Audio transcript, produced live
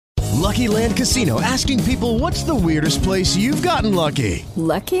Lucky Land Casino, asking people, what's the weirdest place you've gotten lucky?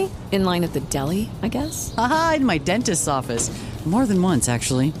 Lucky? In line at the deli, I guess? Aha, in my dentist's office. More than once,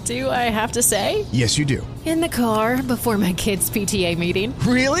 actually. Do I have to say? Yes, you do. In the car before my kids' PTA meeting.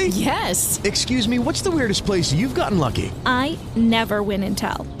 Really? Yes. Excuse me, what's the weirdest place you've gotten lucky? I never win and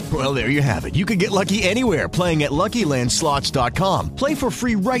tell. Well, there you have it. You can get lucky anywhere, playing at LuckyLandSlots.com. Play for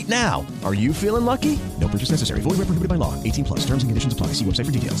free right now. Are you feeling lucky? No purchase necessary. Void where prohibited by law. 18 plus. Terms and conditions apply. See website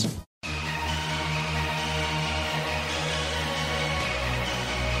for details.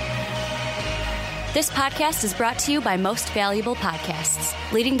 This podcast is brought to you by Most Valuable Podcasts,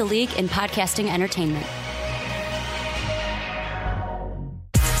 leading the league in podcasting entertainment.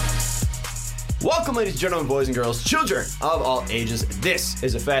 Welcome, ladies and gentlemen, boys and girls, children of all ages. This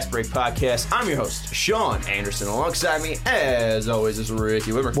is a Fast Break Podcast. I'm your host, Sean Anderson. Alongside me, as always, is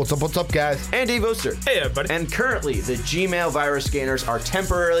Ricky Wimmer. What's up, guys? And Dave Oster. Hey, everybody. And currently, the Gmail virus scanners are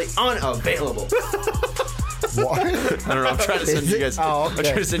temporarily unavailable. What? I don't know. I'm trying to send you guys. Oh, okay. I'm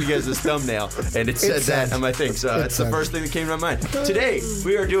trying to send you guys this thumbnail, and it said that on my thing. So that's the first thing that came to my mind. Today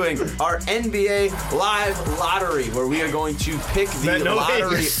we are doing our NBA Live Lottery, where we are going to pick the lottery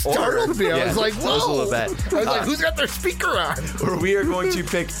order. Startled me. I was like, that was a whoa. little bad. I was like, who's got their speaker on? Where we are going to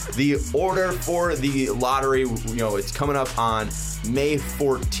pick the order for the lottery. You know, it's coming up on May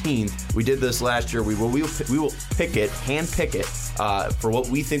 14th. We did this last year. We will pick it, hand pick it, for what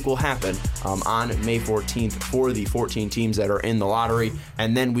we think will happen on May 14th for the 14 teams that are in the lottery,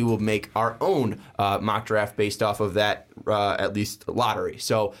 and then we will make our own mock draft based off of that at least lottery.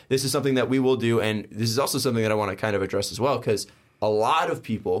 So this is something that we will do, and this is also something that I want to kind of address as well, because a lot of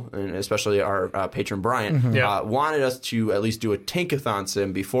people, and especially our patron Brian, wanted us to at least do a tankathon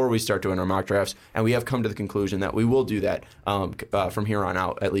sim before we start doing our mock drafts, and we have come to the conclusion that we will do that from here on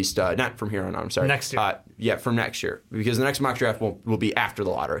out, at least not from here on out, I'm sorry. Next year. From next year, because the next mock draft will be after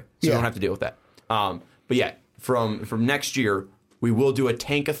the lottery, so we don't have to deal with that. But yeah, from next year, we will do a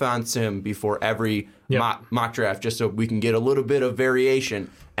tankathon sim before every mock draft, just so we can get a little bit of variation,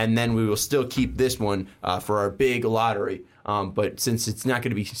 and then we will still keep this one for our big lottery. But since it's not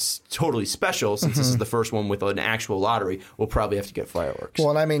going to be totally special, since this is the first one with an actual lottery, we'll probably have to get fireworks.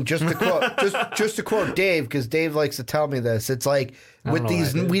 Well, and I mean, just to quote, just to quote Dave, because Dave likes to tell me this. It's like with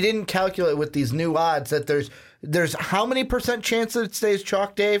these, we didn't calculate with these new odds that there's how many % chance that it stays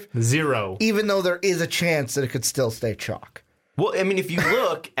chalk, Dave? 0. Even though there is a chance that it could still stay chalk. Well, I mean, if you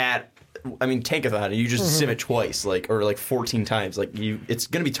look at, tankathon, you just sim it twice, or 14 times. It's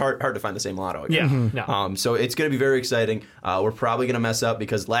going to be hard to find the same lotto again. Yeah. No. So it's going to be very exciting. We're probably going to mess up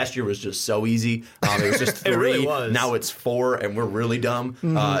because last year was just so easy. It was just 3. It really was. Now it's 4, and we're really dumb.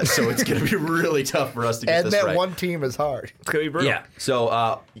 So it's going to be really tough for us to get and this right. And that one team is hard. It's going to be brutal. Yeah.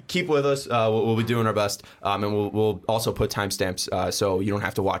 So keep with us. We'll be doing our best, and we'll also put timestamps so you don't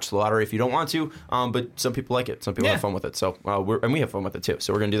have to watch the lottery if you don't want to. But some people like it. Some people have fun with it. So we have fun with it too.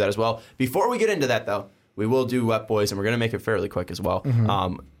 So we're going to do that as well. Before we get into that, though, we will do Wet Boys, and we're going to make it fairly quick as well.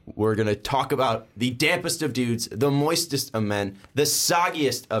 We're going to talk about the dampest of dudes, the moistest of men, the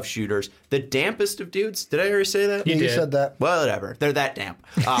soggiest of shooters, the dampest of dudes. Did I already say that? You said that. Well, whatever. They're that damp.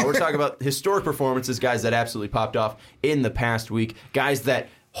 We're talking about historic performances, guys that absolutely popped off in the past week, guys that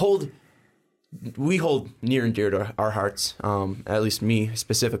we hold near and dear to our hearts, at least me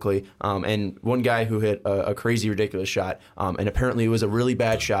specifically, and one guy who hit a crazy, ridiculous shot, and apparently it was a really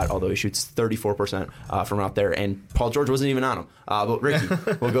bad shot, although he shoots 34% from out there, and Paul George wasn't even on him. But Ricky,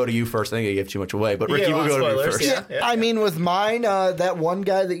 we'll go to you first. I think I gave too much away, but Ricky, we'll go to you first. Yeah. I mean, with mine, that one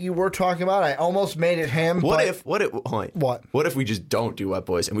guy that you were talking about, I almost made it him. What if we just don't do Wet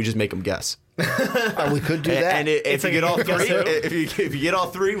Boys and we just make them guess? We could do that. And if you get all 3, if you get all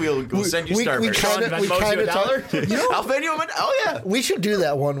 3, we'll send you Starburst. We kind of I'll send you a Oh yeah, we should do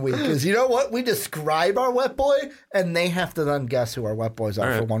that one week because you know what? We describe our Wet Boy, and they have to then guess who our Wet Boys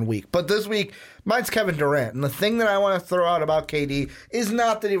are for 1 week. But this week, mine's Kevin Durant, and the thing that I want to throw out about KD is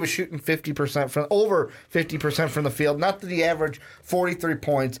not that he was shooting over 50% from the field, not that he averaged 43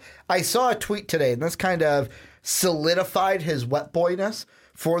 points. I saw a tweet today, and this kind of solidified his Wet Boyness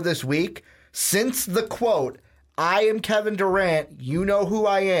for this week. Since the quote, "I am Kevin Durant, you know who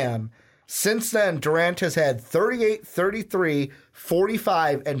I am," since then, Durant has had 38, 33,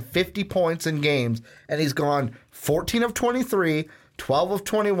 45, and 50 points in games, and he's gone 14 of 23, 12 of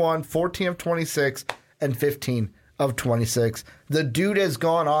 21, 14 of 26, and 15 of 26. The dude has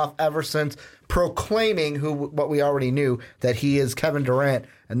gone off ever since, proclaiming what we already knew, that he is Kevin Durant,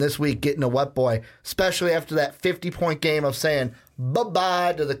 and this week getting a Wet Boy, especially after that 50-point game of saying,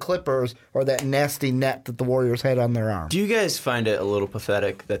 bye-bye to the Clippers or that nasty net that the Warriors had on their arm. Do you guys find it a little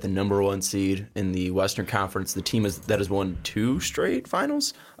pathetic that the number one seed in the Western Conference, the team that has won 2 straight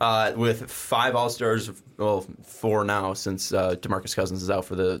finals with 5 All-Stars, well, 4 now since DeMarcus Cousins is out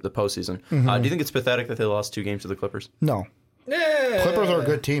for the postseason. Do you think it's pathetic that they lost 2 games to the Clippers? No. Clippers are a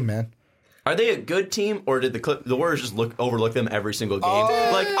good team, man. Are they a good team, or did the Warriors just overlook them every single game?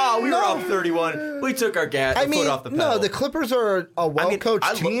 We were up 31. We took our foot off the pedal. No, the Clippers are a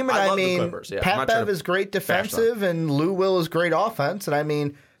well-coached team, and I mean, the Clippers, yeah. Pat Bev is great defensive, and Lou Will is great offense, and I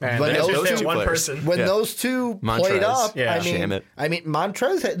mean, when those two played up, I mean,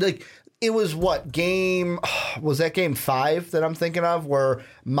 Montrez had, like, it was was that game 5 that I'm thinking of, where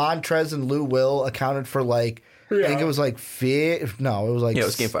Montrez and Lou Will accounted for like. I think it was like it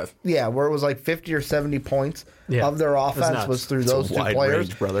was game 5. Yeah, where it was like 50 or 70 points of their offense was through those 2 players.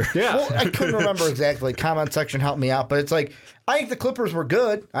 Range, brother. Yeah, well, I couldn't remember exactly. Comment section helped me out, but it's like I think the Clippers were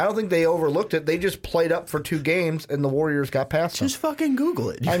good. I don't think they overlooked it. They just played up for 2 games, and the Warriors got past them. Just fucking Google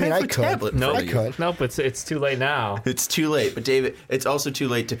it. I mean, I could. I could. Nope, it's too late now. It's too late. But David, it's also too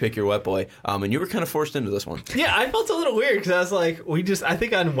late to pick your wet boy. And you were kind of forced into this one. Yeah, I felt a little weird because I was like, I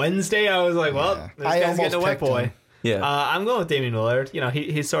think on Wednesday I was like, well, this guy's getting a wet boy. Him. Yeah, I'm going with Damian Lillard. You know,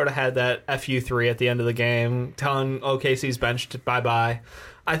 he sort of had that FU3 at the end of the game, telling OKC's benched bye-bye.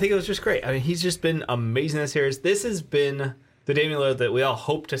 I think it was just great. I mean, he's just been amazing this series. This has been the Damian Lillard that we all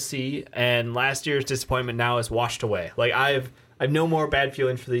hope to see, and last year's disappointment now is washed away. Like, I've no more bad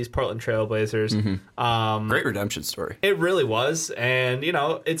feelings for these Portland Trailblazers. Mm-hmm. Great redemption story. It really was, and you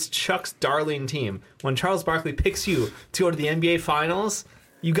know, it's Chuck's darling team. When Charles Barkley picks you to go to the NBA Finals,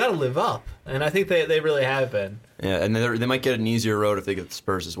 you got to live up, and I think they really have been. Yeah, and they might get an easier road if they get the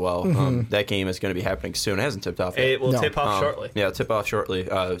Spurs as well. That game is going to be happening soon. It hasn't tipped off yet. It will tip off shortly. Yeah, it'll tip off shortly.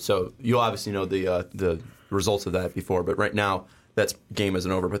 So you'll obviously know the results of that before. But right now, that game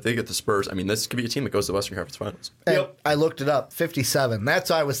isn't over. But they get the Spurs. I mean, this could be a team that goes to the Western Conference Finals. Yep. I looked it up. 57.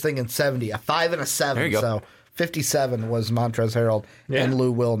 That's why I was thinking 70. A 5 and a 7. There you go. So 57 was Montrezl Harrell and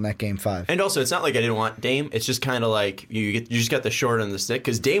Lou Will in that game 5. And also, it's not like I didn't want Dame. It's just kind of like you just got the short end of the stick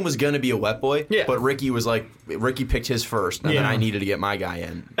because Dame was going to be a wet boy, but Ricky picked his first, and then I needed to get my guy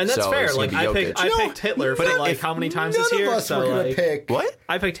in. And that's fair. Like I picked Hitler for how many times this year? None of us were going to pick. What?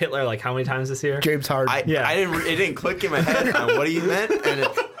 I picked Hitler like how many times this year? James Harden. It didn't click in my head on what he meant, and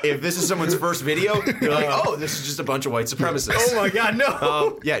if this is someone's first video, you're like, oh, this is just a bunch of white supremacists. Oh my God,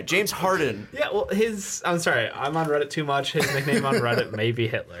 no. James Harden. Yeah, well, I'm sorry, I'm on Reddit too much. His nickname on Reddit may be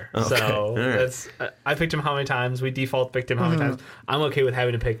Hitler. Okay. So that's I picked him how many times? We default picked him how many times? I'm okay with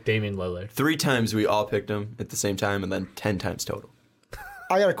having to pick Damian Lillard. 3 times we all picked him at the same time, and then 10 times total.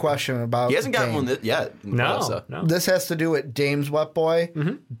 I got a question about He hasn't gotten Dame. one yet. No. This has to do with Dame's wet boy.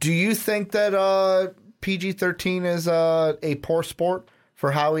 Mm-hmm. Do you think that PG-13 is a poor sport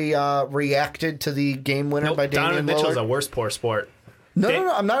for how he reacted to the game winner by Damian Donovan Lillard? Mitchell's a worse poor sport.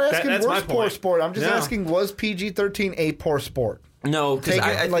 No. I'm not asking worse poor sport. I'm just asking, was PG-13 a poor sport? No, because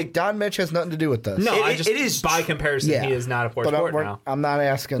I like Don Mitch has nothing to do with this. No, it is by comparison. He is not a poor sport now. I'm not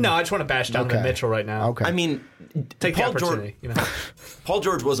asking. No, I just want to bash Donovan Mitchell right now. Okay. I mean, take the opportunity. Paul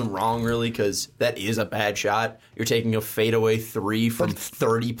George wasn't wrong really because that is a bad shot. You're taking a fadeaway 3 from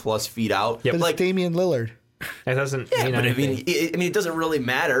 30 plus feet out. But it's Damian Lillard. It doesn't. Yeah, but I mean, it doesn't really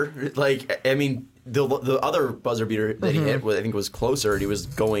matter. Like, I mean, the other buzzer beater that he hit, I think, was closer. And he was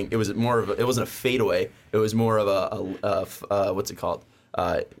going. It was more of. It wasn't a fadeaway. It was more of a what's it called?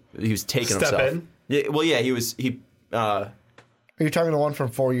 He was taking Step himself. in. Yeah, well, yeah, he was. Are you talking the one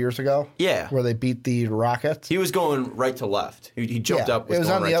from 4 years ago? Yeah, where they beat the Rockets. He was going right to left. He jumped up. It was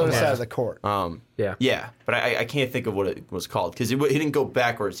on the other side of the court. Yeah, but I can't think of what it was called because he didn't go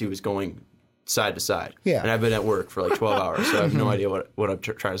backwards. He was going side to side. Yeah. And I've been at work for like 12 hours, so I have no idea what I'm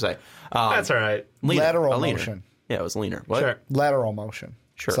trying to say. That's all right. Lateral motion. Yeah, it was leaner. What? Sure. Lateral motion.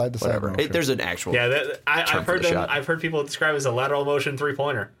 Sure. Side to side motion. There's an actual. Yeah, I've heard shot. I've heard people describe it as a lateral motion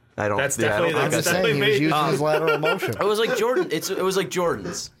 3-pointer. I don't. That's definitely. I'm just saying he was using his lateral motion. It was like Jordan. It was like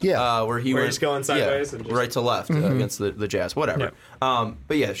Jordan's. Yeah. Where he's going sideways and just... right to left against the Jazz. Whatever. Yeah.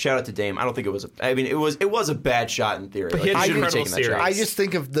 But yeah, shout out to Dame. I don't think it was. It was a bad shot in theory. But he shouldn't have taken that shot. I just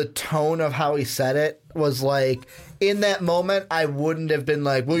think of the tone of how he said it was like. In that moment, I wouldn't have been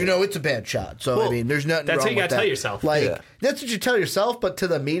like, well, it's a bad shot. So, I mean, there's nothing wrong with that. That's what you got to tell yourself. Like, that's what you tell yourself, but to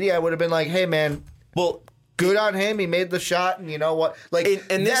the media, I would have been like, hey, man, good on him. He made the shot, and you know what? Like,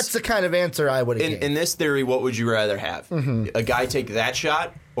 and that's the kind of answer I would have given. In this theory, what would you rather have? A guy take that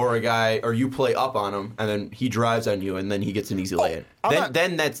shot, or you play up on him, and then he drives on you, and then he gets an easy lay-in?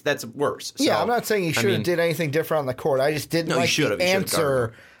 Then that's worse. Yeah, I'm not saying he should have did anything different on the court. I just didn't like the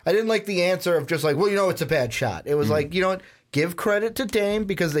answer I didn't like the answer of just like, well, it's a bad shot. It was like, you know what? Give credit to Dame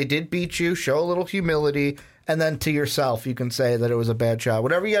because they did beat you. Show a little humility. And then to yourself, you can say that it was a bad shot.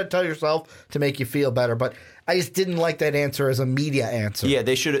 Whatever you got to tell yourself to make you feel better. But I just didn't like that answer as a media answer. Yeah,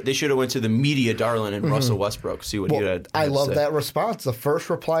 they should have went to the media darling and Russell Westbrook. See what he had. I love that response. The first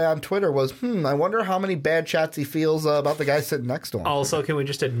reply on Twitter was, I wonder how many bad shots he feels about the guy sitting next to him. Also, can we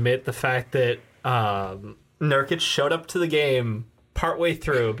just admit the fact that Nurkic showed up to the game partway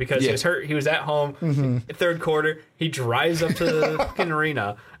through because he was hurt. He was at home. Third quarter, he drives up to the fucking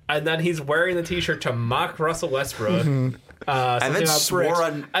arena. And then he's wearing the T-shirt to mock Russell Westbrook. And then swore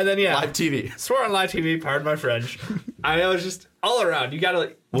on live TV. Swore on live TV, pardon my French. I was just all around. You got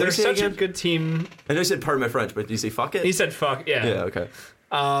to, they're such a good team. I know he said pardon my French, but did you say fuck it? He said fuck, yeah. Yeah, okay.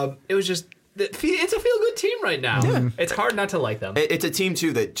 It was just, it's a feel-good team right now. Yeah. It's hard not to like them. It's a team,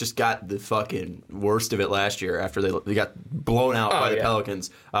 too, that just got the fucking worst of it last year after they got blown out by the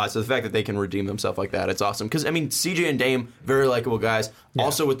Pelicans. So the fact that they can redeem themselves like that, it's awesome. Because, I mean, CJ and Dame, very likable guys. Yeah.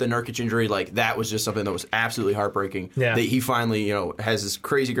 Also with the Nurkic injury, like, that was just something that was absolutely heartbreaking. Yeah. That he finally, has this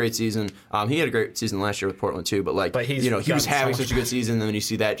crazy great season. He had a great season last year with Portland, too. But he was having such a good season, and then you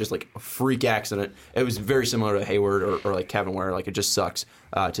see that just, like, a freak accident. It was very similar to Hayward or like, Kevin Ware. Like, it just sucks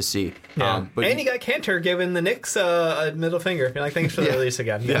to see. Yeah. And you got Cantor giving the Knicks a middle finger. You're like, thanks for the release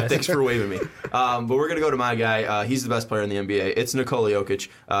again. Yeah, thanks for waving me. But we're going to go to my guy. He's the best player in the NBA. It's Nikola Jokic.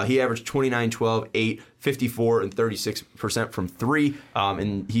 He averaged 29, 12, 8, 54, and 36% from 3.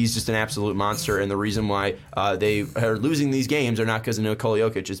 And he's just an absolute monster. And the reason why they are losing these games are not because of Nikola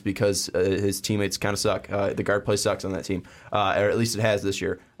Jokic. It's because his teammates kind of suck. The guard play sucks on that team. Or at least it has this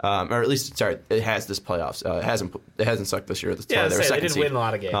year. Or at least, it has this playoffs. It hasn't sucked this year. They didn't win a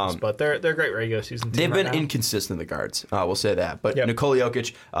lot of games, but they're a great regular season team. They've been inconsistent, the guards. We'll say that. But Nikola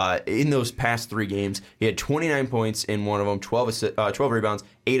Jokic, in those past 3 games, he had 29 points in one of them, 12 rebounds,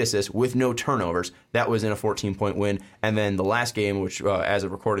 8 assists with no turnovers. That was in a 14-point win. And then the last game, which as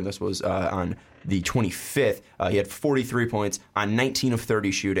of recording this was on the 25th, he had 43 points on 19 of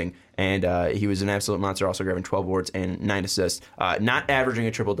 30 shooting. And he was an absolute monster, also grabbing 12 boards and 9 assists. Not averaging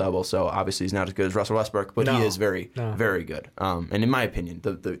a triple-double, so obviously he's not as good as Russell Westbrook, but he is very good. And in my opinion,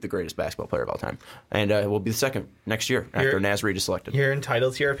 the greatest basketball player of all time. And will be the second next year after Naz Reid is selected. You're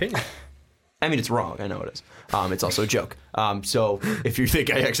entitled to your opinion. I mean, it's wrong. I know it is. It's also a joke. So if you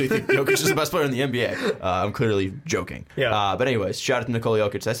think I actually think Jokic is the best player in the NBA, I'm clearly joking. Yeah. But anyways, shout out to Nikola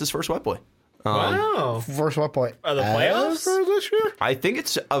Jokic. That's his first wet boy. Wow. First what point? Are the playoffs for this year? I think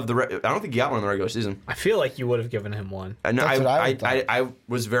it's of the. I don't think he got one in the regular season. I feel like you would have given him one. No, I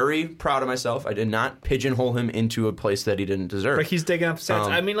was very proud of myself. I did not pigeonhole him into a place that he didn't deserve. Like he's digging up stats.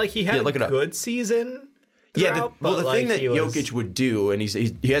 I mean, like he had a good season. Yeah, the thing that Jokic would do, and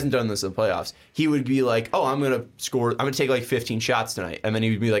he hasn't done this in the playoffs, he would be like, "Oh, I'm gonna take like 15 shots tonight," and then he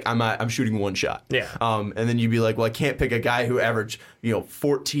would be like, "I'm shooting 1 shot." Yeah. And then you'd be like, "Well, I can't pick a guy who averaged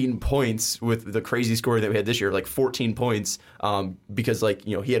 14 points with the crazy score that we had this year, like 14 points, because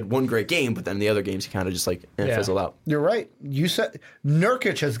he had one great game, but then the other games he kind of just fizzled out." You're right. You said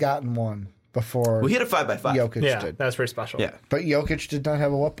Nurkic has gotten one before. Well, he had a 5x5. Jokic did. That's very special. Yeah, but Jokic did not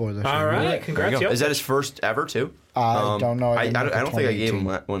have a wet boy this year. All right, congrats, Jokic. Is that his first ever too? I don't know. I don't think I gave him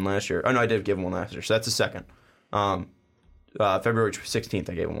one last year. Oh no, I did give him one last year. So that's the second. February 16th,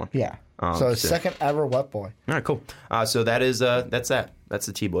 I gave him one. Yeah. So his second ever wet boy. All right, cool. So that is that's that. That's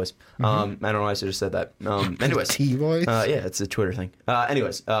the T-Boys. I don't know why I should have said that. Anyways, T-Boys. Yeah, it's a Twitter thing.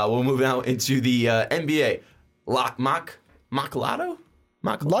 Anyways, we'll move now into the NBA mock lotto. We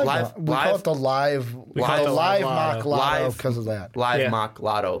call it the live mock lotto because of that. Live mock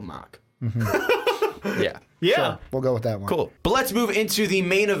lotto mock. Mm-hmm. Yeah. Sure, we'll go with that one. Cool. But let's move into the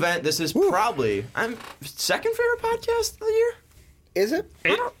main event. This is probably second favorite podcast of the year. Is it?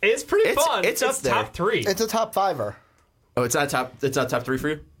 It's pretty fun. It's up there. Top 3. It's a top 5er. Oh, it's not top 3 for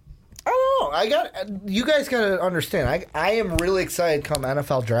you? I don't know. You guys got to understand. I am really excited come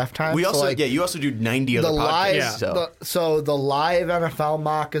NFL draft time. We also, you also do 90 other podcasts. So the live NFL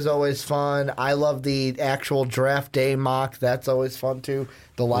mock is always fun. I love the actual draft day mock. That's always fun too.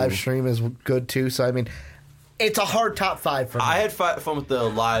 The live stream is good too. So I mean, it's a hard top 5 for me. I had fun with the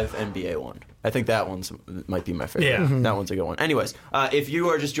live NBA one. I think that might be my favorite. Yeah. That one's a good one. Anyways, if you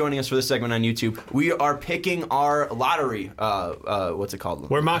are just joining us for this segment on YouTube, we are picking our lottery. What's it called?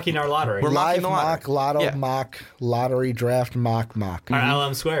 We're mocking our lottery. We're live mock, lotto, mock, lottery, draft, mock. Our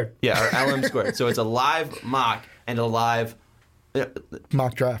LM squared. Yeah, our LM squared. So it's a live mock and a live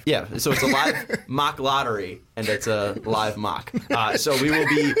Mock draft. Yeah, so it's a live mock lottery, and it's a live mock. So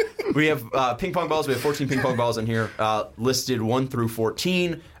we have ping pong balls. We have 14 ping pong balls in here, listed 1 through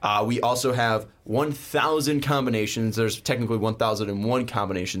 14. We also have 1,000 combinations. There's technically 1,001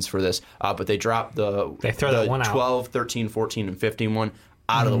 combinations for this, but they drop the 12, 13, 14, and 15 one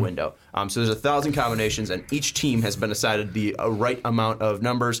out of the window. So there's 1,000 combinations, and each team has been assigned the right amount of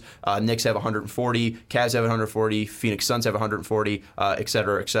numbers. Knicks have 140, Cavs have 140, Phoenix Suns have 140, et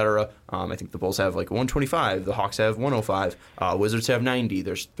cetera, et cetera. I think the Bulls have like 125, the Hawks have 105, Wizards have 90.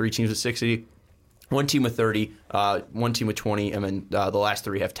 There's 3 teams with 60. 1 team with 30, 1 team with 20, and then the last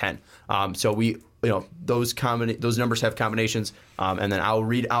 3 have 10. So those numbers have combinations, and then I'll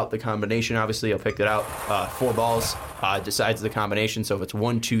read out the combination. Obviously, I'll pick it out. 4 balls decides the combination. So if it's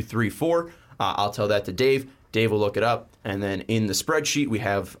 1, 2, 3, 4, I'll tell that to Dave. Dave will look it up, and then in the spreadsheet we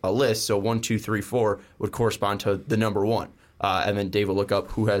have a list. So 1, 2, 3, 4 would correspond to the number 1. And then Dave will look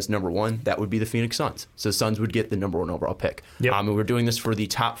up who has number 1. That would be the Phoenix Suns. So the Suns would get the number 1 overall pick. Yep. And we're doing this for the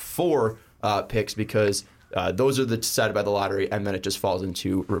top 4 picks because those are decided by the lottery, and then it just falls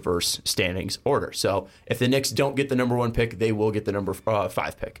into reverse standings order. So if the Knicks don't get the number 1 pick, they will get the number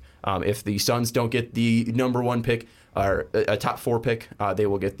 5 pick. If the Suns don't get the number 1 pick, or a top 4 pick, they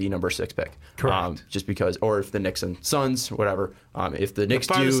will get the number 6 pick. Correct. Just because, or if the Knicks and Suns, whatever. If the Knicks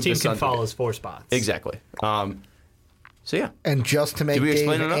do, the team Suns can follow 4 spots. Exactly. So yeah. And just to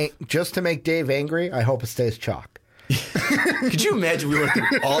make Dave angry, I hope it stays chalk. Could you imagine we went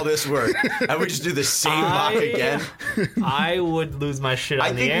through all this work and we just do the same mock again? I would lose my shit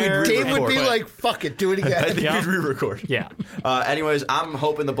on the air. Dave would be like, fuck it, do it again. I think we'd re-record. Yeah. Anyways, I'm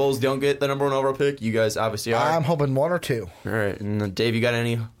hoping the Bulls don't get the number 1 overall pick. You guys obviously are. I'm hoping 1 or 2. All right. And Dave, you got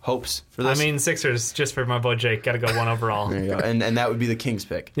any hopes for this? I mean, Sixers, just for my boy Jake, got to go 1 overall. There you go. And that would be the Kings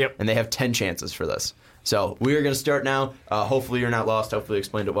pick. Yep. And they have 10 chances for this. So we are going to start now. Hopefully you're not lost. Hopefully you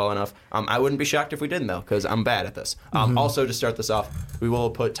explained it well enough. I wouldn't be shocked if we didn't, though, because I'm bad at this. Also, to start this off, we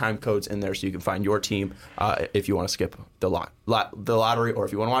will put time codes in there so you can find your team if you want to skip the lottery, or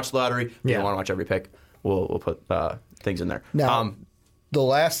if you want to watch the lottery, if you want to watch every pick, we'll put things in there. Now, the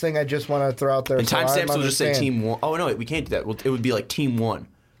last thing I just want to throw out there. And timestamps will just say team 1. Oh, no, we can't do that. It would be like team 1.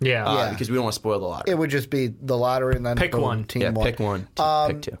 Yeah. Because we don't want to spoil the lottery. It would just be the lottery and then pick boom, 1. Team 1. Pick 1.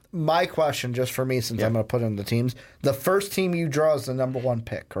 Pick 2. My question, just for me, since I'm going to put in the teams, the first team you draw is the number 1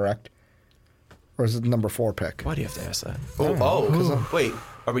 pick, correct? Or is it the number 4 pick? Why do you have to ask that? Wait,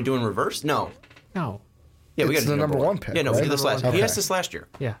 are we doing reverse? No. No. Yeah, we got It's the number 1 pick. Yeah, no, right? we did this last year. He asked this last year.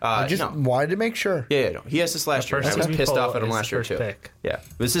 Yeah. I just wanted to make sure. Yeah, no. He asked this last year. I was pissed off at him last year, too. Pick. Yeah.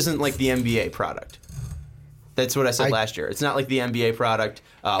 This isn't like the NBA product. That's what I said last year. It's not like the NBA product.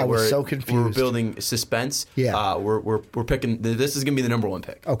 I was so confused. We're building suspense. Yeah. We're picking. This is going to be the number 1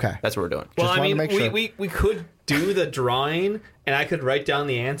 pick. Okay. That's what we're doing. Well, Just I mean, wanted to make sure. we could do the drawing, and I could write down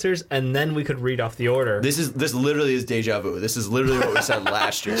the answers, and then we could read off the order. This literally is deja vu. This is literally what we said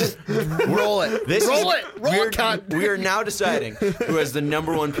last year. Roll it. Roll it. We are now deciding who has the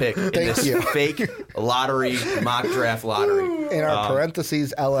number 1 pick in this fake lottery, mock draft lottery. In our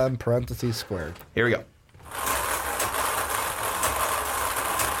parentheses, LM parentheses squared. Here we go.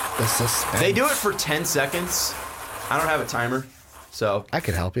 The suspense. They do it for 10 seconds. I don't have a timer, so I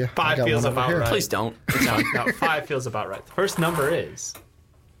could help you. 5 feels about right. Please don't. No, 5 feels about right. The first number is.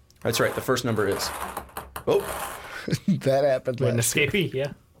 That's right. The first number is. Oh. That happened An last year. escapee,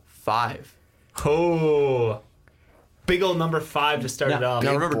 yeah. 5. Oh. Big old number 5 to start it off.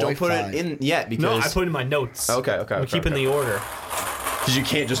 Now remember, don't put 5. it in yet because. No, I put it in my notes. Okay. I'm keeping the order. Because you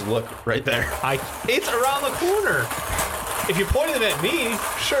can't just look right there. It's around the corner. If you pointed at me,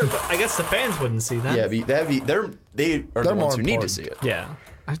 sure, but I guess the fans wouldn't see that. Yeah, they are the ones who need to see it. Yeah.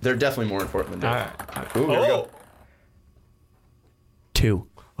 They're definitely more important than Dave. All right. Ooh, here we go. 2.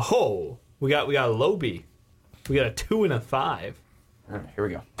 Oh, we got a Lobie. We got a 2 and a 5. All right, here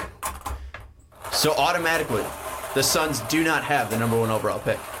we go. So automatically, the Suns do not have the number 1 overall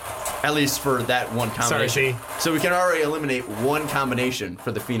pick. At least for that one combination. Sorry, so we can already eliminate one combination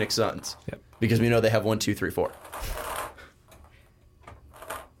for the Phoenix Suns. Yep. Because we know they have 1, 2, 3, 4.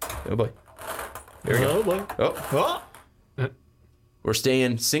 Oh boy. Here we go. Oh boy. Oh. We're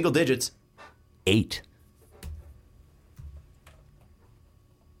staying single digits. 8.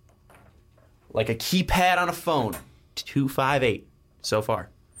 Like a keypad on a phone. 258 so far.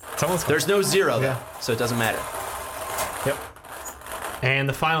 There's no 0 though, so it doesn't matter. Yep. And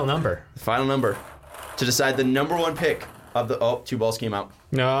the final number. The final number to decide the number 1 pick of the. Oh, 2 balls came out.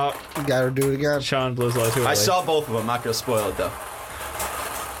 No. You gotta do it again. Sean blew his low too early. I saw both of them. I'm not going to spoil it though.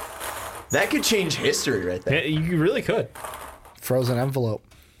 That could change history right there. You really could. Frozen envelope.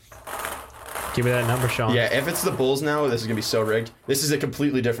 Give me that number, Sean. Yeah, if it's the Bulls now, this is going to be so rigged. This is a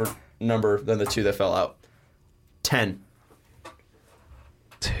completely different number than the two that fell out. 10.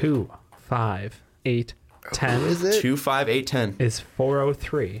 2, 5, 8, 10. Is it? 2, 5, 8, 10. Is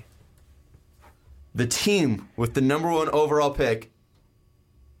 403. The team with the number 1 overall pick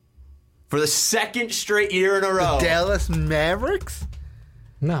for the second straight year in a row. Dallas Mavericks?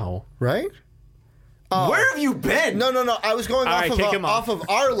 No. Right? Where have you been? No. I was going All off, right, of, kick him off of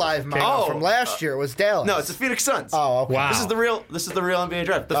our live mock Oh. from last year. It was Dallas. No, it's the Phoenix Suns. Oh, okay. Wow. This is the real NBA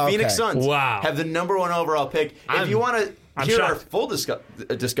draft. The Okay. Phoenix Suns Wow. have the number 1 overall pick. If you want to I'm hear our shocked. full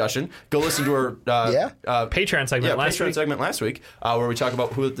discussion, go listen to our Patreon segment last Patreon week. segment last week where we talk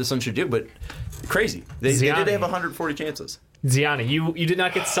about who the Suns should do. But crazy, they did Ziani. have 140 chances. Ziani, you did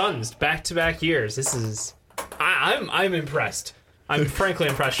not get Suns back-to-back years. This is... I'm impressed. I'm frankly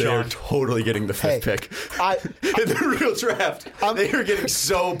impressed, They're Sean. totally getting the 5th pick in the real draft. They are getting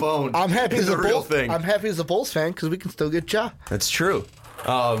so boned. I'm happy in as the a real Bulls. thing. I'm happy as a Bulls fan because we can still get Ja. That's true.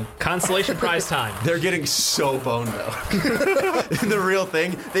 Consolation prize time. They're getting so boned though. In the real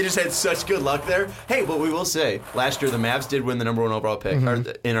thing, they just had such good luck there. Hey, but we will say, last year the Mavs did win the number 1 overall pick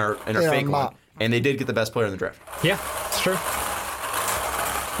in our fake one, mock. and they did get the best player in the draft. Yeah, it's true.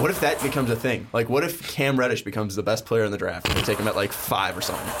 What if that becomes a thing? Like, what if Cam Reddish becomes the best player in the draft? They take him at like 5 or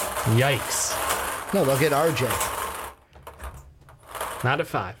something. Yikes. No, they'll get RJ. Not at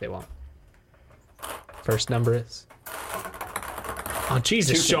 5, they won't. First number is... Oh,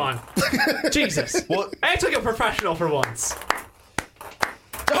 Jesus, Sean. Jesus. Well, Act like a professional for once.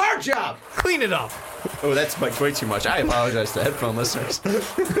 it's a hard job. Clean it up. Oh, that's like way too much. I apologize to headphone listeners.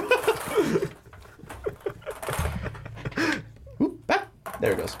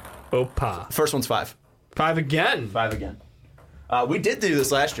 There it goes. Opa. First one's 5. 5 again. 5 again. We did do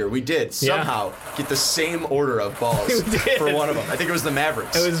this last year. We did somehow get the same order of balls We did. for one of them. I think it was the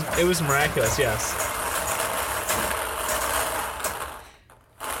Mavericks. It was miraculous, yes.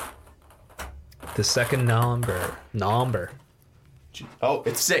 The second number. Oh,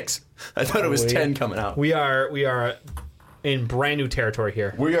 it's 6. I thought it was 10 coming out. We are in brand new territory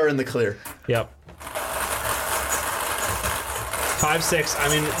here. We are in the clear. Yep. 5, 6. I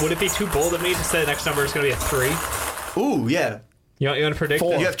mean, would it be too bold of me to say the next number is going to be a 3? Ooh, yeah. You want to predict?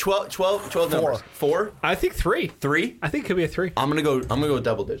 Four. it? You have 12 numbers. 4? I think 3. 3? I think it could be a 3. I'm gonna go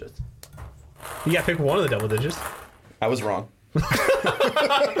double digits. You got to pick one of the double digits. I was wrong.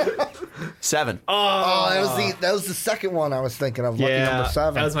 7. Oh, that was the second one I was thinking of. Lucky number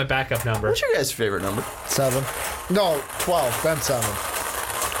 7. That was my backup number. What's your guys' favorite number? 7. No, 12. Then 7.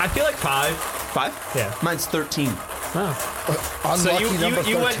 I feel like 5. 5? Yeah. Mine's 13. Oh. Unlucky So number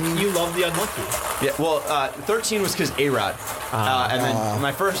 13. you love the unlucky. Yeah, well, 13 was because A-Rod. And then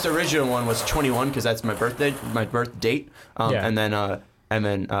my first original one was 21 because that's my birth date. Yeah. And then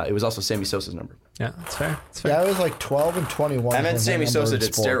it was also Sammy Sosa's number. Yeah, that's fair. That's fair. Yeah, I was like 12 and 21. And then when Sammy I Sosa numbered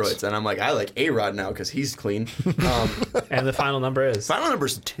did sports. steroids, and I'm like, I like A-Rod now because he's clean. And the final number is Final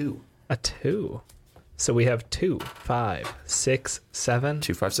number's 2. a 2. So we have 2, 5, 6, 7.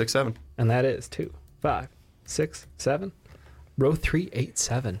 2, 5, 6, 7. And that is 2, 5, 6, 7. Row 3, 8,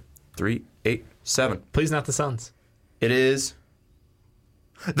 7. 3, 8, 7. Please not the Suns. It is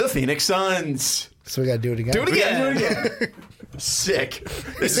the Phoenix Suns. So we got to do it again. Do it again. Sick.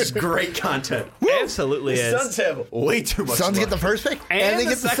 This is great content. Absolutely The is. Suns have way too much Suns luck. get the first pick And they the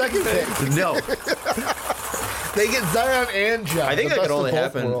get the second second pick. No. They get Zion and Ja. I think the that best could only of both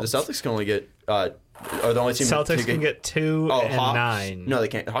happen. worlds. The Celtics can only get are the only team Celtics to can get 2 and Hawks? 9. No, they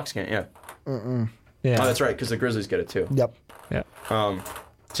can't. Hawks can't. Yeah. Yeah. Oh, that's right. Because the Grizzlies get it too. Yep. Yeah. So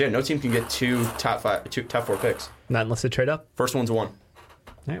yeah, no team can get 2 top 4 picks. Not unless they trade up. First one's a 1. All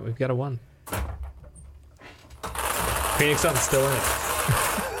right, we've got a 1. Phoenix Suns still in it.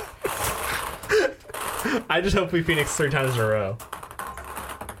 I just hope we Phoenix 3 times in a row.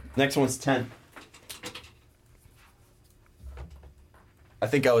 Next one's 10. I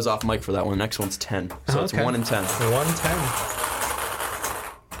think I was off mic for that one. Next one's 10. So it's 1 and 10. 110.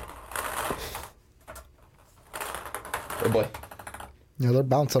 Oh boy. Yeah, they're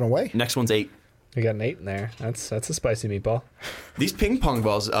bouncing away. Next one's 8. We got an 8 in there. That's a spicy meatball. These ping pong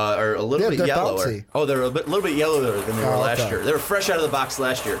balls are a little bit they're yellower. bouncy. Oh, they're little bit yellower than they were last okay. year. They were fresh out of the box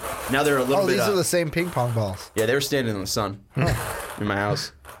last year. Now they're a little Oh, bit. these are the same ping pong balls. Yeah, they were standing in the sun in my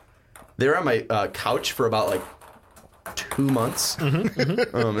house. They were on my couch for about like 2 months, and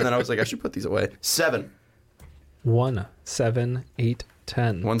then I was like, I should put these away. 7. 1, 7, 8,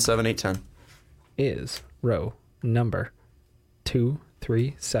 10 1, 7, 8, 10. is row number 2,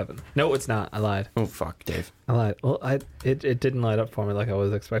 3, 7. No, it's not. I lied. Oh fuck, Dave. I lied. Well, it didn't light up for me like I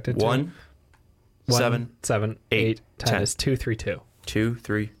was expected to. 1, 1, 7, 7, 8, 10 10. is 2, 3, 2. 2,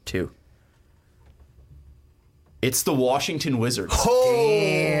 3, 2. It's the Washington Wizards.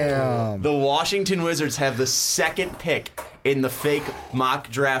 Damn. The Washington Wizards have the second pick in the fake mock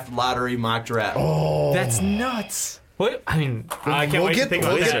draft lottery mock draft. That's nuts. What? I mean, I can't wait to think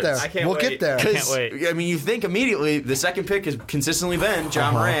about we'll that. get there. I can't We'll wait. get there. I can't Because, wait. I mean, you think immediately the second pick has consistently been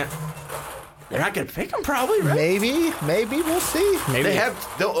John Morant. They're not going to pick him, probably, right? Maybe we'll see. Maybe. They have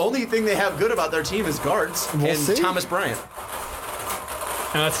the only thing they have good about their team is guards and see. Thomas Bryant.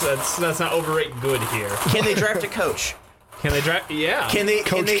 No, that's not overrate good here. Can they draft a coach? Can they draft? Yeah. Can they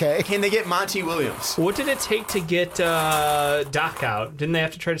Coach K? Can they get Monty Williams? What did it take to get Doc out? Didn't they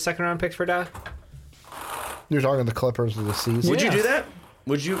have to trade a second round pick for Doc? You're talking the Clippers of the season. Would you Yeah. do that?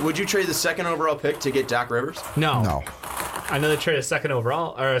 Would you trade the second overall pick to get Doc Rivers? No. No. I know they traded a second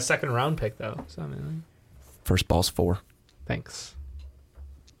overall or a second round pick though. So I mean, First ball's 4. thanks.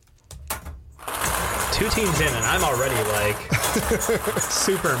 2 teams in, and I'm already like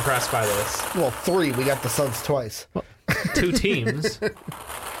super impressed by this. Well, 3. We got the Suns twice. 2 teams.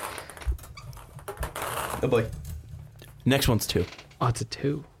 Oh boy. Next one's 2. Oh, it's a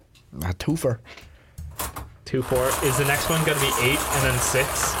 2. A twofer. 2, 4. Is the next one going to be 8 and then 6?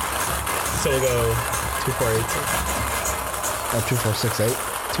 So we'll go 2, 4, 8, 6. 2, 4, 6, 8.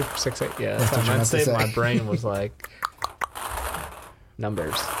 2, 4, 6, 8. Yeah, That's that's what you what I meant to say. say. My brain was like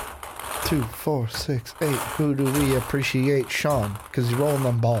numbers. 2, 4, 6, 8. Who do we appreciate? Sean, because he's rolling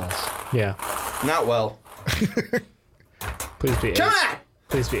them balls. Yeah. Not well. Please be 8. Come on!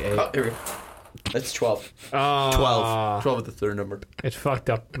 Please be 8. Oh, here we go. That's 12. Oh, 12. 12 at the third number. It fucked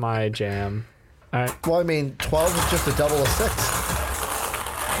up my jam. All right. Well, I mean, 12 is just a double of 6.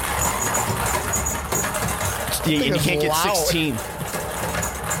 And you it's can't get loud. 16.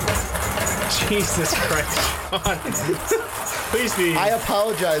 Jesus Christ, Sean. Please be. I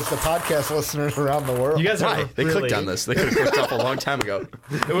apologize to podcast listeners around the world. You guys Why? are They really, clicked on this. They could have clicked off a long time ago.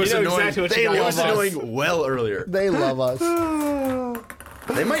 It was You know annoying. exactly what you It got was with us. annoying well earlier. They love us.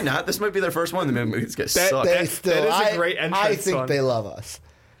 They might not. This might be their first one. They might suck. They still. that is a great entrance I think song. they love us.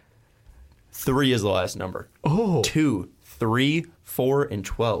 3 is the last number. Oh. 2, 3, 4, and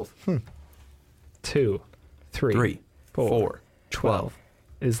 12. 2, 3, 3, 4, 12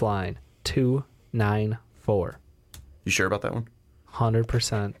 is line 2, 9, 4. You sure about that one?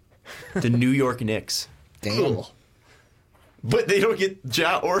 100%. The New York Knicks. Damn. But they don't get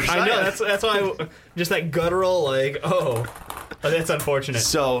Ja or Zion. I know that's why just that guttural like that's unfortunate.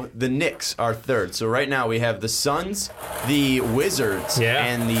 So the Knicks are third. So right now we have the Suns, the Wizards, Yeah.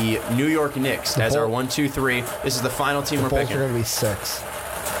 and the New York Knicks as our 1, 2, 3. This is the final team we're Bulls picking. are going to be 6.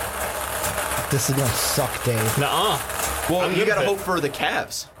 This is going to suck, Dave. Nuh-uh. Well, I'm you good got to with it. hope for the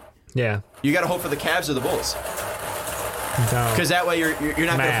Cavs. Yeah. You got to hope for the Cavs or the Bulls, No. because that way you're not going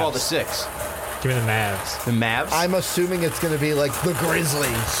to Mavs. fall to 6. Give me the Mavs. The Mavs. I'm assuming it's going to be like the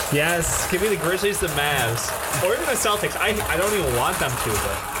Grizzlies. Yes. Give me the Grizzlies, the Mavs, or even the Celtics. I don't even want them to,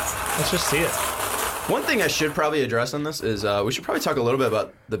 but let's just see it. One thing I should probably address on this is we should probably talk a little bit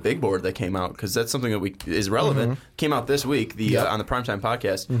about the big board that came out, because that's something that is relevant. Came out this week on the Primetime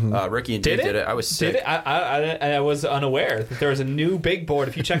Podcast. Ricky and Jake did it. I was sick. Did it? I was unaware that there was a new big board.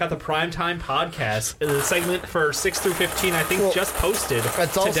 If you check out the Primetime Podcast, the segment for 6 through 15, I think just posted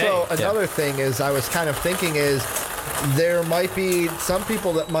That's today. also another thing is I was kind of thinking is there might be some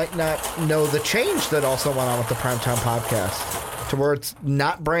people that might not know the change that also went on with the Primetime Podcast to where it's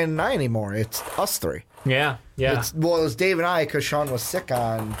not Brandon and I anymore. It's us 3. Yeah. It was Dave and I because Sean was sick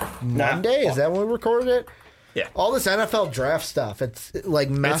on Monday. Is that when we recorded it? Yeah. All this NFL draft stuff, it's like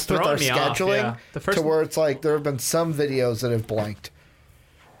messed with our throwing me off, scheduling yeah. The first- to where it's like there have been some videos that have blanked.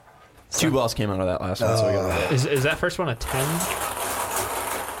 2 balls came out of that last one, so we got it. Is that first one a 10?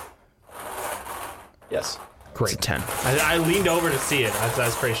 Yes. Great. It's a 10. I leaned over to see it. I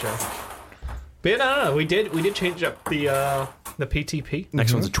was pretty sure. But yeah, no. We did change up the PTP.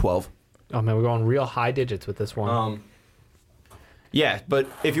 Next one's a 12. Oh man, we're going real high digits with this one. Yeah, but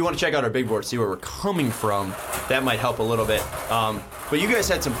if you want to check out our big board, see where we're coming from, that might help a little bit. But you guys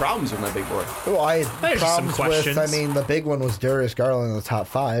had some problems with my big board. Well, I had There's just some problems with. I questions. mean, the big one was Darius Garland in the top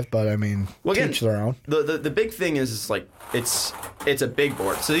 5, but I mean, Well, again, teach their own. The big thing is like it's a big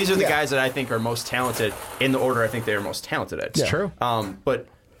board. So these are the Yeah. guys that I think are most talented in the order I think they are most talented at. It's true. But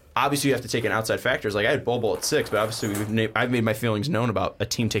obviously you have to take in outside factors. Like I had Bol at 6, but obviously I've made my feelings known about a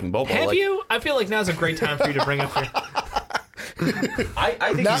team taking Bol. Have like, you? I feel like now's a great time for you to bring up your... I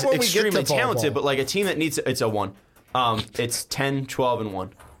think Not he's when we get to extremely Bol talented, Bol. but like a team that needs it's a 1. It's 10, 12, and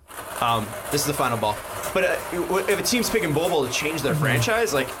 1. This is the final ball. But if a team's picking Bol to change their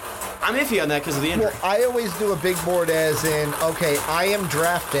franchise, like I'm iffy on that because of the injury. Well, I always do a big board as in, okay, I am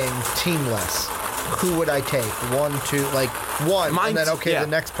drafting teamless. who would I take? 1, 2, like one, Mine's- and then yeah. the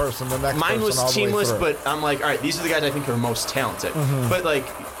next person, the next Mine person. was all the way teamless, through. but I'm like, all right, these are the guys I think are most talented. But like,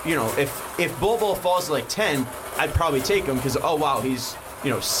 you know, if Bol falls to like 10, I'd probably take him because he's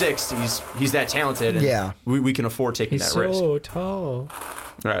 6, he's that talented, and Yeah. we can afford taking He's that risk. so tall.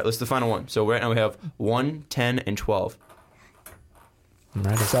 All right, let's the final one. So right now we have 1, 10, and 12.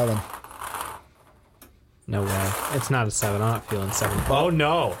 7. No way. It's not a 7. I'm not feeling 7. Oh,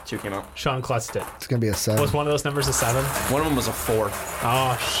 no. 2 came out. Sean clutched it. It's gonna be a 7. Was one of those numbers a 7? One of them was a 4.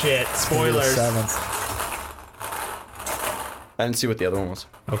 Oh, shit. It's gonna be a Spoilers. 7. I didn't see what the other one was.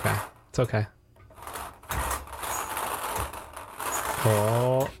 Okay. It's okay.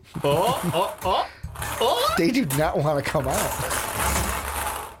 Oh. They do not want to come out.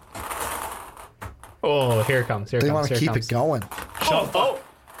 Oh, here it comes. Here it They comes. want to Here keep comes. it going. Sean, oh.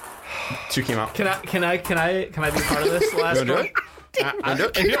 2 came out. Can I be part of this last do one? it?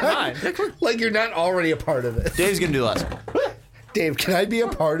 If you don't mind. Like you're not already a part of it. Dave's gonna do the last one. Dave, can I be a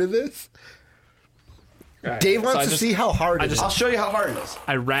part of this? Right. Dave wants So I to just- see how hard it is. I'll show you how hard it is.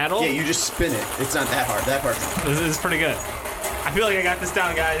 I rattle. Yeah, you just spin it. It's not that hard. That part's not. This is pretty good. I feel like I got this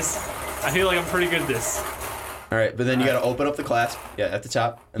down, guys. I feel like I'm pretty good at this. All right, but then you got to open up the clasp, at the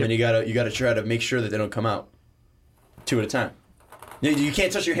top, and then you got to try to make sure that they don't come out 2 at a time. You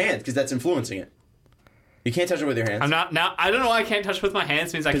can't touch your hands because that's influencing it. You can't touch it with your hands. I'm not now. I don't know why I can't touch with my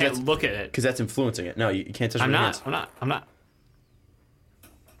hands. Means I can't that's- look at it. because that's influencing it. No, you can't touch it I'm with your not. hands. I'm not.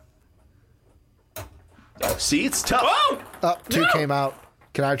 Oh, see, it's tough. Oh! 2 came out.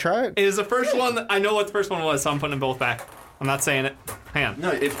 Can I try it? It is the first one. I know what the first one was, so I'm putting them both back. I'm not saying it. Hang on. No,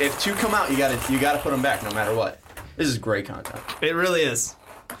 if 2 come out, you gotta put them back no matter what. This is great content. It really is.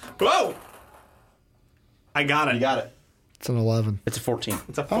 Whoa! I got it. You got it. It's an 11. It's a 14.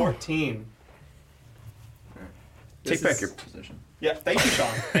 It's a 14. Take back your position. Yeah. Thank you,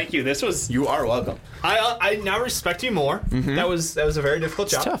 Sean. Thank you. This was. You are welcome. I now respect you more. That was a very difficult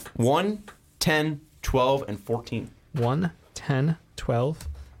job. Tough. 1, 10, 12, and 14. 1, 10, 12,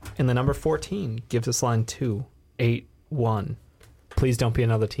 and the number 14 gives us line 2, 8, 1. Please don't be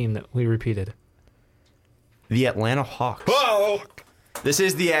another team that we repeated. The Atlanta Hawks. Whoa! This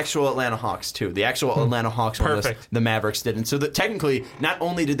is the actual Atlanta Hawks, too. The actual Atlanta Hawks won this. Perfect. The Mavericks didn't. So technically, not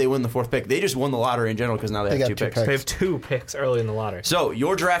only did they win the 4th pick, they just won the lottery in general because now they have got 2 2 picks. picks. They have 2 picks early in the lottery. So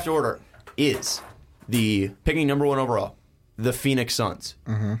your draft order is the picking number 1 overall, the Phoenix Suns.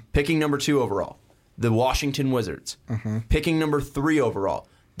 Picking number 2 overall, the Washington Wizards. Picking number 3 overall,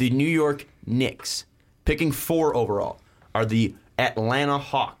 the New York Knicks. Picking 4 overall are the Atlanta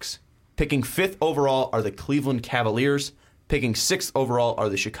Hawks. Picking 5th overall are the Cleveland Cavaliers. Picking 6th overall are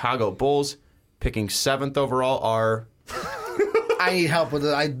the Chicago Bulls. Picking 7th overall are... I need help with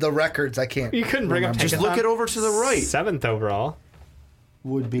the records. I can't. You couldn't bring up Just look it over to the right. 7th overall.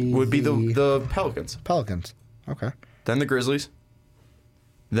 Would be The Pelicans. Pelicans. Okay. Then the Grizzlies.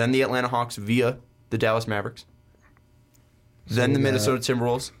 Then the Atlanta Hawks via the Dallas Mavericks. Then the Minnesota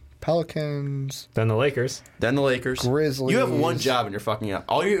Timberwolves. Pelicans. Then the Lakers. Then the Lakers. Grizzlies. You have one job and you're fucking up.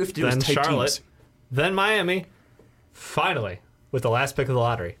 All you have to do Then is take Charlotte. teams. Then Miami. Finally, with the last pick of the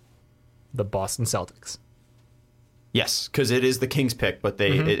lottery, the Boston Celtics. Yes, because it is the Kings pick, but they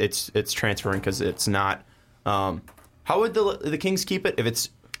it's transferring because it's not. How would the Kings keep it if it's?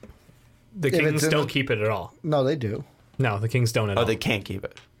 The If Kings it's in don't the- keep it at all. No, they do. No, the Kings don't at all. Oh, they can't keep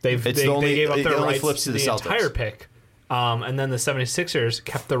it. They It's gave up it their only rights flips to to the the Celtics. entire pick. And then the 76ers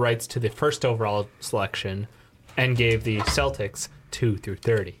kept the rights to the first overall selection and gave the Celtics 2 through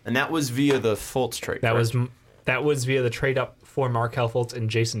 30. And that was via the Fultz trade. That correct? was via the trade up for Markelle Fultz and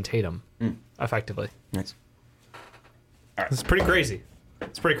Jason Tatum, effectively. Nice. It's pretty crazy.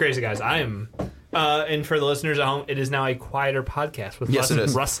 It's pretty crazy, guys. I am, and for the listeners at home, it is now a quieter podcast with Yes, less it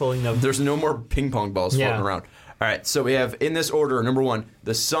is. rustling of. There's no more ping pong balls floating Yeah. around. All right, so we have in this order: number 1,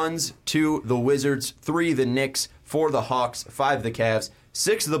 the Suns; 2, the Wizards; 3, the Knicks; 4, the Hawks; 5, the Cavs;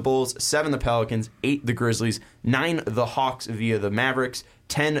 6, the Bulls; 7, the Pelicans; 8, the Grizzlies; 9, the Hawks via the Mavericks;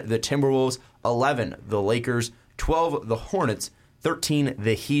 10, the Timberwolves; 11, the Lakers; 12, the Hornets; 13,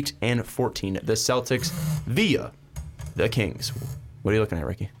 the Heat; and 14, the Celtics via the Kings. What are you looking at,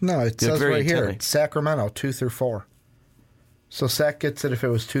 Ricky? No, it You look says very right here. intently. It's Sacramento 2 through 4. So Sac gets it if it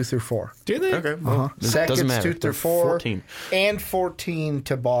was 2 through 4. Do they? Okay, well, it Sac doesn't gets matter. 2 through They're 4. 14. And 14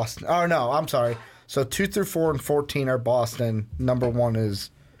 to Boston. Oh, no, I'm sorry. So 2 through 4 and 14 are Boston. Number 1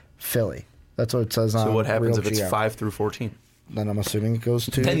 is Philly. That's what it says on So what happens Real if it's GM. 5 through 14? Then I'm assuming it goes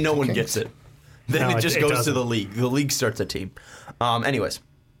to Then no the one Kings. gets it. Then No, it just it goes to doesn't. the league. The league starts a team. Anyways,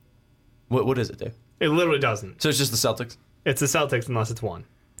 what is it, Dave? It literally doesn't. So it's just the Celtics? It's the Celtics unless it's 1.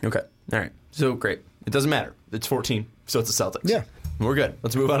 Okay. All right. So great. It doesn't matter. It's 14, so it's the Celtics. Yeah. We're good.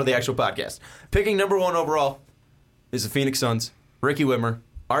 Let's move on to the actual podcast. Picking number 1 overall is the Phoenix Suns. Ricky Whitmer,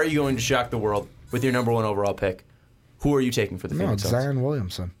 are you going to shock the world with your number 1 overall pick? Who are you taking for the Phoenix Suns? Zion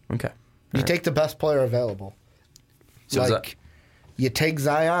Williamson. Okay. You take the best player available. So you take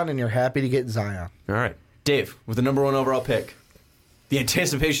Zion and you're happy to get Zion. All right. Dave, with the number 1 overall pick, the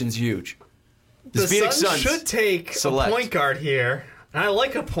anticipation's huge. The Phoenix Suns should take a point guard here. And I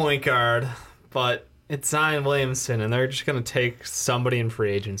like a point guard, but it's Zion Williamson, and they're just going to take somebody in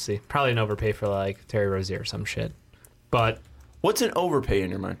free agency. Probably an overpay for, like, Terry Rozier or some shit. But what's an overpay in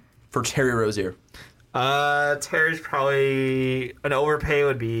your mind for Terry Rozier? Terry's probably... An overpay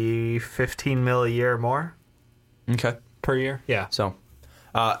would be $15 million a year more. Okay. Per year? Yeah. So,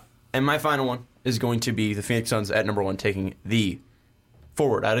 and my final one is going to be the Phoenix Suns at number 1 taking the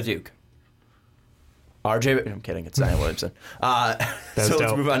forward out of Duke. I'm kidding. It's Zion Williamson. So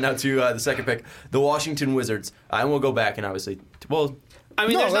let's move on now to the second pick, the Washington Wizards. And we'll go back and obviously, there's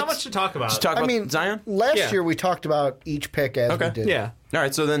not much to talk about. Just talk about Zion? Last year we talked about each pick as we did. Yeah. All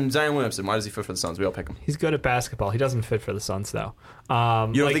right, so then Zion Williamson, why does he fit for the Suns? We all pick him. He's good at basketball. He doesn't fit for the Suns, though.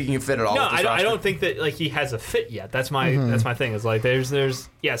 You don't think he can fit at all? No, I don't think that he has a fit yet. That's my thing. Is like there's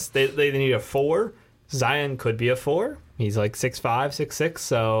yes, they need a 4. Zion could be a 4. He's like 6'5", 6'6",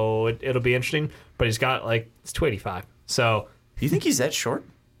 so it'll be interesting. But he's got it's 285. So you think he's that short?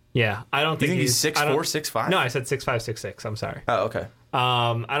 Yeah, I don't think he's 6'4", 6'5". No, I said 6'5", 6'6". I'm sorry. Oh, okay.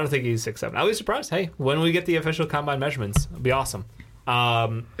 I don't think he's 6'7". I'll be surprised. Hey, when we get the official combine measurements, it'll be awesome.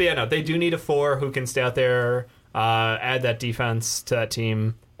 But yeah, no, they do need a 4 who can stay out there, add that defense to that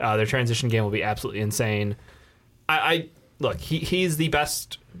team. Their transition game will be absolutely insane. I look, he's the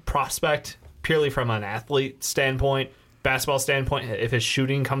best prospect purely from an athlete standpoint. Basketball standpoint, if his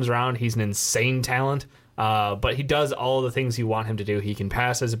shooting comes around, he's an insane talent. But he does all the things you want him to do. He can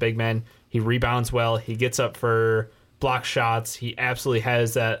pass as a big man. He rebounds well. He gets up for block shots. He absolutely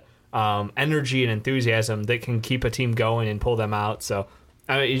has that energy and enthusiasm that can keep a team going and pull them out. So,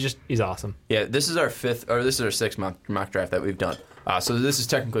 I mean, he's awesome. Yeah, this is our 6th mock draft that we've done. So this is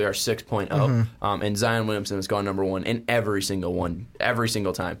technically our 6.0, and Zion Williamson has gone number 1 in every single one, every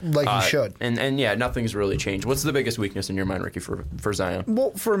single time. Like he should. And yeah, nothing's really changed. What's the biggest weakness in your mind, Ricky, for Zion?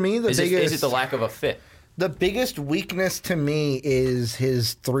 Well, for me, is it the lack of a fit? The biggest weakness to me is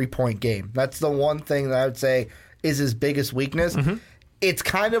his 3-point game. That's the one thing that I would say is his biggest weakness. Mm-hmm. It's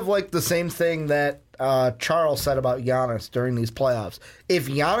kind of like the same thing that Charles said about Giannis during these playoffs. If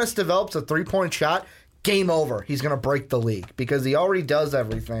Giannis develops a 3-point shot, game over. He's going to break the league because he already does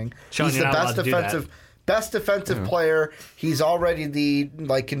everything. He's the best defensive player. He's already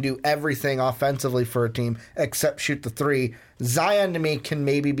can do everything offensively for a team except shoot the 3. Zion to me can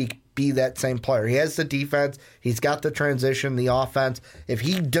maybe be that same player. He has the defense. He's got the transition, the offense. If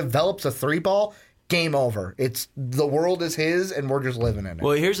he develops a 3-ball, game over. It's the world is his, and we're just living in it.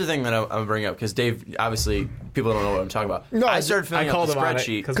 Well, here's the thing that I'm bringing up because Dave, obviously, people don't know what I'm talking about. No, I started filling out the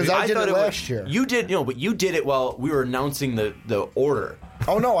spreadsheet because I did it last year. You did, but you did it while we were announcing the order.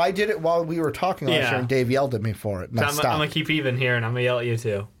 Oh no, I did it while we were talking last year, and Dave yelled at me for it. I'm gonna keep even here, and I'm gonna yell at you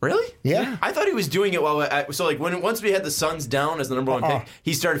too. Really? Yeah. I thought he was doing it while once we had the Suns down as the number 1 pick,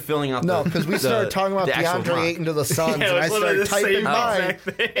 he started filling out. No, because we started talking about DeAndre Ayton to the Suns, and I started typing mine,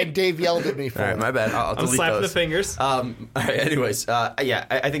 and Dave yelled at me for it. All right, my bad. I'll delete those. Slapping the fingers. All right, anyways,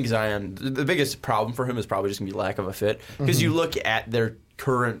 I think Zion. The biggest problem for him is probably just gonna be lack of a fit because you look at their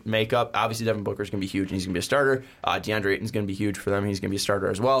current makeup. Obviously, Devin Booker's going to be huge, and he's going to be a starter. DeAndre Ayton's going to be huge for them. He's going to be a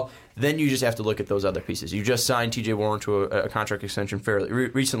starter as well. Then you just have to look at those other pieces. You just signed T.J. Warren to a contract extension fairly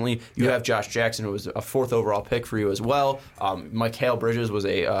recently. You have Josh Jackson, who was a 4th overall pick for you as well. Mikal Bridges was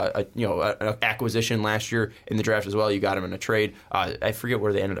an acquisition last year in the draft as well. You got him in a trade. I forget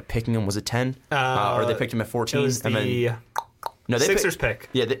where they ended up picking him. Was it 10? Or they picked him at 14? It was the Sixers pick.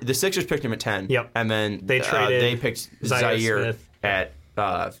 Yeah, the Sixers picked him at 10. Yep. And then they picked Zaire at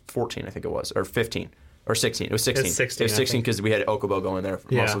 14, I think it was, or 15, or 16. It was 16. It was 16 because we had Okubo going there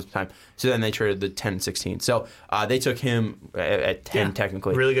for most of the time. So then they traded the 10 and 16. So they took him at 10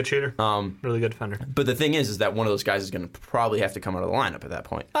 technically. Really good shooter. Really good defender. But the thing is that one of those guys is going to probably have to come out of the lineup at that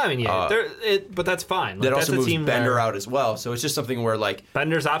point. I mean, but that's fine. That also moves Bender out as well. So it's just something where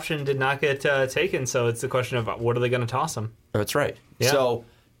Bender's option did not get taken. So it's the question of what are they going to toss him? That's right. Yeah. So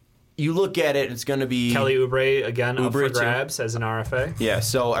you look at it, it's going to be Kelly Oubre again up for grabs as an RFA. Yeah,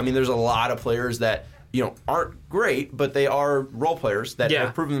 so I mean, there's a lot of players that aren't great, but they are role players that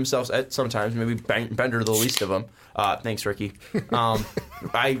have proven themselves at sometimes. Maybe Bender, the least of them. Thanks, Ricky.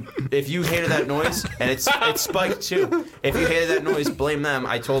 If you hated that noise, and it's spiked too. If you hated that noise, blame them.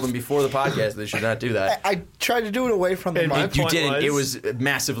 I told them before the podcast they should not do that. I tried to do it away from the mic. You didn't. It was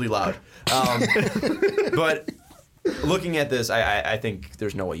massively loud. But looking at this, I think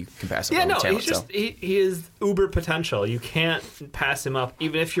there's no way you can pass him. Yeah, on no, talent, he's just he is uber potential. You can't pass him up.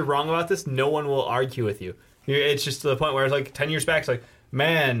 Even if you're wrong about this, no one will argue with you. It's just to the point where it's like 10 years back, it's like,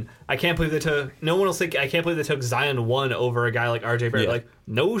 man, I can't believe they took. No one will think I can't believe they took Zion 1 over a guy like RJ Barrett. Yeah. Like,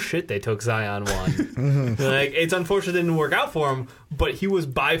 no shit, they took Zion 1. Like, it's unfortunate it didn't work out for him, but he was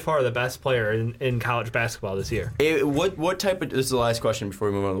by far the best player in college basketball this year. What type of? This is the last question before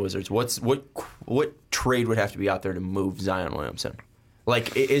we move on to the Wizards. What trade would have to be out there to move Zion Williamson?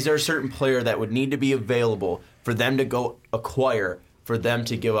 Like, is there a certain player that would need to be available for them to go acquire for them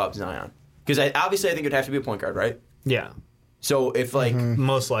to give up Zion? Because obviously I think it'd have to be a point guard, right? Yeah. So if like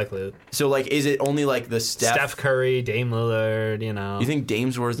Most likely. so like is it only like the Steph Curry, Dame Lillard, you know. You think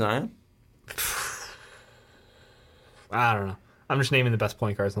Dame's worth Zion? I don't know. I'm just naming the best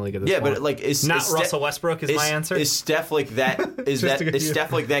point guards in the league at this Yeah, point. but like is not is Russell Westbrook is my answer. Is Steph like that? Is Just to get is you-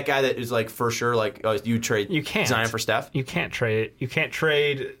 Steph like that guy that is like for sure like you trade You can't. Zion for Steph? You can't trade. You can't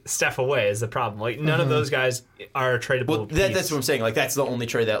trade Steph away. Is the problem? Like none of those guys are tradable. Well, that's what I'm saying. Like that's the only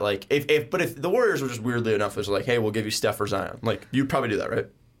trade that like if the Warriors were just weirdly enough was like, hey, we'll give you Steph for Zion. Like you'd probably do that, right?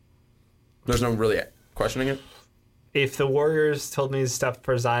 There's no really questioning it. If the Warriors told me Steph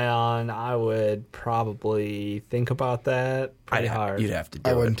for Zion, I would probably think about that pretty hard. You'd have to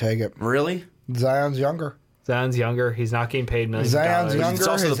do I wouldn't take it. Really? Zion's younger. Zion's younger. He's not getting paid millions Zion's of dollars. younger. It's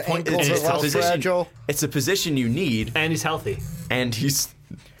also His the point. ankles It's are the less fragile. It's a position you need, And he's healthy. and he's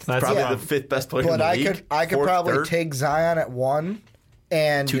That's probably yeah. the fifth best player in But the I league. could Fourth, probably third. take Zion at 1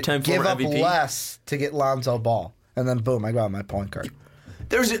 and Two-time give former up MVP. less to get Lonzo Ball, and then boom, I got my point guard.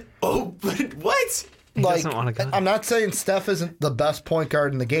 There's a but what? Like, doesn't wanna go. I'm not saying Steph isn't the best point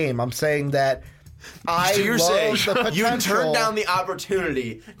guard in the game. I'm saying that I So you're love saying the potential. you turned down the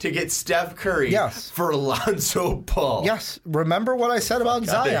opportunity to get Steph Curry Yes. for Lonzo Ball. Yes, remember what I said about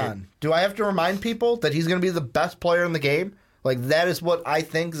God dang Zion. Do I have to remind people that he's going to be the best player in the game? Like, that is what I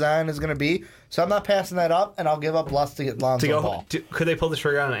think Zion is going to be. So I'm not passing that up, and I'll give up less to get Lonzo Ball. Could they pull the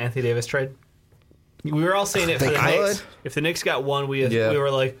trigger on an Anthony Davis trade? We were all saying it for They the Knicks. could. If the Knicks got one, we Yeah.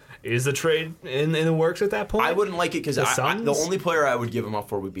 were like, is the trade in the works at that point? I wouldn't like it because The the Suns? only player I would give him up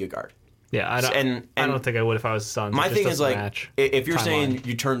for would be a guard. Yeah, I don't think I would if I was the Suns. My It just thing is doesn't like, match if you're timeline. saying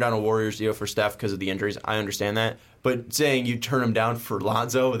you turned down a Warriors deal for Steph because of the injuries, I understand that. But saying you turn him down for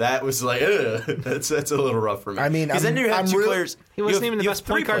Lonzo, that was like, ugh, that's a little rough for me. I mean, 'Cause then you have I'm two really- players. He you wasn't have- even the you have best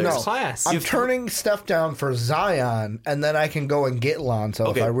point three guard in players. his class. I'm turning Steph down for Zion, and then I can go and get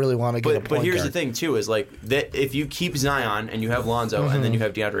Lonzo if I really want to get a point But here's guard. the thing too: is like that if you keep Zion and you have Lonzo and then you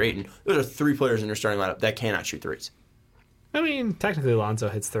have DeAndre Ayton, those are three players in your starting lineup that cannot shoot threes. I mean, technically Lonzo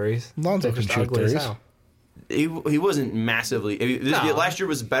hits threes. Lonzo They're can just shoot ugly as threes. hell. He wasn't massively. No. Last year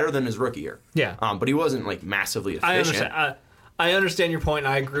was better than his rookie year. Yeah. but he wasn't like massively efficient. I understand. I understand your point,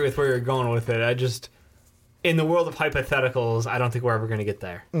 and I agree with where you're going with it. I just, in the world of hypotheticals, I don't think we're ever going to get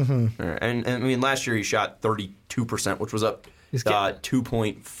there. And I mean, last year he shot 32%, which was up He's getting-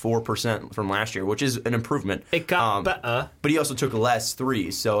 2.4% from last year, which is an improvement. It got better. But he also took less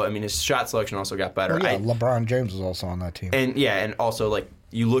threes, so I mean, his shot selection also got better. Oh, yeah, LeBron James was also on that team. And also like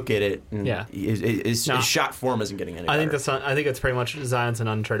you look at it, and Yeah. his No. shot form isn't getting any better. I think it's pretty much Zion's an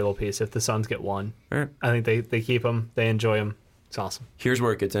untradeable piece. If the Suns get one, I think they keep him. They enjoy him. It's awesome. Here's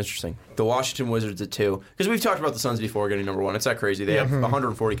where it gets interesting. The Washington Wizards at 2. Because we've talked about the Suns before getting number 1. It's not crazy. They Yep. have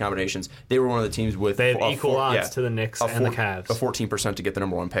 140 combinations. They were one of the teams with... They have equal odds to the Knicks and the Cavs. A 14% to get the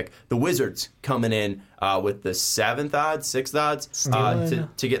number 1 pick. The Wizards coming in with the 6th odds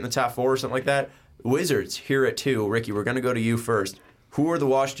to get in the top 4 or something like that. Wizards here at 2. Ricky, we're going to go to you first. Who are the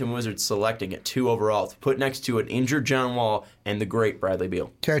Washington Wizards selecting at 2 overall to put next to an injured John Wall and the great Bradley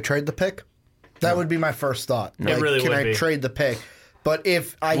Beal? Can I trade the pick? That would be my first thought. It really can would I be. trade the pick? But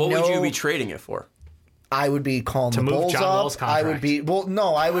if I What know, would you be trading it for? I would be calling the move Bulls John up. Wall's I would be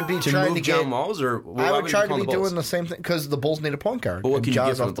I would be To trying move to John get. Walls? Or why I would would you try to call be the Bulls? doing the same thing because the Bulls need a point guard. But what and can you get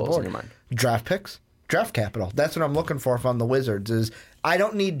Ja's from off the Bulls in your mind? Draft picks, draft capital. That's what I'm looking for if I'm the Wizards. Is I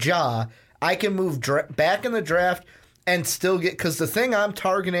don't need Ja. I can move back in the draft and still get because the thing I'm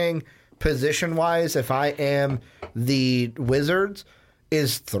targeting position wise, if I am the Wizards,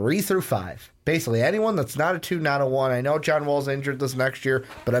 is 3 through 5. Basically, anyone that's not a 2, not a 1. I know John Wall's injured this next year,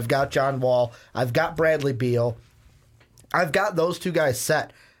 but I've got John Wall. I've got Bradley Beal. I've got those two guys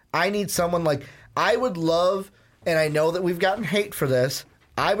set. I need someone like I would love, and I know that we've gotten hate for this.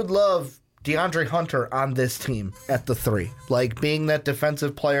 I would love DeAndre Hunter on this team at the 3, like being that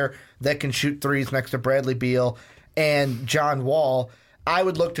defensive player that can shoot threes next to Bradley Beal and John Wall. I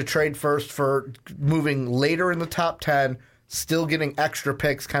would look to trade first for moving later in the top 10, still getting extra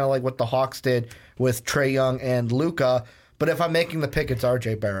picks, kind of like what the Hawks did with Trae Young and Luka. But if I'm making the pick, it's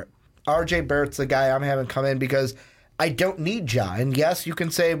RJ Barrett. R.J. Barrett's the guy I'm having come in because I don't need Ja. And yes, you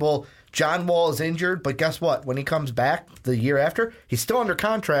can say, well, John Wall is injured, but guess what? When he comes back the year after, he's still under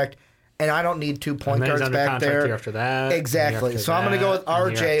contract, and I don't need 2 point guards back there. The year after that. Exactly. So I'm going to go with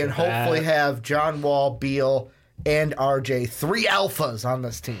RJ and hopefully have John Wall, Beal, and RJ, 3 alphas on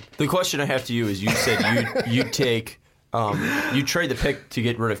this team. The question I have to you is, you said you take. You trade the pick to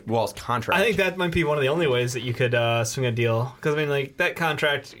get rid of Wall's contract. I think that might be one of the only ways that you could swing a deal. Because, I mean, like, that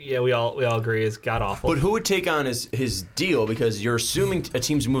contract, yeah, we all agree is god-awful. But who would take on his deal? Because you're assuming a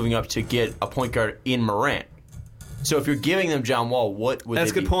team's moving up to get a point guard in Morant. So if you're giving them John Wall, what would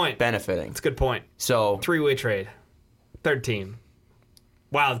they be benefiting? That's a good point. So 3-way trade. Third team.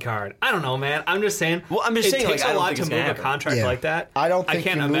 Wild card. I don't know, man. I'm just saying. Well, I'm just saying, it takes like, a lot to move a contract like that. I don't think I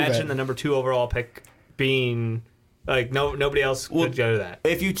can't you move imagine it. the number 2 overall pick being... Like, nobody else could go to that.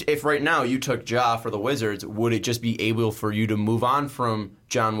 If right now you took Ja for the Wizards, would it just be able for you to move on from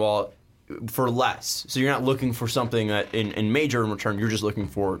John Wall for less? So you're not looking for something that in major in return, you're just looking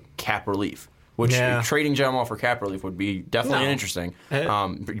for cap relief. Which trading John Wall for cap relief would be definitely interesting.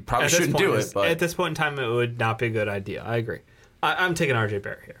 You probably shouldn't do it. But at this point in time, it would not be a good idea. I agree. I'm taking RJ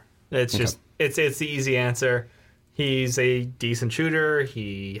Barrett here. It's just it's the easy answer. He's a decent shooter.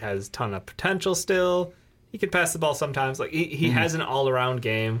 He has a ton of potential still. He could pass the ball sometimes. Like he has an all-around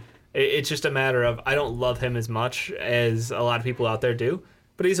game. It's just a matter of I don't love him as much as a lot of people out there do.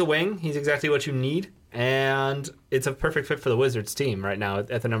 But he's a wing. He's exactly what you need. And it's a perfect fit for the Wizards team right now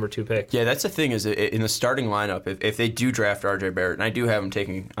at the number 2 pick. Yeah, that's the thing is in the starting lineup, if they do draft R.J. Barrett, and I do have him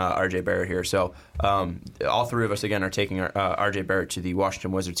taking R.J. Barrett here, so all 3 of us, again, are taking R.J. Barrett to the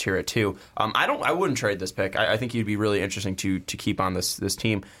Washington Wizards here at 2. I wouldn't trade this pick. I think he'd be really interesting to keep on this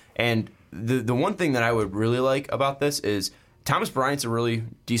team. And the one thing that I would really like about this is Thomas Bryant's a really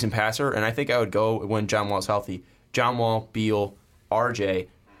decent passer, and I think I would go when John Wall's healthy. John Wall, Beal, RJ.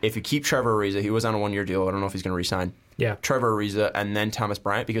 If you keep Trevor Ariza, he was on a 1-year deal. I don't know if he's going to re-sign. Yeah. Trevor Ariza and then Thomas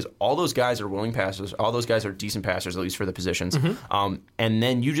Bryant, because all those guys are willing passers. All those guys are decent passers, at least for the positions. And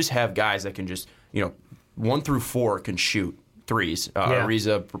then you just have guys that can just, 1 through 4 can shoot threes.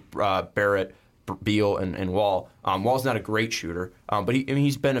 Ariza, Barrett, Beal, and Wall. Wall's not a great shooter, but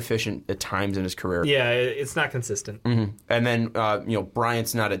he's been efficient at times in his career. Yeah, it's not consistent. And then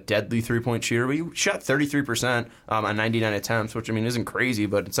Bryant's not a deadly 3-point shooter, but he shot 33% on 99 attempts, which isn't crazy,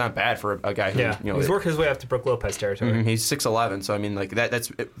 but it's not bad for a guy who he's worked his way up to Brook Lopez territory. He's 6'11", so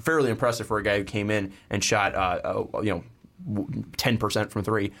that's fairly impressive for a guy who came in and shot 10% from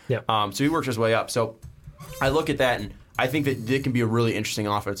 3. Yeah. So he worked his way up. So I look at that and I think that it can be a really interesting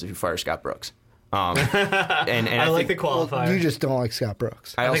offense if you fire Scott Brooks. And I like the qualifier. Well, you just don't like Scott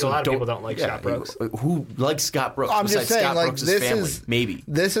Brooks. I think a lot of people don't like Scott Brooks. Who likes Scott Brooks? I'm just saying, Scott like Brooks' this family? is maybe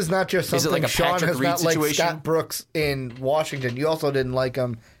this is not just something like a Sean Patrick has Reed not liked situation? Scott Brooks in Washington. You also didn't like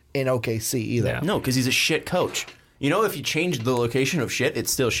him in OKC either. Yeah. No, because he's a shit coach. If you change the location of shit,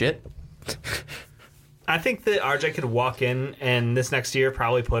 it's still shit. I think that RJ could walk in and this next year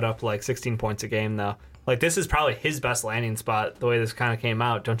probably put up like 16 points a game, though. Like, this is probably his best landing spot, the way this kind of came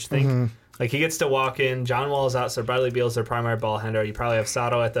out, don't you think? Like, he gets to walk in. John Wall is out, so Bradley Beal's their primary ball handler. You probably have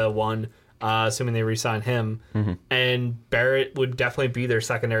Sato at the 1, assuming they re-sign him. And Barrett would definitely be their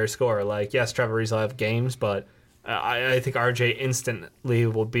secondary scorer. Like, yes, Trevor Ariza will have games, but I think RJ instantly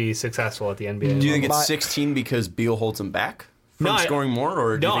will be successful at the NBA. Do you think it's 16 because Beal holds him back from scoring more?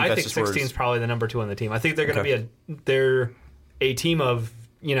 Or do you think I that's think just 16 is probably the number 2 on the team. I think they're going to be they're a team of,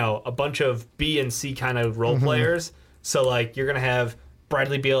 a bunch of B and C kind of role players. So, like, you're going to have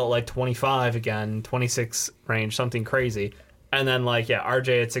Bradley Beal at, like, 25 again, 26 range, something crazy. And then, like,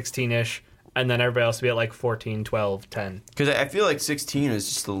 RJ at 16-ish. And then everybody else will be at, like, 14, 12, 10. Because I feel like 16 is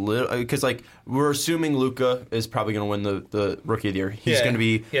just a little... Because, like, we're assuming Luka is probably going to win the Rookie of the Year. He's going to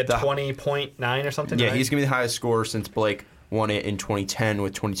be... He had 20.9 or something, Yeah, right? he's going to be the highest scorer since Blake won it in 2010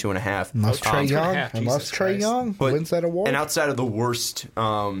 with 22.5. Unless Trae Young wins that award. And outside of the worst...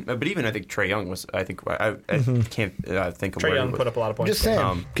 but even I think Trae Young was... I think... I can't think of Trae Young put up a lot of points. Just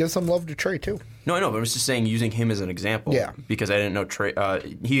saying. Give some love to Trae, too. No, I know, but I was just saying using him as an example. Yeah. Because I didn't know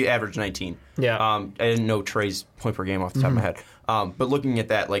Trae... he averaged 19. Yeah. I didn't know Trae's point per game off the top of my head. But looking at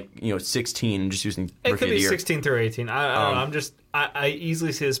that, 16, just using It Rookie could of the be Year. 16 through 18. I don't know. I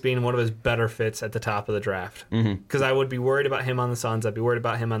easily see this being one of his better fits at the top of the draft. Because I would be worried about him on the Suns. I'd be worried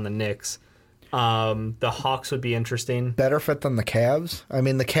about him on the Knicks. The Hawks would be interesting. Better fit than the Cavs. I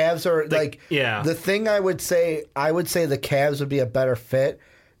mean, the Cavs are the thing I would say the Cavs would be a better fit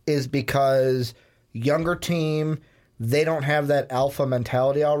is because younger team, they don't have that alpha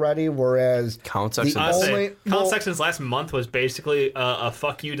mentality already, whereas Colin the Sexton. Colin Sexton's last month was basically a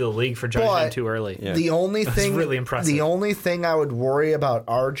fuck you to the league for judging him too early. Yeah. The only thing really impressive. The only thing I would worry about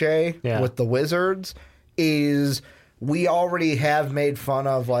RJ with the Wizards is we already have made fun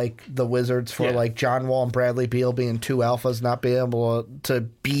of like the Wizards for like John Wall and Bradley Beal being two alphas not being able to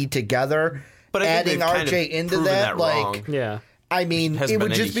be together. But adding RJ into that, like, I mean, it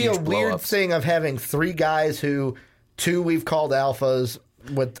would just be a weird thing of having three guys who, two we've called alphas.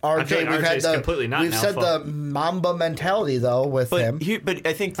 With RJ, we've had we've said the Mamba mentality though with him. But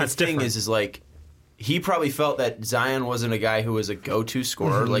I think the thing is like he probably felt that Zion wasn't a guy who was a go-to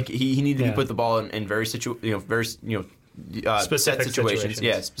scorer. Like he needed to put the ball in very specific situations.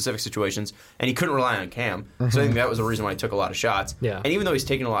 Yeah, specific situations, and he couldn't rely on Cam. So I think that was the reason why he took a lot of shots. Yeah. And even though he's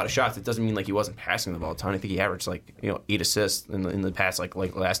taking a lot of shots, it doesn't mean like he wasn't passing the ball a ton. I think he averaged 8 assists in the past like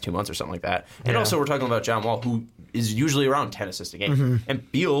last 2 months or something like that. And also we're talking about John Wall, who is usually around 10 assists a game.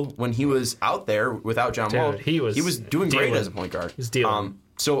 And Beal, when he was out there without John Wall, he was doing great as a point guard. He's dealing.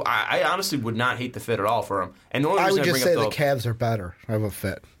 So I honestly would not hate the fit at all for him. And the only reason I would just say the Cavs are better of a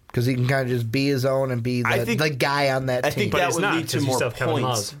fit. Because he can kind of just be his own and be the guy on that team. I think that would lead to more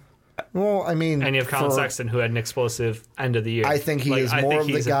points. Well, I mean... And you have Colin Sexton, who had an explosive end of the year. I think he is more of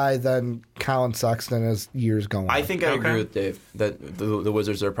the guy than Colin Sexton as years go on. I think I agree with Dave that the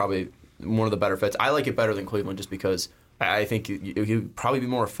Wizards are probably one of the better fits. I like it better than Cleveland just because I think he would probably be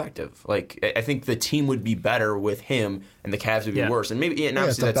more effective. Like I think the team would be better with him and the Cavs would be worse. And maybe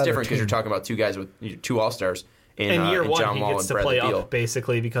obviously that's different because you're talking about two guys with two All-Stars. In year one, John he Wall gets to Bradley play Beal. up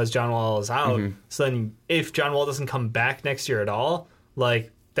basically because John Wall is out. So then, if John Wall doesn't come back next year at all,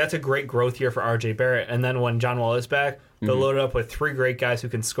 like that's a great growth year for RJ Barrett. And then when John Wall is back, they'll load it up with three great guys who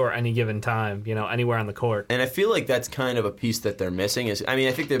can score any given time, anywhere on the court. And I feel like that's kind of a piece that they're missing.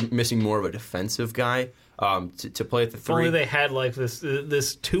 I think they're missing more of a defensive guy to play at the three. If only they had like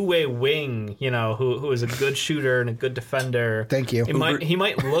this two-way wing, who is a good shooter and a good defender. Thank you. He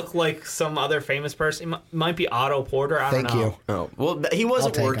might look like some other famous person. He might be Otto Porter. I don't know. Thank you. Oh, well, he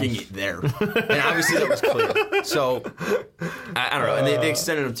wasn't working there, and obviously that was clear. So I don't know. And they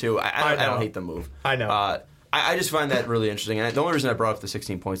extended him too. I don't hate the move. I know. I just find that really interesting, and the only reason I brought up the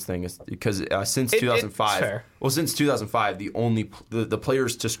 16 points thing is because since 2005, since 2005, the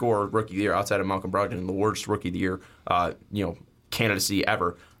players to score Rookie of the Year outside of Malcolm Brogdon, the worst Rookie of the Year, candidacy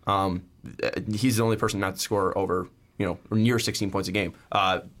ever. He's the only person not to score over near 16 points a game.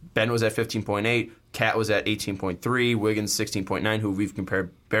 Ben was at 15.8. Cat was at 18.3, Wiggins 16.9, who we've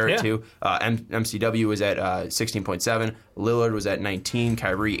compared Barrett to. MCW was at 16.7, Lillard was at 19,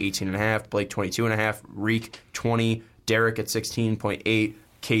 Kyrie 18.5, Blake 22.5, Reek 20, Derek at 16.8,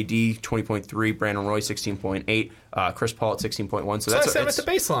 KD 20.3, Brandon Roy 16.8, Chris Paul at 16.1. So that's at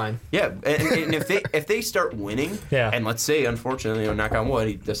the baseline. Yeah, and if they start winning, and let's say unfortunately, knock on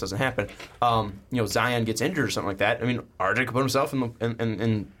wood, this doesn't happen. Zion gets injured or something like that. I mean, RJ could put himself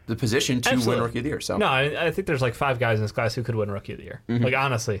in the position to win Rookie of the Year. So no, I think there's like 5 guys in this class who could win Rookie of the Year. Like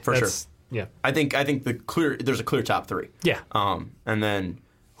honestly, for sure. Yeah, I think there's a clear top 3. Yeah. And then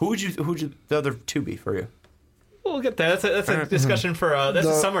who would the other 2 be for you? We'll get there. That's a discussion for a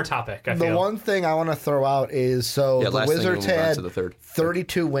summer topic. I feel. The one thing I want to throw out is the Wizards had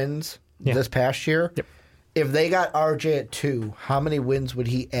 32 wins this past year. Yep. If they got RJ at 2, how many wins would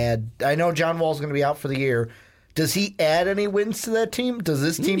he add? I know John Wall's going to be out for the year. Does he add any wins to that team? Does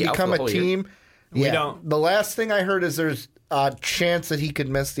this team become a team? We don't. The last thing I heard is there's a chance that he could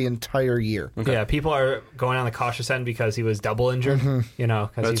miss the entire year. Okay. Yeah, people are going on the cautious end because he was double injured.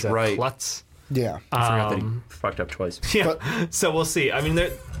 Because he's a klutz. Yeah. I forgot that he fucked up twice. Yeah. So we'll see. I mean,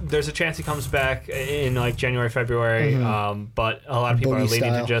 there's a chance he comes back in like January, February. But a lot of people are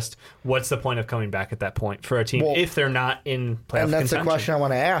leading to just what's the point of coming back at that point for a team if they're not in playoff And that's contention? the question I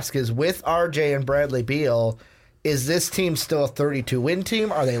want to ask is with RJ and Bradley Beal, is this team still a 32-win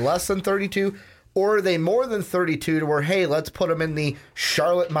team? Are they less than 32? Or are they more than 32 to where, hey, let's put them in the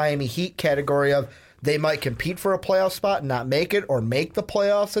Charlotte-Miami Heat category of they might compete for a playoff spot and not make it, or make the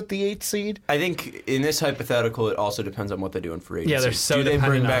playoffs at the 8th seed? I think in this hypothetical, it also depends on what they do in free agency. Yeah, they're so do they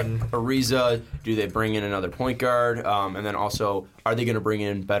bring back on Ariza? Do they bring in another point guard? And then also, are they going to bring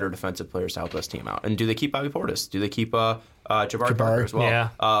in better defensive players to help this team out? And do they keep Bobby Portis? Do they keep Jabari Parker as well? Yeah.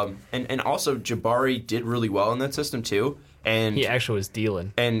 And also, Jabari did really well in that system too. And he actually was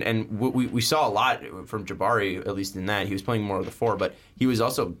dealing. And we saw a lot from Jabari, at least in that. He was playing more of the 4, but he was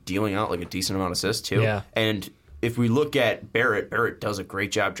also dealing out like a decent amount of assists too. Yeah. And if we look at Barrett does a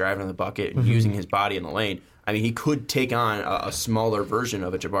great job driving in the bucket and using his body in the lane. I mean, he could take on a smaller version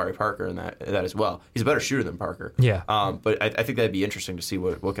of a Jabari Parker in that as well. He's a better shooter than Parker. Yeah. But I think that'd be interesting to see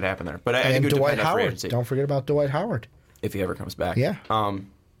what could happen there. But I think it would Dwight depend on free Howard. agency. Don't forget about Dwight Howard. If he ever comes back. Yeah.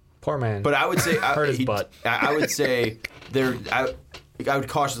 Poor man. But I would say hurt his butt. I would say I would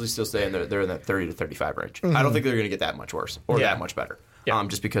cautiously still say they're in that 30 to 35 range. I don't think they're going to get that much worse or that much better. Yeah.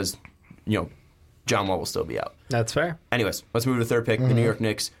 Just because John Wall will still be out. That's fair. Anyways, let's move to the third pick, the New York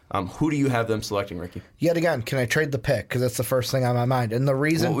Knicks. Who do you have them selecting, Ricky? Yet again, can I trade the pick? Because that's the first thing on my mind. And the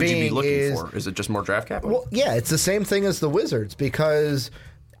reason What would you be being looking for? Is it just more draft capital? Well, yeah, it's the same thing as the Wizards because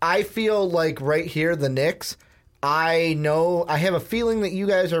I feel like right here, the Knicks, I have a feeling that you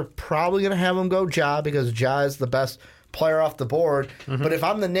guys are probably going to have them go Ja because Ja is the best player off the board. But if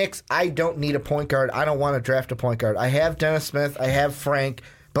I'm the Knicks, I don't need a point guard. I don't want to draft a point guard. I have Dennis Smith. I have Frank.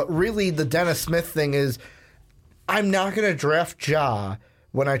 But really, the Dennis Smith thing is I'm not going to draft Ja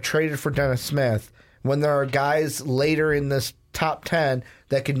when I traded for Dennis Smith when there are guys later in this top 10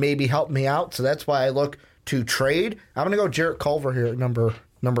 that could maybe help me out. So that's why I look to trade. I'm going to go Jarrett Culver here at number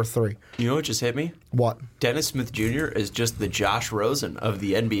 3. You know what just hit me? What? Dennis Smith Jr. is just the Josh Rosen of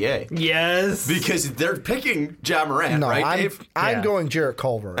the NBA. Yes. Because they're picking Ja Morant, No, right, Dave? I'm going Jarrett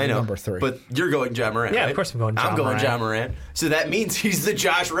Culver at number 3. But you're going Ja Morant, Yeah, right? of course I'm going Ja I'm going Morant. Ja Morant. So that means he's the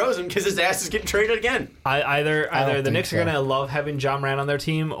Josh Rosen because his ass is getting traded again. Either the think Knicks are so. going to love having Ja Morant on their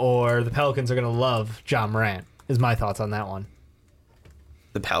team, or the Pelicans are going to love Ja Morant. Is my thoughts on that one.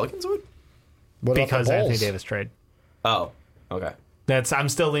 The Pelicans would? What about Because the Anthony Bulls? Davis trade. Oh, okay. I'm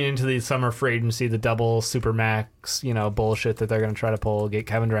still leaning to the summer free agency, the double supermax, bullshit that they're going to try to pull. Get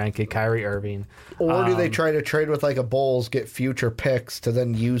Kevin Durant, get Kyrie Irving. Or do they try to trade with like a Bulls, get future picks to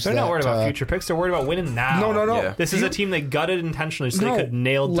then use They're that? not worried about future picks. They're worried about winning now. No. Yeah. This is a team they gutted intentionally so they could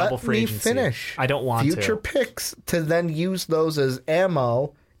nail double free Let me agency. finish. I don't want future to. picks to then use those as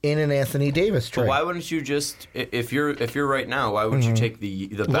ammo in an Anthony Davis trade. But why wouldn't you just, if you're right now, why would you take the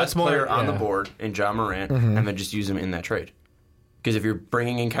best more- player on the yeah. board in Ja Morant and then just use him in that trade? Because if you're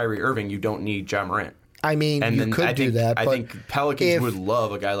bringing in Kyrie Irving, you don't need Ja Morant. I mean, And you then could do that. I but think Pelicans if- would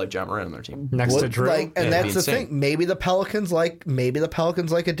love a guy like Ja Morant on their team. Next to Drew. and it'd that's be the insane. thing. Maybe the Pelicans like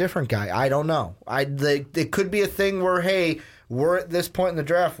a different guy. I don't know. It could be a thing where we're at this point in the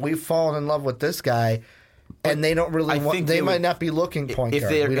draft, we've fallen in love with this guy, and they don't really I want. think They they might would- not be looking point If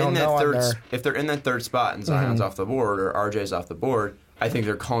guard. they're We don't in know that on third, their. if they're in that third spot and Zion's off the board or RJ's off the board, I think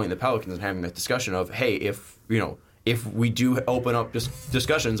they're calling the Pelicans and having that discussion of, hey, if we do open up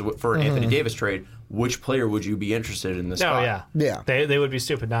discussions for an Anthony Davis trade, which player would you be interested in this Oh, spot? yeah. Yeah. They would be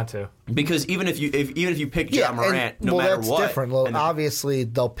stupid not to. Because even if you pick Ja Morant, and, no matter that's what, different. Well, and then- obviously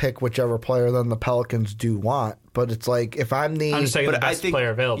they'll pick whichever player then the Pelicans do want. But it's like if I'm the I'm just taking the best player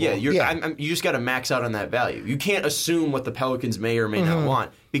available. Yeah, Yeah. you just got to max out on that value. You can't assume what the Pelicans may or may not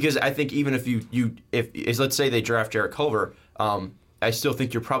want because I think even if if let's say they draft Jarrett Culver, I still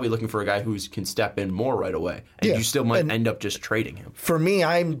think you're probably looking for a guy who can step in more right away, and Yeah. you still might And- end up just trading him. for me,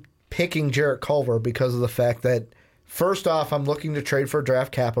 I'm picking Jarrett Culver because of the fact that, first off, I'm looking to trade for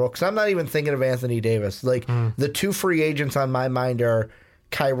draft capital because I'm not even thinking of Anthony Davis. Like, the two free agents on my mind are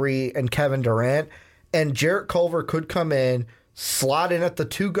Kyrie and Kevin Durant, and Jarrett Culver could come in, slot in at the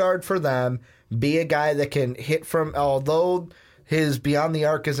 2 guard for them, be a guy that can hit from, although his beyond the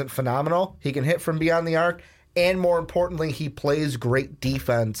arc isn't phenomenal, he can hit from beyond the arc, and more importantly, he plays great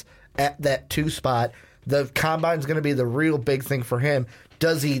defense at that 2 spot. The combine's going to be the real big thing for him.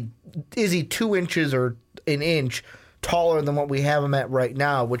 Is he 2 inches or an inch taller than what we have him at right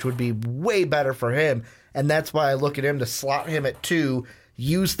now, which would be way better for him? And that's why I look at him to slot him at 2,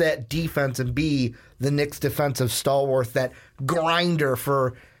 use that defense, and be the Knicks' defensive stalwart, that grinder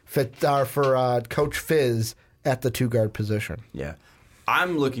for Coach Fizz at the 2 guard position. Yeah.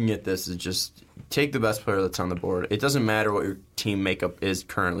 I'm looking at this as just take the best player that's on the board. It doesn't matter what your team makeup is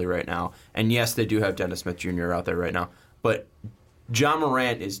currently right now. And yes, they do have Dennis Smith Jr. out there right now. But Ja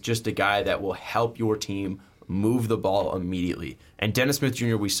Morant is just a guy that will help your team move the ball immediately. And Dennis Smith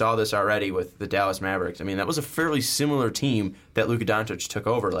Jr., we saw this already with the Dallas Mavericks. I mean, that was a fairly similar team that Luka Doncic took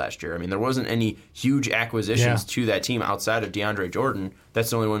over last year. I mean, there wasn't any huge acquisitions to that team outside of DeAndre Jordan. That's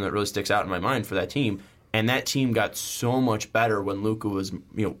the only one that really sticks out in my mind for that team. And that team got so much better when Luka was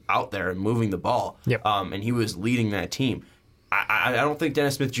out there and moving the ball. Yep. And he was leading that team. I don't think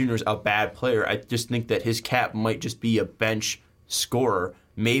Dennis Smith Jr. is a bad player. I just think that his cap might just be a bench scorer,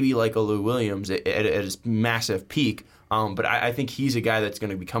 maybe like a Lou Williams at his massive peak. But I think he's a guy that's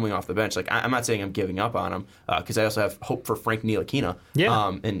going to be coming off the bench. Like I'm not saying I'm giving up on him because I also have hope for Frank Ntilikina.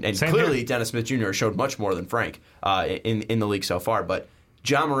 Yeah. And Same clearly here. Dennis Smith Jr. showed much more than Frank in the league so far. But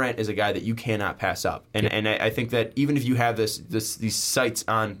Ja Morant is a guy that you cannot pass up, and I think that even if you have these sights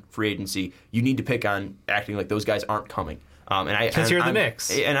on free agency, you need to pick on acting like those guys aren't coming. Because you're the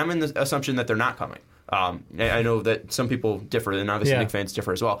Knicks, and I'm in the assumption that they're not coming. I know that some people differ, and obviously Knicks fans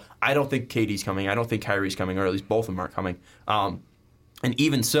differ as well. I don't think KD's coming. I don't think Kyrie's coming, or at least both of them aren't coming. And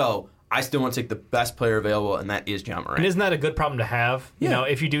even so, I still want to take the best player available, and that is Ja Morant. And isn't that a good problem to have? Yeah. You know,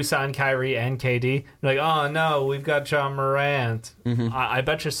 if you do sign Kyrie and KD, you're like, oh no, we've got Ja Morant. I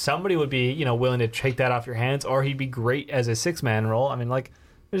bet you somebody would be, willing to take that off your hands, or he'd be great as a 6-man role. I mean, like,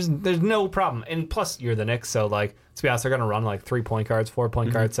 there's no problem. And plus, you're the Knicks, so like, to be honest, they're going to run like 3-point guards,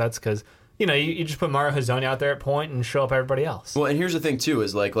 4-point guard sets, because you just put Mario Hezonja out there at point and show up everybody else. Well, and here's the thing too: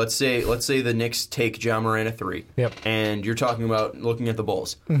 is like let's say the Knicks take Ja Morant at 3, and you're talking about looking at the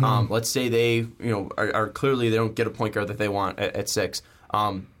Bulls. Let's say they are clearly they don't get a point guard that they want at 6,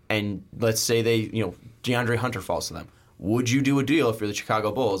 and let's say they DeAndre Hunter falls to them. Would you do a deal if you're the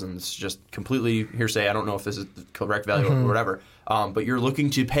Chicago Bulls? And it's just completely hearsay. I don't know if this is the correct value or whatever. But you're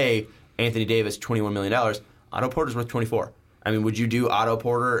looking to pay Anthony Davis $21 million. Otto Porter's worth 24. I mean, would you do Otto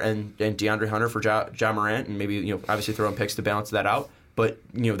Porter and DeAndre Hunter for Ja Morant, and maybe obviously throw in picks to balance that out? But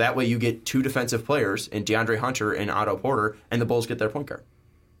that way you get 2 defensive players in DeAndre Hunter and Otto Porter, and the Bulls get their point guard.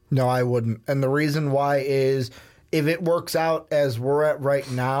 No, I wouldn't. And the reason why is if it works out as we're at right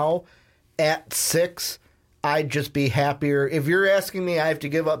now, at 6, I'd just be happier. If you're asking me, I have to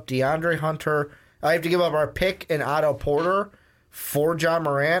give up DeAndre Hunter, I have to give up our pick and Otto Porter for Ja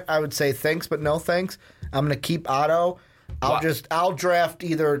Morant, I would say thanks, but no thanks. I'm going to keep Otto. I'll draft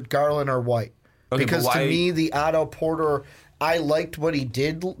either Garland or White. Okay, because to me, the Otto Porter, I liked what he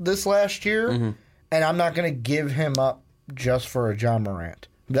did this last year, and I'm not going to give him up just for a Ja Morant.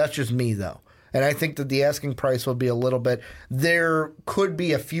 That's just me, though. And I think that the asking price will be a little bit. There could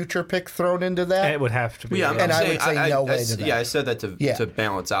be a future pick thrown into that. It would have to be. Yeah, I would say no way to that. Yeah, I said that to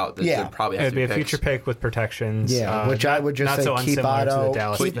balance out. That there'd probably have It'd to be a future pick with protections. Yeah, which I would just say so keep Otto.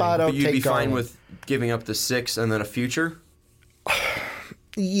 Keep Otto. But you'd be fine Garland. with giving up the 6 and then a future?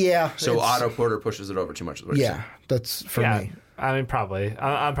 Yeah. So Otto Porter pushes it over too much. That's for me. I mean, probably.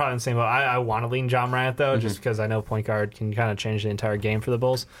 I'm probably in the same boat. I want to lean Ja Morant, though, just because I know point guard can kind of change the entire game for the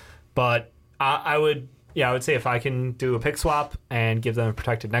Bulls. But I would say if I can do a pick swap and give them a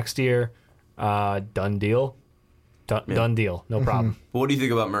protected next year, done deal. Done deal. No problem. But what do you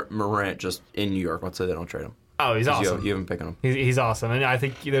think about Morant just in New York? Let's say they don't trade him. Oh, he's awesome. You haven't picked him. He's awesome. And I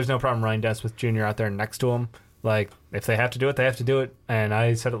think there's no problem Ryan Nesmith Jr. out there next to him. Like, if they have to do it, they have to do it. And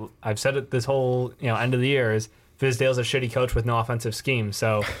I've said it this whole end of the year is Fizdale's a shitty coach with no offensive scheme.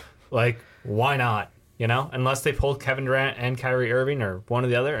 So, like, why not? Unless they pull Kevin Durant and Kyrie Irving or one or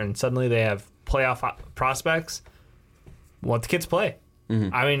the other, and suddenly they have playoff prospects. Let the kids play.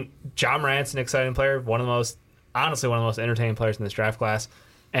 I mean, Ja Morant's an exciting player. One of the most entertaining players in this draft class.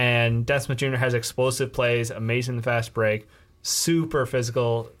 And Dennis Smith Jr. has explosive plays, amazing fast break, super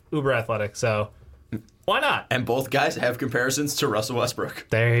physical, uber athletic. So why not? And both guys have comparisons to Russell Westbrook.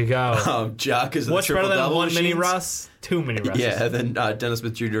 There you go. Ja because of what's the better than triple-double one mini machines. Russ? 2 mini Russes. Yeah, and then Dennis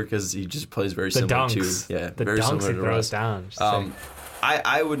Smith Jr. because he just plays very the similar dunks. to The very dunks similar he to throws Russ. down.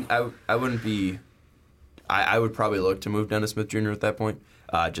 I wouldn't be. I would probably look to move Dennis Smith Jr. at that point,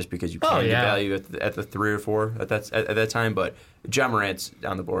 just because you can get value at the 3 or 4 at that time. But Ja Morant's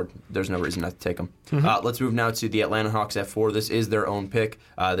on the board. There's no reason not to take him. Let's move now to the Atlanta Hawks at 4. This is their own pick.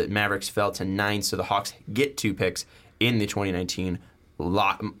 The Mavericks fell to 9, so the Hawks get 2 picks in the 2019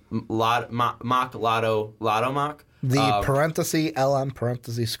 mock. The parenthesis LM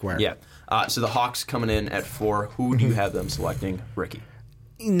parenthesis square. Yeah. So the Hawks coming in at 4. Who do you have them selecting, Ricky?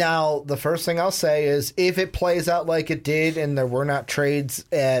 Now, the first thing I'll say is if it plays out like it did and there were not trades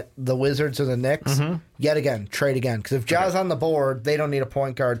at the Wizards or the Knicks, yet again, trade again. Because if Ja's on the board, they don't need a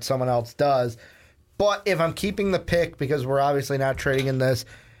point guard. Someone else does. But if I'm keeping the pick, because we're obviously not trading in this,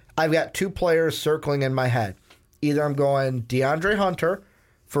 I've got 2 players circling in my head. Either I'm going DeAndre Hunter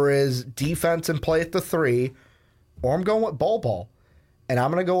for his defense and play at the 3, or I'm going with Bol Bol. And I'm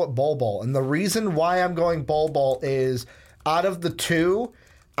going to go with Bol Bol. And the reason why I'm going Bol Bol is out of the 2...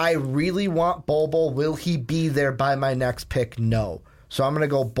 I really want Bol Bol. Will he be there by my next pick? No. So I'm going to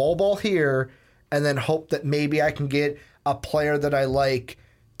go Bol Bol here and then hope that maybe I can get a player that I like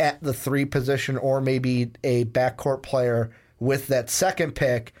at the 3 position or maybe a backcourt player with that second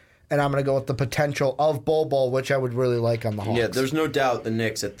pick. And I'm going to go with the potential of Bol Bol, which I would really like on the Hawks. Yeah, there's no doubt the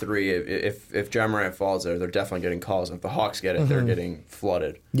Knicks at 3, if Ja Morant falls there, they're definitely getting calls. If the Hawks get it, they're getting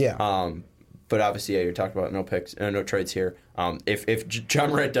flooded. Yeah. But obviously, you're talking about no picks, no trades here. If Ja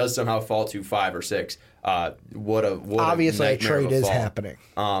Morant does somehow fall to 5 or 6, what obviously a trade is fall. happening.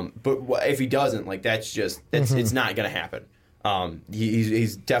 But if he doesn't, like that's just it's not going to happen.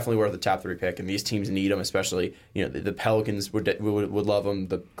 He's definitely worth a top 3 pick, and these teams need him, especially the Pelicans would love him,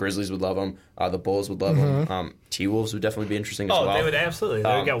 the Grizzlies would love him, the Bulls would love him, T-Wolves would definitely be interesting as well. Oh, they would absolutely.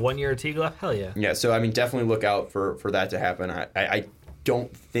 They've got 1 year of Teague left. Hell yeah. Yeah, so I mean, definitely look out for that to happen. I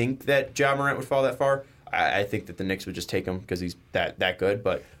don't think that Ja Morant would fall that far. I think that the Knicks would just take him because he's that good.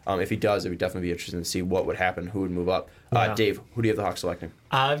 But if he does, it would definitely be interesting to see what would happen, who would move up. Dave, who do you have the Hawks selecting?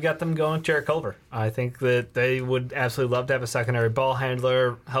 I've got them going Jarrett Culver. I think that they would absolutely love to have a secondary ball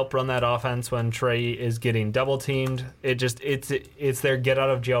handler, help run that offense when Trey is getting double teamed. It's their get out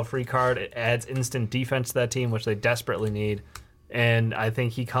of jail free card. It adds instant defense to that team, which they desperately need. And I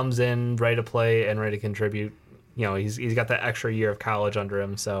think he comes in ready to play and ready to contribute. He's got that extra year of college under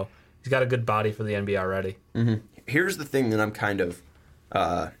him, so he's got a good body for the NBA already. Mm-hmm. Here's the thing that I'm kind of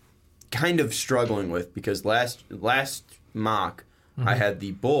struggling with, because last mock I had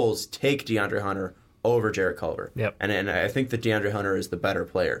the Bulls take DeAndre Hunter over Jarrett Culver. Yep. And I think that DeAndre Hunter is the better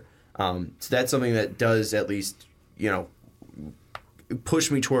player. So that's something that does at least push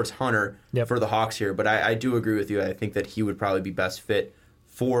me towards Hunter for the Hawks here. But I do agree with you. I think that he would probably be best fit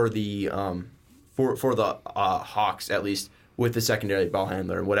for the Hawks, at least with the secondary ball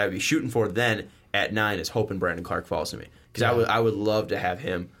handler. And what I'd be shooting for then at 9 is hoping Brandon Clark falls to me, because I would love to have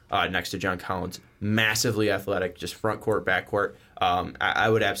him next to John Collins, massively athletic, just front court, back court. I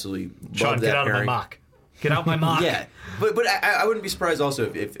would absolutely Sean, love that get out pairing. of my mock. Get out my mock. Yeah, but I wouldn't be surprised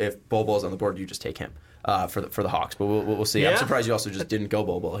also if Bol Bol's on the board, you just take him for the Hawks. But we'll see. Yeah. I'm surprised you also just didn't go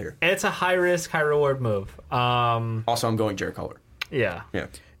Bol Bol here. It's a high risk, high reward move. Also, I'm going Jarrett Culver. Yeah.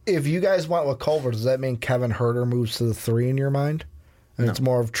 If you guys went with Culver, does that mean Kevin Huerter moves to the 3 in your mind? And it's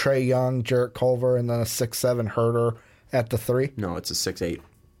more of Trae Young, Jarrett Culver, and then a 6'7" Huerter at the 3? No, it's a 6'8"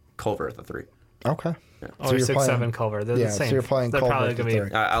 Culver at the 3. Okay. Yeah. So you're 6'7" Culver. They're the same. So you're playing They're Culver probably at the going to 3.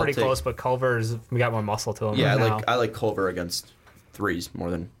 be pretty close, but Culver's got more muscle to him. Yeah, right now. I like Culver against 3s more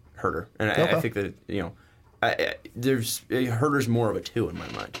than Huerter, and I think that Herter's more of a 2 in my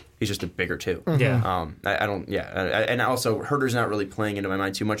mind. He's just a bigger 2. Yeah. I don't. Yeah, and also Herter's not really playing into my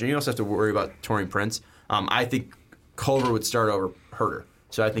mind too much, and you also have to worry about Taurean Prince. I think Culver would start over Huerter,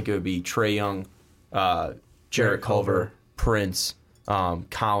 so I think it would be Trae Young, Jarrett Culver, Prince,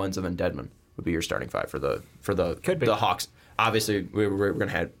 Collins, and then Dedmon would be your starting 5 for the Hawks. Obviously, we're going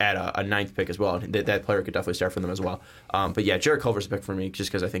to add a 9th pick as well. That player could definitely start for them as well. But yeah, Jarrett Culver's a pick for me just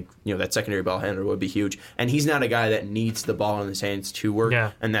because I think that secondary ball handler would be huge. And he's not a guy that needs the ball in his hands to work.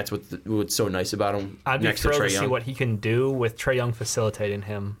 Yeah. And that's what's so nice about him. I'd be next to thrilled Trae to Young. see what he can do with Trae Young facilitating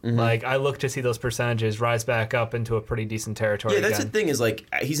him. Like, I look to see those percentages rise back up into a pretty decent territory. Yeah, that's again. the thing is, like,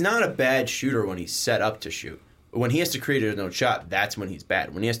 he's not a bad shooter when he's set up to shoot. When he has to create his own shot, that's when he's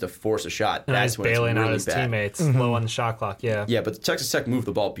bad. When he has to force a shot, and that's he's when it's bailing really out his bad. teammates low on the shot clock. Yeah. Yeah, but Texas Tech moved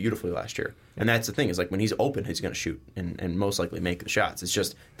the ball beautifully last year. And that's the thing, is like when he's open, he's going to shoot and most likely make the shots. It's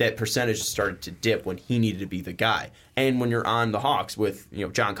just that percentage started to dip when he needed to be the guy. And when you're on the Hawks with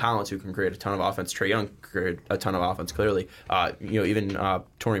John Collins, who can create a ton of offense, Trae Young can create a ton of offense, clearly. Even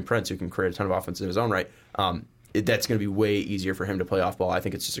Taurean Prince, who can create a ton of offense in his own right. That's going to be way easier for him to play off ball. I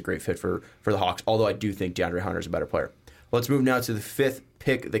think it's just a great fit for the Hawks, although I do think DeAndre Hunter is a better player. Let's move now to the 5th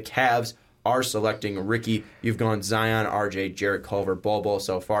pick. The Cavs are selecting Ricky. You've gone Zion, RJ, Jarrett Culver, Bol Bol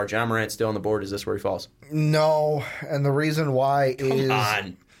so far. Ja Morant still on the board. Is this where he falls? No, and the reason why is... Come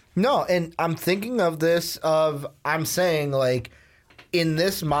on. No, and I'm thinking of this I'm saying, like, in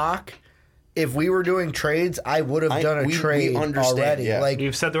this mock, if we were doing trades, I would have done a trade already. Yeah. Like,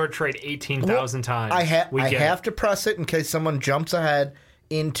 You've said the word trade 18,000 times. I have to press it in case someone jumps ahead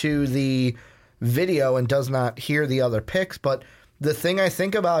into the video and does not hear the other picks. But the thing I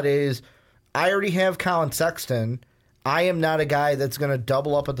think about is I already have Colin Sexton. I am not a guy that's going to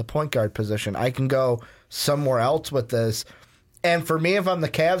double up at the point guard position. I can go somewhere else with this. And for me, if I'm the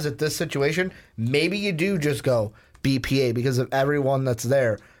Cavs at this situation, maybe you do just go BPA because of everyone that's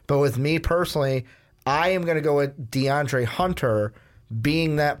there. But with me personally, I am going to go with DeAndre Hunter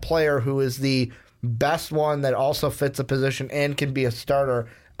being that player who is the best one that also fits a position and can be a starter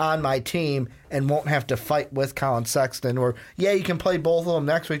on my team and won't have to fight with Colin Sexton. Or, yeah, you can play both of them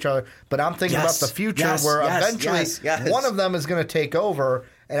next to each other, but I'm thinking about the future where eventually one of them is going to take over,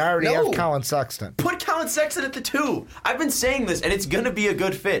 and I already have Colin Sexton. Put Colin Sexton at the 2. I've been saying this, and it's going to be a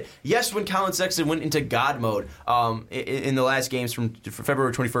good fit. Yes, when Colin Sexton went into God mode in the last games from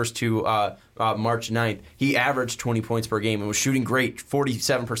February 21st to March 9th, he averaged 20 points per game and was shooting great,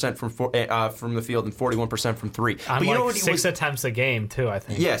 47% from the field and 41% from 3. But you know what, 6 attempts a game, too, I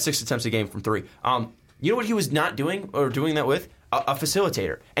think. Yeah, 6 attempts a game from 3. You know what he was not doing or doing that with? A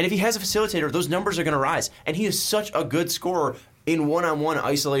facilitator. And if he has a facilitator, those numbers are going to rise. And he is such a good scorer in one-on-one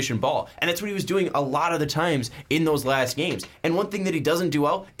isolation ball. And that's what he was doing a lot of the times in those last games. And one thing that he doesn't do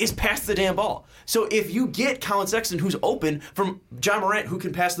well is pass the damn ball. So if you get Colin Sexton, who's open, from John Morant, who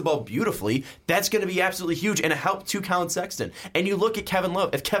can pass the ball beautifully, that's going to be absolutely huge and a help to Colin Sexton. And you look at Kevin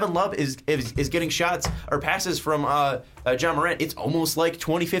Love. If Kevin Love is getting shots or passes from John Morant, it's almost like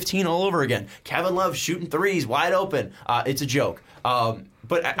 2015 all over again. Kevin Love shooting threes wide open. It's a joke.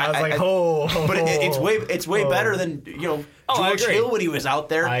 But it's way better than George Hill when he was out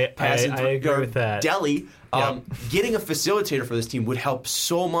there passing. I agree with that. Delhi. Getting a facilitator for this team would help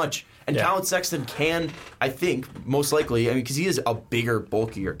so much. And Colin Sexton can, I think, most likely, because he is a bigger,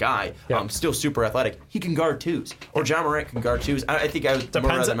 bulkier guy, still super athletic, he can guard twos. Or John Morant can guard twos. I think I would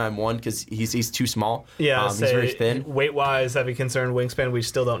more rather him one because he's too small. Yeah, he's very thin. Weight-wise, that'd be concerned. Wingspan, we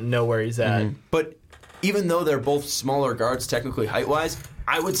still don't know where he's at. Mm-hmm. But even though they're both smaller guards, technically height-wise,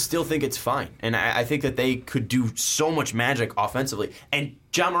 I would still think it's fine. And I think that they could do so much magic offensively. And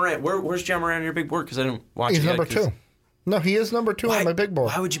John Morant, where's John Morant on your big board? Because I didn't watch it yet. He's number 2. No, he is number 2 on my big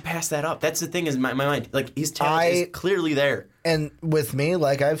board. Why would you pass that up? That's the thing is my mind. Like, his talent is clearly there. And with me,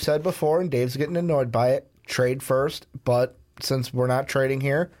 like I've said before, and Dave's getting annoyed by it, trade first. But since we're not trading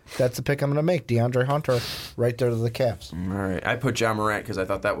here, that's the pick I'm going to make. DeAndre Hunter right there to the Cavs. All right. I put John Morant because I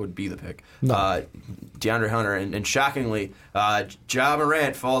thought that would be the pick. No. DeAndre Hunter. And shockingly, John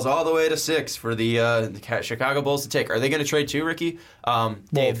Morant falls all the way to 6 for the Chicago Bulls to take. Are they going to trade too, Ricky? Dave?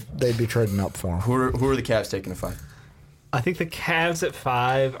 Well, they'd be trading up for him. Who are the Cavs taking at 5? I think the Cavs at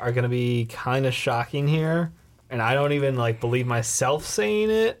 5 are going to be kind of shocking here, and I don't even believe myself saying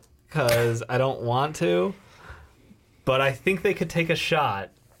it because I don't want to. But I think they could take a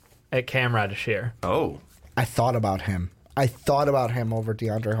shot at Cam Reddish here. Oh, I thought about him. Over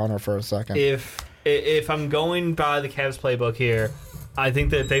DeAndre Hunter for a second. If I'm going by the Cavs playbook here, I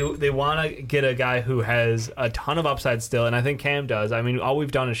think that they want to get a guy who has a ton of upside still, and I think Cam does. I mean, all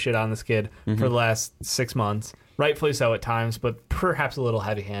we've done is shit on this kid for the last 6 months. Rightfully so at times, but perhaps a little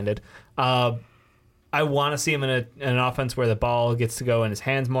heavy-handed. I want to see him in an offense where the ball gets to go in his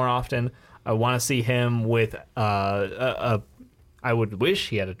hands more often. I want to see him with I would wish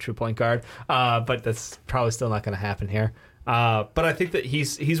he had a true point guard, but that's probably still not going to happen here. But I think that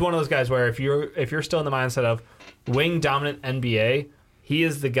he's one of those guys where if you're still in the mindset of wing dominant NBA, he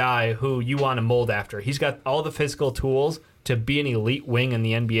is the guy who you want to mold after. He's got all the physical tools to be an elite wing in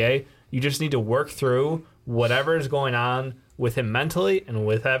the NBA. You just need to work through whatever is going on with him mentally and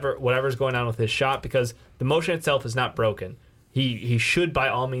whatever is going on with his shot, because the motion itself is not broken. He should by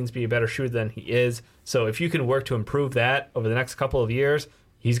all means be a better shooter than he is. So if you can work to improve that over the next couple of years,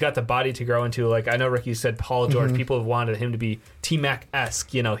 he's got the body to grow into. Like I know Ricky said, Paul George. People have wanted him to be T-Mac-esque.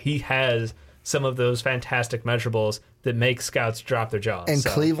 He has some of those fantastic measurables that make scouts drop their jaws. And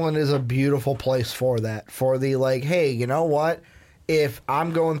Cleveland is a beautiful place for that. For the hey, you know what? If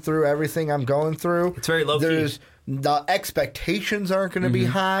I'm going through everything I'm going through, it's very low-key. The expectations aren't going to be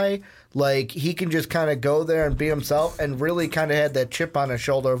high. Like, he can just kind of go there and be himself and really kind of had that chip on his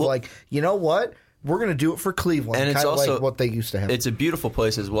shoulder of you know what? We're going to do it for Cleveland. And it's kind of also like what they used to have. It's a beautiful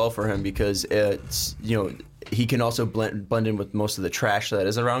place as well for him because it's, he can also blend in with most of the trash that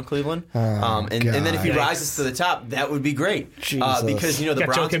is around Cleveland. And then if he rises to the top, that would be great. Jesus. Because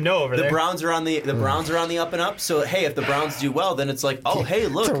the Browns are on the up and up. So hey, if the Browns do well, then it's like, oh hey,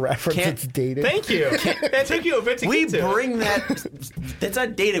 look, it's a reference. It's dated. Thank you. That took you a bit to get to. We bring that. That's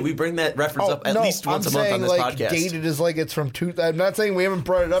not dated. We bring that reference up at least once a month on this podcast. Dated is like it's from I'm not saying we haven't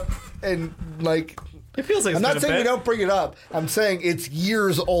brought it up and it feels like I'm not saying we don't bring it up. I'm saying it's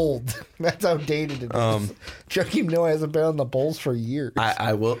years old. That's how dated it is. Joakim Noah hasn't been on the Bulls for years.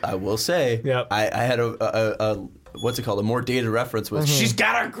 I will say. Yep. I had a what's it called? A more dated reference with "She's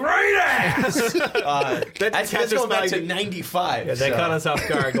got a great ass." That's going back to '95. Yeah, that caught us off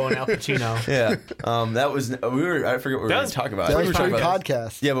guard going Al Pacino. Yeah, that was I forget what we were talking about. That was we were talking about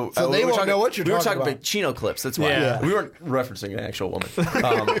podcast. Yeah, but so they won't know what you're talking about. We were talking about Chino clips. That's why we weren't referencing an actual woman.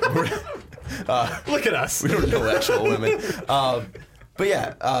 Look at us. We don't know actual women. But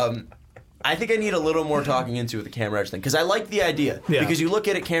yeah. I think I need a little more talking into with the Cam Reddish thing because I like the idea. Yeah. Because you look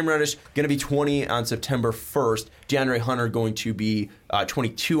at it, Cam Reddish going to be 20 on September 1st. DeAndre Hunter going to be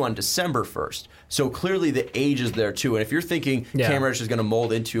 22 on December 1st. So clearly the age is there too. And if you're thinking Cam Reddish is going to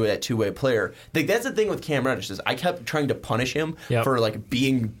mold into a two-way player, that's the thing with Cam Reddish is I kept trying to punish him for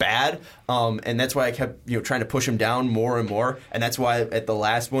being bad, and that's why I kept trying to push him down more and more. And that's why at the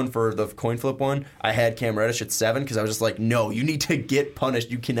last one for the coin flip one, I had Cam Reddish at 7 because I was just like, no, you need to get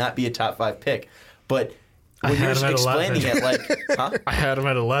punished. You cannot be a top 5 pick. But when you're explaining it, I had him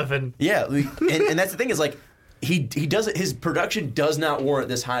at 11. Yeah, and that's the thing is he doesn't. His production does not warrant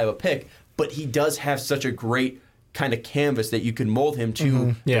this high of a pick. But he does have such a great kind of canvas that you can mold him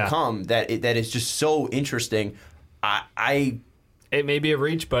to become that is just so interesting. It may be a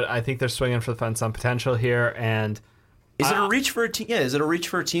reach, but I think they're swinging for the fence on potential here. And is it a reach for a team? Yeah, is it a reach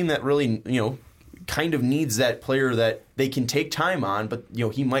for a team that really, kind of needs that player that they can take time on, but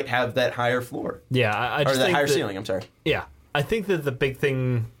he might have that higher floor. Yeah, I just think think higher ceiling. I'm sorry. Yeah, I think that the big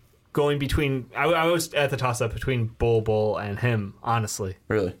thing going between I was at the toss up between Bull and him. Honestly,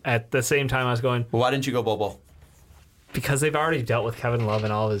 really. At the same time, I was going. Well, why didn't you go Bull? Because they've already dealt with Kevin Love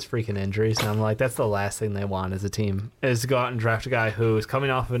and all of his freaking injuries, and I'm like, that's the last thing they want as a team, is to go out and draft a guy who is coming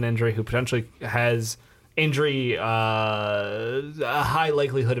off of an injury, who potentially has injury, a high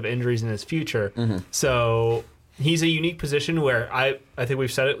likelihood of injuries in his future. Mm-hmm. So he's a unique position where I think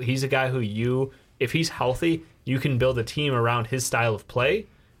we've said it, he's a guy who if he's healthy, you can build a team around his style of play,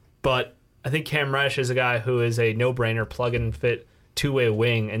 but I think Cam Reddish is a guy who is a no-brainer, plug-and-fit two-way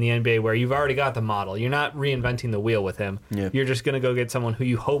wing in the NBA where you've already got the model. You're not reinventing the wheel with him. Yeah. You're just going to go get someone who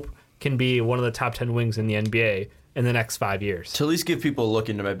you hope can be one of the top 10 wings in the NBA in the next 5 years. To at least give people a look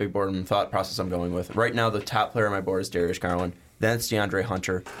into my big board and thought process I'm going with. Right now, the top player on my board is Darius Garland. Then it's DeAndre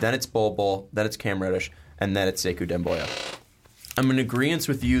Hunter. Then it's Bull. Then it's Cam Reddish. And then it's Sekou Demboya. I'm in agreement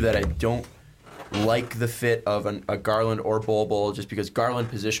with you that I don't like the fit of a Garland or Bull just because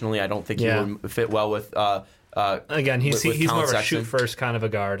Garland positionally I don't think he would fit well with again, he's more of a shoot-first kind of a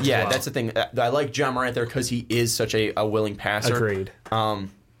guard. Yeah, that's the thing. I like John Morant there because he is such a willing passer. Agreed.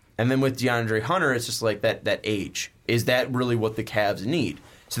 And then with DeAndre Hunter, it's just like that age. Is that really what the Cavs need?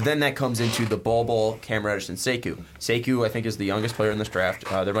 So then that comes into the Bull, Cam Reddish, and Sekou. Sekou, I think, is the youngest player in this draft.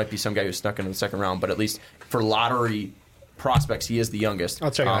 There might be some guy who snuck into the second round, but at least for lottery prospects, he is the youngest. I'll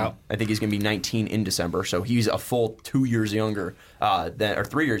check it out. I think he's going to be 19 in December, so he's a full 2 years younger, or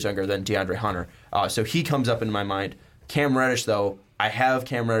 3 years younger than DeAndre Hunter. So he comes up in my mind. Cam Reddish, though, I have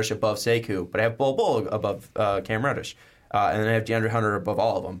Cam Reddish above Sekou, but I have Bull above Cam Reddish. And then I have DeAndre Hunter above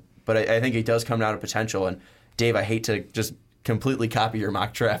all of them. But I think it does come down to potential. And, Dave, I hate to just completely copy your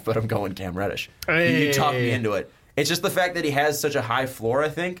mock draft, but I'm going Cam Reddish. Hey. You talked me into it. It's just the fact that he has such a high floor, I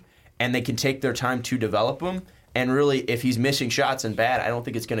think, and they can take their time to develop him. And really, if he's missing shots and bad, I don't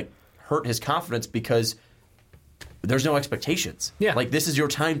think it's going to hurt his confidence because there's no expectations. Yeah. Like, this is your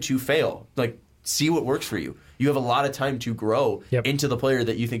time to fail. Like, see what works for you. You have a lot of time to grow into the player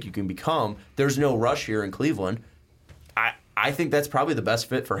that you think you can become. There's no rush here in Cleveland. I think that's probably the best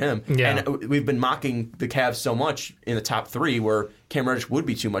fit for him. Yeah. And we've been mocking the Cavs so much in the top three where Cam Reddish would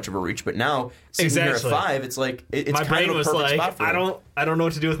be too much of a reach, but now sitting here at 5, it's like it's my kind brain of a was perfect like, spot for him. I don't know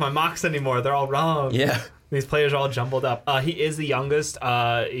what to do with my mocks anymore. They're all wrong. Yeah. These players are all jumbled up. He is the youngest.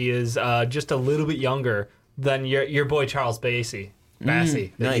 He is just a little bit younger than your boy Charles Bassey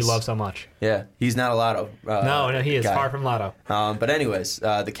that nice. you love so much. Yeah, he's not a Lotto. No, he is guy. far from Lotto. But anyways,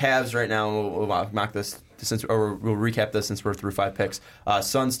 the Cavs right now, we'll mock this. We'll recap this since we're through 5 picks.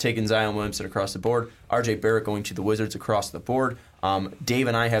 Suns taking Zion Williamson across the board. RJ Barrett going to the Wizards across the board. Dave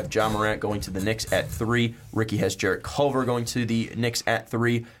and I have John Morant going to the Knicks at 3. Ricky has Jarrett Culver going to the Knicks at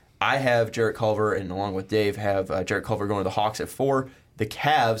 3. I have Jarrett Culver, and along with Dave, have Jarrett Culver going to the Hawks at 4. The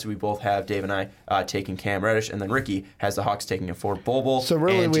Cavs, we both have, Dave and I, taking Cam Reddish, and then Ricky has the Hawks taking a 4 Bull. So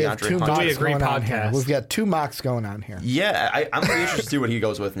really, we have 2 mocks going on here. Podcast. We've got 2 mocks going on here. Yeah, I'm very interested to see what he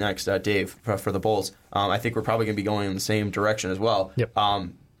goes with next, Dave, for the Bulls. I think we're probably going to be going in the same direction as well. Yep.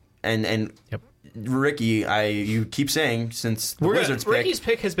 And Ricky, you keep saying since the Wizards pick, Ricky's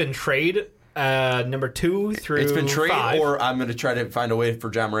pick has been trade number 2 through it's been trade, 5. or I'm going to try to find a way for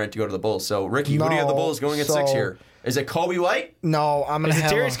John Morant to go to the Bulls. So Ricky, what do you have the Bulls going at 6 here? Is it Kobe White? No, I'm going to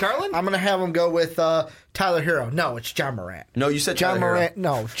have Darius Garland? I'm going to have him go with Tyler Hero. No, it's John Morant. No, you said John Tyler Morant.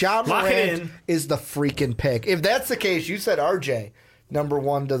 Hero. No, John Lock it Morant in. is the freaking pick. If that's the case, you said RJ number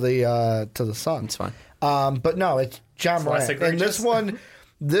 1 to the Suns. It's fine. But no, it's John Morant. And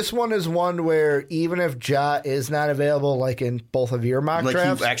this one is one where even if Ja is not available, like in both of your mock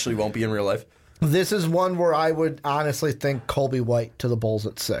drafts, he actually won't be in real life. This is one where I would honestly think Colby White to the Bulls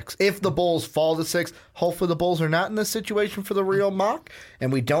at 6. If the Bulls fall to 6, hopefully the Bulls are not in this situation for the real mock,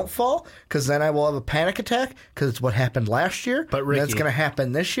 and we don't fall, because then I will have a panic attack, because it's what happened last year, but Ricky, that's going to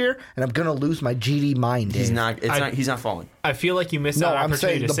happen this year, and I'm going to lose my GD mind. He's not falling. I feel like you missed out an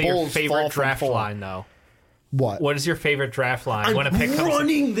opportunity to say your favorite draft line, though. What is your favorite draft line when a pick comes? I'm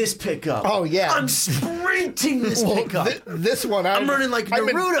running this pickup. Oh, yeah. I'm sprinting this pickup. This one, I'm running like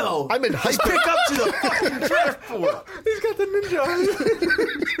Naruto. I'm in hyper. Pick up to the fucking draft board. He's got the ninja.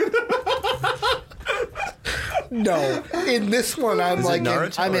 No, in this one, I'm Is like, it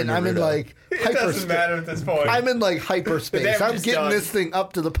Naruto I'm in or like It doesn't matter at this point. I'm in like hyperspace. I'm getting this thing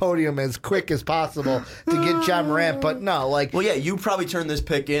up to the podium as quick as possible to get Ja Morant. But no, like, well, yeah, you probably turned this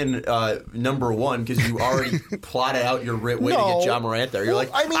pick in number one because you already plotted out your way to get Ja Morant there. You're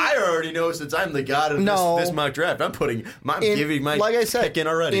like, I already know since I'm the god of this mock draft. I'm giving my like I said, pick in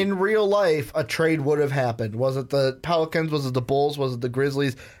already. In real life, a trade would have happened. Was it the Pelicans? Was it the Bulls? Was it the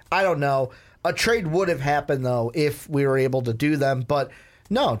Grizzlies? I don't know. A trade would have happened, though, if we were able to do them. But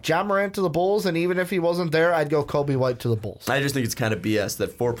no, Ja Morant to the Bulls, and even if he wasn't there, I'd go Kobe White to the Bulls. I just think it's kind of BS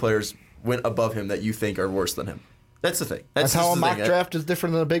that 4 players went above him that you think are worse than him. That's the thing. That's how a mock draft is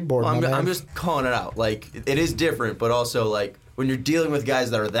different than a big board. Well, I'm just calling it out. Like, it is different, but also, like, when you're dealing with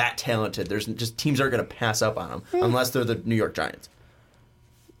guys that are that talented, there's just teams aren't going to pass up on them unless they're the New York Giants.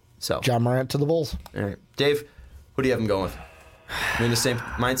 So Ja Morant to the Bulls. All right. Dave, who do you have him going with? Are we in the same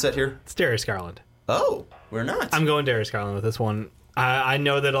mindset here? It's Darius Garland. Oh, we're not. I'm going Darius Garland with this one. I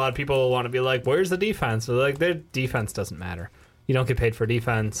know that a lot of people want to be like, where's the defense? So like, their defense doesn't matter. You don't get paid for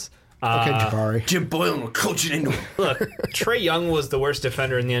defense. Okay, Jabari. Jim Boylan will coach it into him. Look, Trae Young was the worst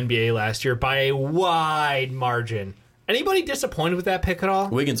defender in the NBA last year by a wide margin. Anybody disappointed with that pick at all?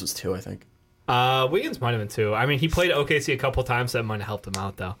 Wiggins was 2, I think. Wiggins might have been 2. I mean, he played OKC a couple times. That might have helped him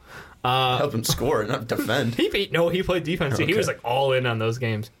out, though. Help him score, not defend. He played defense. Okay. He was like all in on those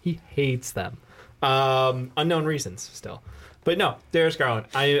games. He hates them. Unknown reasons still. But no, Darius Garland.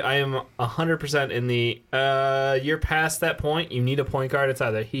 I am 100% in the you're past that point. You need a point guard. It's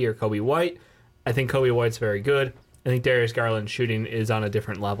either he or Kobe White. I think Kobe White's very good. I think Darius Garland's shooting is on a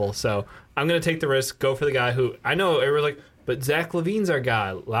different level. So I'm going to take the risk, go for the guy who I know everyone's like, but Zach LaVine's our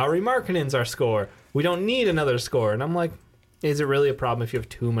guy. Lauri Markkanen's our scorer. We don't need another scorer. And I'm like, is it really a problem if you have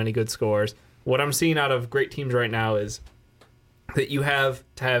too many good scorers? What I'm seeing out of great teams right now is that you have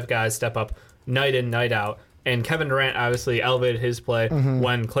to have guys step up night in, night out. And Kevin Durant obviously elevated his play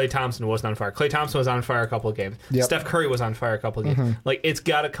when Klay Thompson wasn't on fire. Klay Thompson was on fire a couple of games. Yep. Steph Curry was on fire a couple of games. Like, it's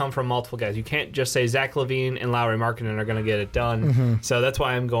got to come from multiple guys. You can't just say Zach LaVine and Lauri Markkanen are going to get it done. So that's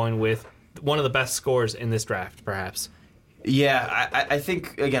why I'm going with one of the best scorers in this draft, perhaps. Yeah, I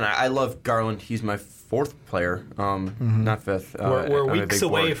think, again, I love Garland. He's my 4th player, not 5th. We're weeks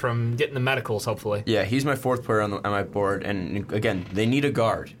away from getting the medicals, hopefully. Yeah, he's my 4th player on my board. And, again, they need a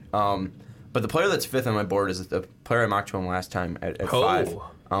guard. But the player that's 5th on my board is the player I mocked to him last time at 5.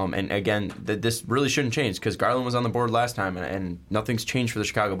 And, again, this really shouldn't change because Garland was on the board last time, and nothing's changed for the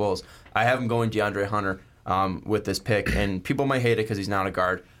Chicago Bulls. I have him going DeAndre Hunter with this pick, and people might hate it because he's not a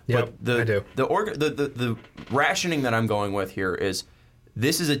guard. Yep, but I do. The rationing that I'm going with here is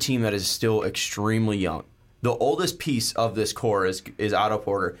this is a team that is still extremely young. The oldest piece of this core is Otto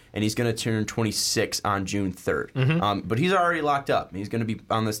Porter, and he's going to turn 26 on June 3rd. But he's already locked up. He's going to be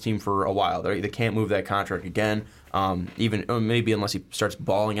on this team for a while. They can't move that contract again, even maybe unless he starts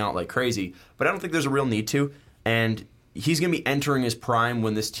balling out like crazy. But I don't think there's a real need to. And he's going to be entering his prime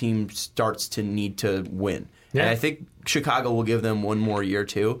when this team starts to need to win. Yeah. And I think Chicago will give them one more year,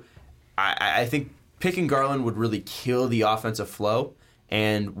 too. I think picking Garland would really kill the offensive flow.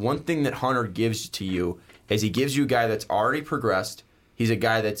 And one thing that Hunter gives to you is he gives you a guy that's already progressed. He's a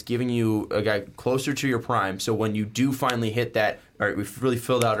guy that's giving you a guy closer to your prime. So when you do finally hit that, all right, we've really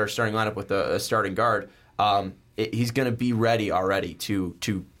filled out our starting lineup with a starting guard, he's going to be ready already to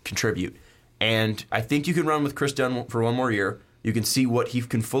contribute. And I think you can run with Chris Dunn for one more year. You can see what he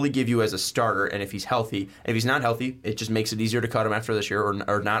can fully give you as a starter, and if he's healthy. If he's not healthy, it just makes it easier to cut him after this year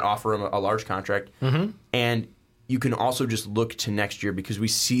or not offer him a large contract. And you can also just look to next year because we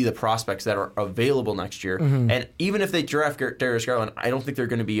see the prospects that are available next year. And even if they draft Darius Garland, I don't think they're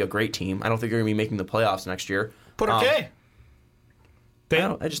going to be a great team. I don't think they're going to be making the playoffs next year. But okay.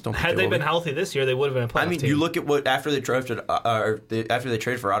 I just don't think had they been healthy this year, they would have been a playoff team. You look at what after they traded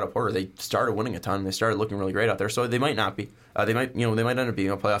for Otto Porter, they started winning a ton. They started looking really great out there. So they might not be. They might end up being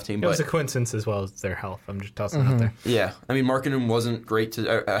a playoff team. It was a coincidence as well as their health. I'm just tossing it out there. Yeah, I mean Markkanen wasn't great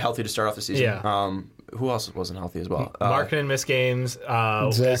healthy to start off the season. Yeah. Who else wasn't healthy as well? Markkanen missed games.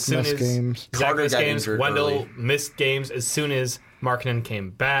 Zach missed games. Carter missed games. Wendell missed games as soon as Markkanen came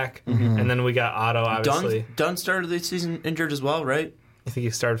back, and then we got Otto. Obviously, Dunn started the season injured as well, right? I think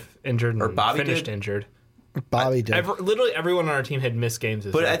he started injured and finished injured. Bobby did. Literally everyone on our team had missed games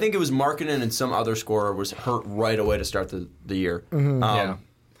this year. But I think it was Markkanen and some other scorer was hurt right away to start the year. Yeah.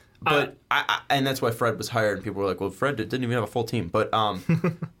 But and that's why Fred was hired. And people were like, well, Fred didn't even have a full team. But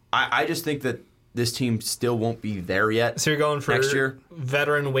I just think that this team still won't be there yet. So you're going for next year?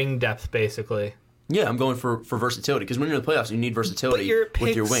 Veteran wing depth, basically. Yeah, I'm going for versatility. Because when you're in the playoffs, you need versatility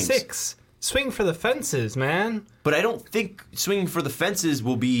with your wings. 6. Swing for the fences, man. But I don't think swinging for the fences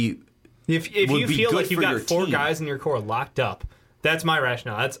will be... If you feel like you've got 4 guys in your core locked up, That's my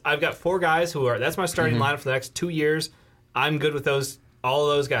rationale. I've got 4 guys that's my starting lineup for the next 2 years. I'm good with all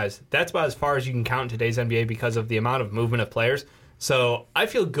of those guys. That's about as far as you can count in today's NBA because of the amount of movement of players. So I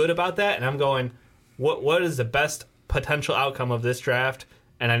feel good about that, and I'm going, what is the best potential outcome of this draft?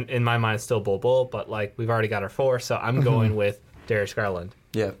 And in my mind, it's still Bull, but like we've already got our 4, so I'm going with Darius Garland.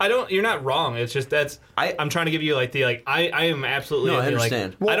 Yeah, You're not wrong. It's just I'm trying to give you I am absolutely. No, I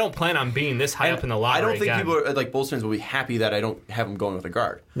understand. I don't plan on being this high up in the lottery. I don't think again. people are, like Bulls fans will be happy that I don't have him going with a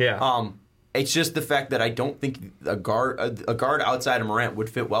guard. Yeah. It's just the fact that I don't think a guard outside of Morant would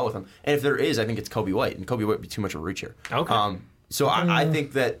fit well with him. And if there is, I think it's Kobe White, and Kobe White would be too much of a reach here. Okay. So I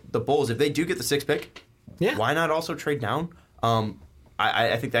think that the Bulls, if they do get the 6th pick, why not also trade down?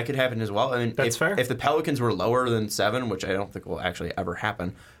 I think that could happen as well. I mean, that's fair. If the Pelicans were lower than 7, which I don't think will actually ever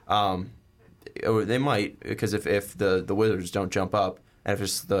happen, they might, because if the Wizards don't jump up, and if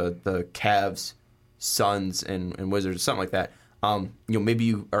it's the Cavs, Suns, and Wizards, something like that, maybe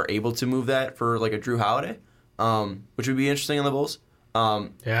you are able to move that for like a Drew Holiday, which would be interesting on the Bulls.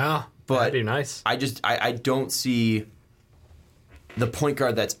 Yeah, but that'd be nice. I don't see the point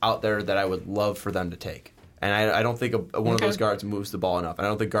guard that's out there that I would love for them to take. And I don't think one of those guards moves the ball enough. And I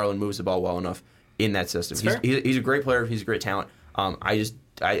don't think Garland moves the ball well enough in that system. He's a great player. He's a great talent.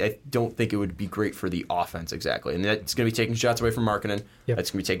 I don't think it would be great for the offense exactly. And that's going to be taking shots away from Markkanen. Yep. It's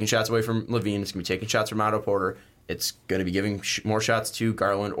going to be taking shots away from Levine. It's going to be taking shots from Otto Porter. It's going to be giving more shots to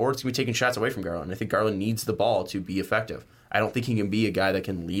Garland, or it's going to be taking shots away from Garland. I think Garland needs the ball to be effective. I don't think he can be a guy that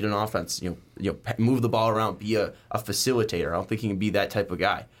can lead an offense, move the ball around, be a facilitator. I don't think he can be that type of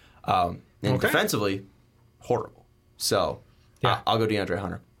guy. Defensively, horrible. So I'll go DeAndre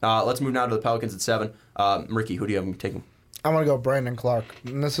Hunter. Let's move now to the Pelicans at 7. Ricky, who do you have taking? I'm going to go Brandon Clark.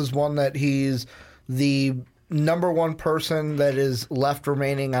 And this is one that he's the number 1 person that is left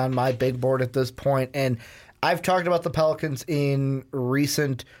remaining on my big board at this point. And I've talked about the Pelicans in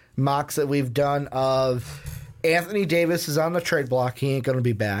recent mocks that we've done of Anthony Davis is on the trade block. He ain't going to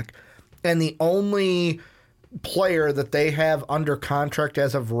be back. And the only player that they have under contract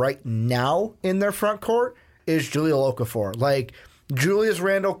as of right now in their front court is Jahlil Okafor. Like, Julius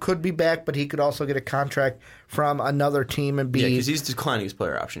Randle could be back, but he could also get a contract from another team and be... Yeah, because he's declining his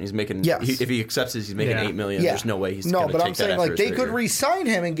player option. He's making... Yes. If he accepts it, he's making $8 million. There's no way he's going to take that. No, but I'm saying, like, they could re-sign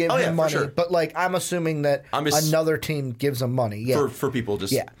him and give him money. Sure. But, like, I'm assuming that another team gives him money. Yeah. For people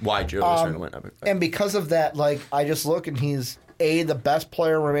just why Julius Randle went up. And because of that, like, I just look and he's, the best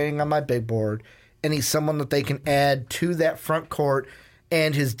player remaining on my big board, and he's someone that they can add to that front court,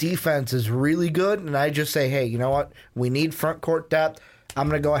 and his defense is really good, and I just say, hey, you know what? We need front court depth. I'm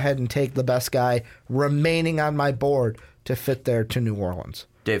going to go ahead and take the best guy remaining on my board to fit there to New Orleans.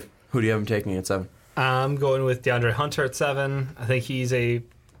 Dave, who do you have him taking at 7? I'm going with DeAndre Hunter at 7. I think he's a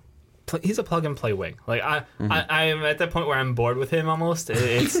plug-and-play wing. Like I am at that point where I'm bored with him almost.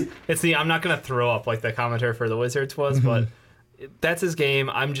 I'm not going to throw up like the commenter for the Wizards was, but that's his game.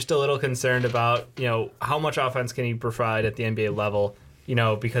 I'm just a little concerned about, how much offense can he provide at the NBA level,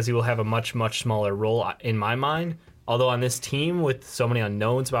 because he will have a much, much smaller role in my mind. Although on this team with so many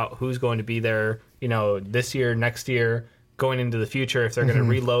unknowns about who's going to be there, this year, next year, going into the future, if they're going to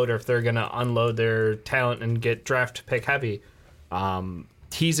reload or if they're going to unload their talent and get draft pick heavy,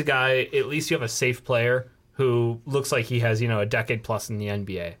 he's a guy, at least you have a safe player who looks like he has, a decade plus in the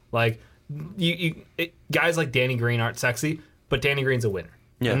NBA. Like, guys like Danny Green aren't sexy, but Danny Green's a winner.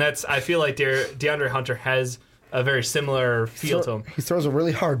 Yeah. And I feel like DeAndre Hunter has a very similar feel to him. He throws a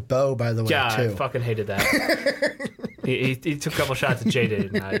really hard bow, by the way, too. Yeah, I fucking hated that. he took a couple shots at J-Day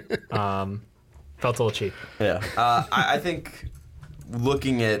tonight. Felt a little cheap. Yeah. I think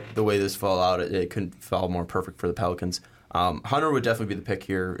looking at the way this fell out, it couldn't fall more perfect for the Pelicans. Hunter would definitely be the pick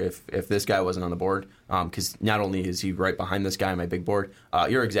here if this guy wasn't on the board, because not only is he right behind this guy on my big board,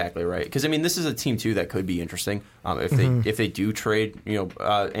 you're exactly right. Because this is a team too that could be interesting if they do trade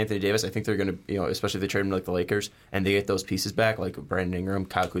Anthony Davis. I think they're going to especially if they trade him to like the Lakers and they get those pieces back like Brandon Ingram,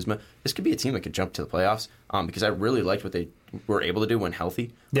 Kyle Kuzma. This could be a team that could jump to the playoffs because I really liked what they were able to do when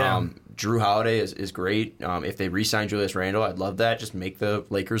healthy. Yeah. Drew Holiday is great. If they re-sign Julius Randle, I'd love that. Just make the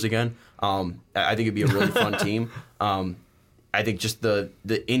Lakers again. I think it'd be a really fun team. I think just the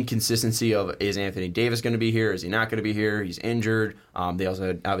inconsistency of, is Anthony Davis going to be here? Is he not going to be here? He's injured. They also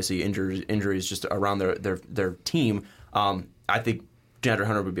had obviously injuries just around their team. I think DeAndre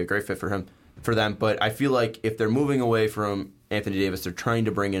Hunter would be a great fit for them. But I feel like if they're moving away from Anthony Davis, they're trying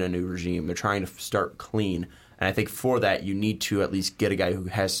to bring in a new regime. They're trying to start clean. And I think for that, you need to at least get a guy who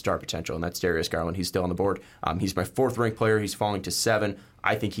has star potential, and that's Darius Garland. He's still on the board. He's my 4th ranked player. He's falling to 7.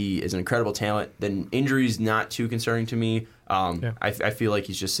 I think he is an incredible talent. Then injuries not too concerning to me. I feel like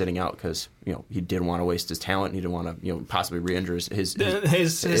he's just sitting out because he didn't want to waste his talent. He didn't want to possibly re-injure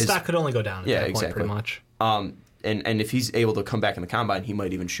his stock could only go down. At that point, exactly. Pretty much. And if he's able to come back in the combine, he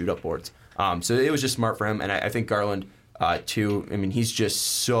might even shoot upwards. So it was just smart for him. And I think Garland, too, I mean, he's just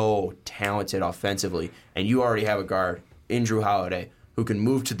so talented offensively. And you already have a guard in Drew Holiday who can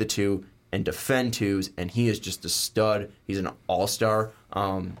move to the 2 and defend 2s, and he is just a stud. He's an all-star.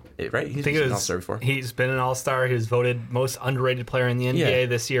 Right? He's been an all-star before. He's been an all-star. He was voted most underrated player in the NBA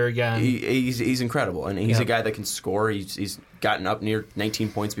this year again. He's incredible, and he's a guy that can score. He's gotten up near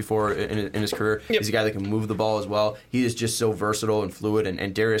 19 points before in his career. He's a guy that can move the ball as well. He is just so versatile and fluid,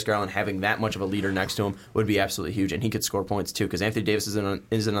 and Darius Garland having that much of a leader next to him would be absolutely huge, and he could score points too, because Anthony Davis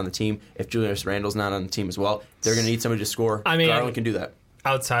isn't on the team. If Julius Randle's not on the team as well, they're going to need somebody to score. I mean, Garland can do that.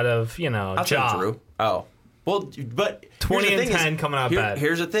 Outside of, Ja. Drew. Oh. Well, but 20 and 10 coming out bad.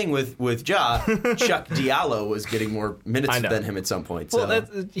 Here's the thing with Ja. Chuck Diallo was getting more minutes than him at some point. So.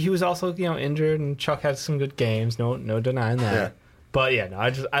 Well, he was also injured, and Chuck had some good games. No denying that. Yeah. But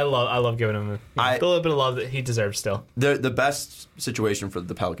I love giving him a little bit of love that he deserves still. The best situation for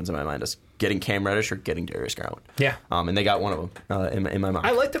the Pelicans in my mind is getting Cam Reddish or getting Darius Garland. Yeah. And they got one of them in my mind.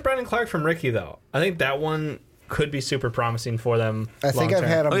 I like the Brandon Clark from Ricky though. I think that one could be super promising for them. I think I've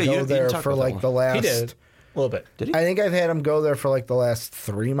had him go there for like the last. He did. A little bit. Did he? I think I've had him go there for like the last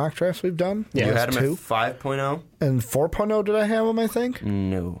 3 mock drafts we've done. Yeah. You had him at 5.0? And 4.0 did I have him, I think?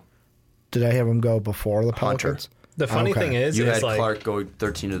 No. Did I have him go before the Pelicans? The funny thing is... You had Clark going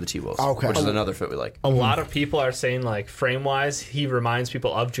 13 to the T-Wolves, which is another fit we like. A lot of people are saying, like, frame-wise, he reminds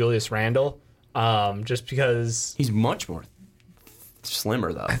people of Julius Randle, just because... He's much more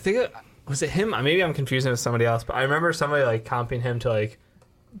slimmer, though. I think... Was it him? Maybe I'm confusing it with somebody else, but I remember somebody, like, comping him to, like...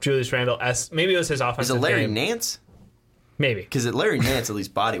 Julius Randle. Maybe it was his offensive game. Is it Larry Nance? Maybe. Because Larry Nance, at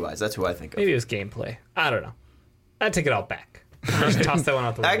least body-wise, that's who I think of. Maybe it was gameplay. I don't know. I'd take it all back. Just toss that one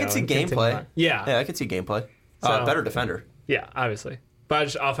out the window. I can see gameplay. Yeah, I can see gameplay. Better defender. Yeah, obviously. But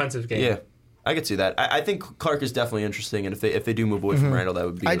just offensive game. Yeah, I could see that. I think Clark is definitely interesting, and if they do move away from Randle, that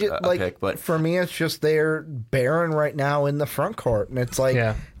would be a pick. But for me, it's just they're barren right now in the front court, and it's like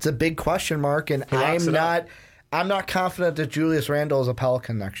it's a big question mark, and I'm not confident that Julius Randle is a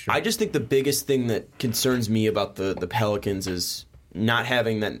Pelican next year. I just think the biggest thing that concerns me about the Pelicans is not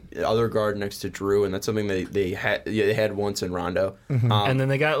having that other guard next to Drew, and that's something they had once in Rondo. And then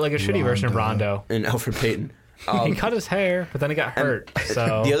they got like a shitty version of Rondo. And Alfred Payton. He cut his hair, but then he got hurt.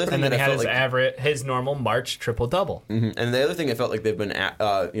 So the other thing, and then he had his normal March triple-double. Mm-hmm. And the other thing I felt like they've been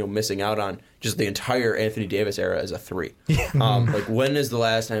missing out on just the entire Anthony Davis era as a 3. Like when is the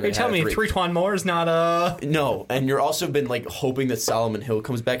last time? You tell me Tre'Twan Moore is not a no, and you're also been like hoping that Solomon Hill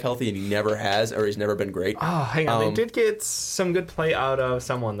comes back healthy, and he never has, or he's never been great. Oh, hang on, they did get some good play out of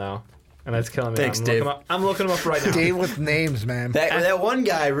someone though. And that's killing me. Thanks, Dave. I'm looking him up right now. Dave with names, man. That one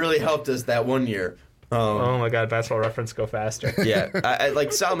guy really helped us that one year. Oh my God, Basketball Reference, go faster. Yeah, I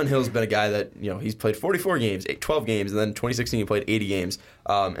like Solomon Hill's been a guy that he's played 44 games, 12 games, and then 2016 he played 80 games,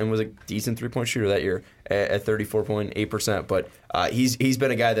 and was a decent 3-point shooter that year at 34.8%. But he's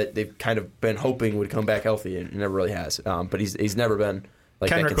been a guy that they've kind of been hoping would come back healthy, and never really has. But he's never been like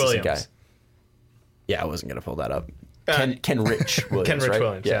that consistent guy. Yeah, I wasn't gonna pull that up. Kenrich Williams. Kenrich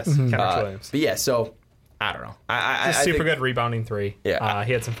Williams, yes. Kenrich Williams. But yeah, so. I don't know. I super good rebounding 3. Yeah,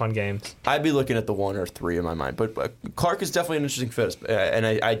 he had some fun games. I'd be looking at the 1 or 3 in my mind, but Clark is definitely an interesting fit, and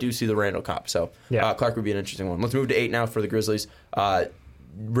I do see the Randall cop. So Clark would be an interesting one. Let's move to 8 now for the Grizzlies.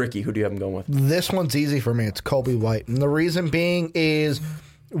 Ricky, who do you have him going with? This one's easy for me. It's Kobe White, and the reason being is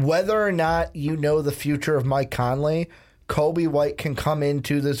whether or not you know the future of Mike Conley, Kobe White can come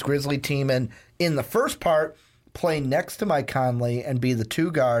into this Grizzly team and in the first part play next to Mike Conley and be the 2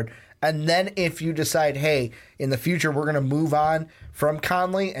 guard. And then if you decide, hey, in the future we're going to move on from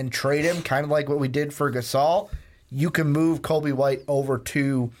Conley and trade him, kind of like what we did for Gasol, you can move Kobe White over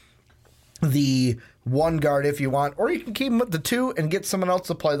to the 1 guard if you want, or you can keep him with the 2 and get someone else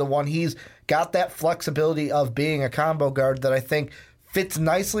to play the 1. He's got that flexibility of being a combo guard that I think fits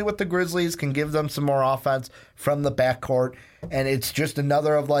nicely with the Grizzlies, can give them some more offense from the backcourt, and it's just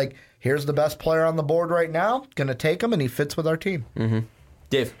another of like, here's the best player on the board right now, going to take him, and he fits with our team. Mm-hmm.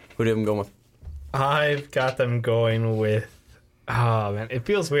 Dave, who do you have them going with? I've got them going with... Oh, man. It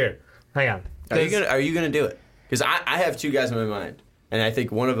feels weird. Hang on. Are you gonna do it? Because I have 2 guys in my mind, and I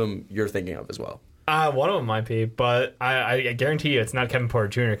think one of them you're thinking of as well. One of them might be, but I guarantee you it's not Kevin Porter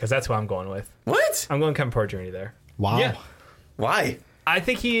Jr., because that's who I'm going with. What? I'm going Kevin Porter Jr. there. Wow. Yeah. Why? I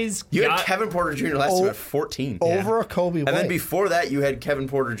think he's... You had Kevin Porter Jr. last year at 14. Over a Kobe White. And then before that, you had Kevin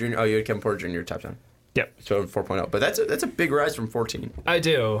Porter Jr. Oh, you had Kevin Porter Jr. top 10. Yep. So 4.0. But that's a big rise from 14. I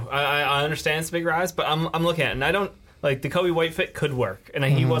do. I understand it's a big rise, but I'm looking at it, and I don't like the Kobe White fit could work, and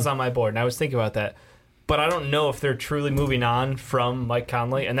he was on my board, and I was thinking about that. But I don't know if they're truly moving on from Mike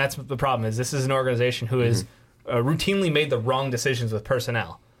Conley, and that's what the problem is. This is an organization who has routinely made the wrong decisions with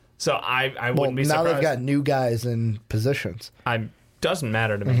personnel. So I wouldn't be surprised. Now they've got new guys in positions. Doesn't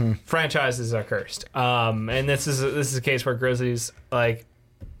matter to me. Franchises are cursed, and this is a case where Grizzlies like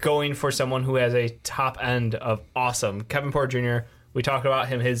going for someone who has a top end of awesome. Kevin Porter Jr. We talked about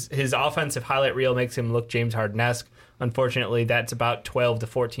him. His offensive highlight reel makes him look James Harden-esque. Unfortunately, that's about 12 to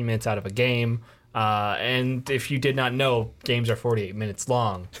 14 minutes out of a game. And if you did not know, games are 48 minutes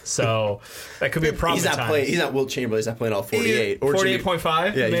long, so that could be a problem. He's not Wilt Chamberlain. He's not playing all 48.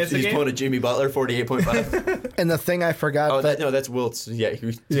 48.5 minutes a game? He's pulling a Jimmy Butler, 48.5. And the thing I forgot that's Wilt's. Yeah, he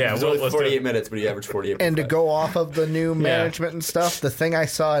was Wilt only was 48 minutes, but he averaged 48.5. And to go off of the new management and stuff, the thing I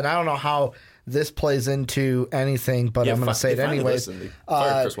saw, and I don't know how this plays into anything, but I'm going to say it anyways.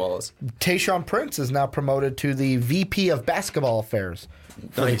 Tayshaun Prince is now promoted to the VP of Basketball Affairs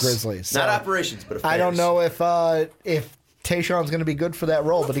for the Grizzlies. So not operations, but affairs. I don't know if Tayshaun's going to be good for that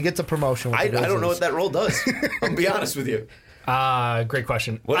role, but he gets a promotion with the Grizzlies. I don't know what that role does. I'll be honest with you. Great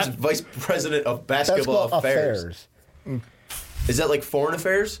question. What is Vice President of Basketball Affairs? Is that like foreign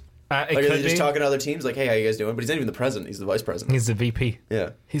affairs? Are they just talking to other teams? Like, hey, how you guys doing? But he's not even the president. He's the vice president. He's the VP. Yeah.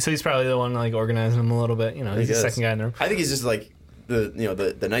 He's probably the one like organizing them a little bit. You know, he's the second guy in the room. I think he's just like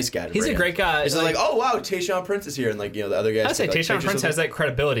the nice guy. He's a great guy. He's like, oh wow, Tayshaun Prince is here, and like the other guys. I'd say Tayshaun Prince has that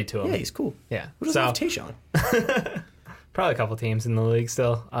credibility to him. Yeah, he's cool. Yeah. Who doesn't love Tayshaun? Probably a couple teams in the league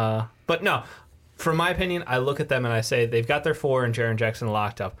still. But no, from my opinion, I look at them and I say they've got their 4 and Jaren Jackson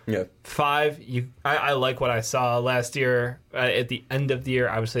locked up. Yeah. 5, I like what I saw last year. At the end of the year,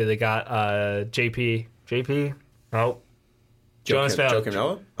 obviously they got JP. Oh. Jonas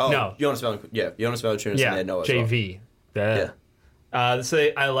Noah? Oh, no. Jonas Valanciunas. Yeah, Jonas Valanciunas and then Noah JV. As well. Yeah.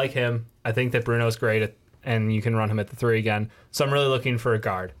 So I like him. I think that Bruno's great, and you can run him at the 3 again. So I'm really looking for a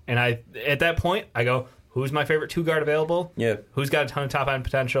guard. And at that point, I go, who's my favorite 2 guard available? Yeah. Who's got a ton of top-end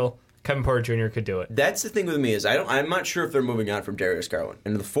potential? Kevin Porter Jr. could do it. That's the thing with me is I'm not sure if they're moving on from Darius Garland,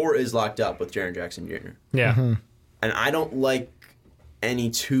 and the 4 is locked up with Jaren Jackson Jr. Yeah, and I don't like any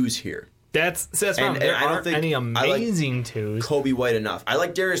 2s here. That's wrong. There aren't any amazing 2s. Kobe White enough. I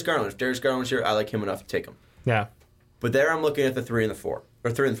like Darius Garland. If Darius Garland was here, I like him enough to take him. Yeah, but there I'm looking at the 3 and the 4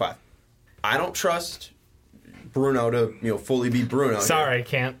 or 3 and 5. I don't trust Bruno to fully be Bruno. Sorry,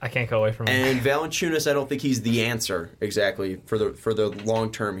 here. I can't go away from him. And Valanciunas, I don't think he's the answer exactly for the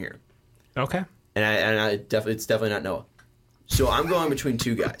long term here. Okay. And it's definitely not Noah. So I'm going between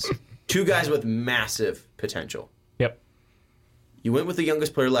 2 guys. 2 guys with massive potential. Yep. You went with the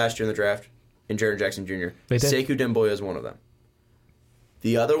youngest player last year in the draft, in Jaren Jackson Jr. They did. Sekou Demboya is one of them.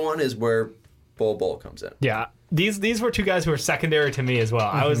 The other one is where Bol comes in. Yeah. These were 2 guys who were secondary to me as well.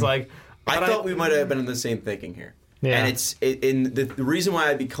 I was like... I thought we might have been in the same thinking here. Yeah. And the reason why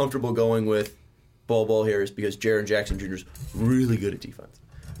I'd be comfortable going with Bol here is because Jaren Jackson Jr. is really good at defense.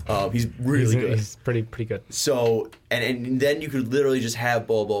 He's really good. He's pretty good. So, and then you could literally just have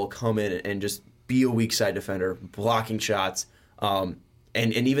Bol come in and just be a weak side defender, blocking shots. And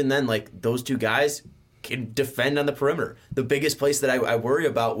even then, like, those 2 guys can defend on the perimeter. The biggest place that I worry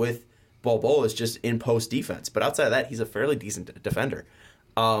about with Bol is just in post defense. But outside of that, he's a fairly decent defender.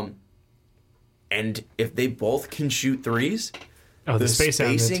 And if they both can shoot 3s, the spacing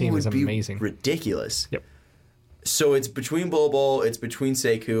on the team is amazing. Ridiculous. Yep. So it's between Bol, it's between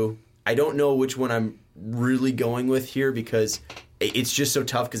Sekou. I don't know which one I'm really going with here because it's just so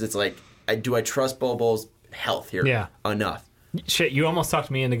tough because it's like, do I trust Bol's health here enough? Shit, you almost talked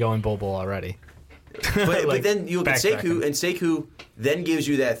me into going Bol already. But then you look at Sekou, and Sekou then gives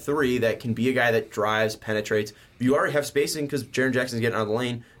you that 3 that can be a guy that drives, penetrates. You already have spacing because Jaren Jackson's getting out of the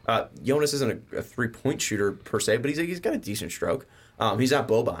lane. Jonas isn't a 3-point shooter per se, but he's got a decent stroke. He's not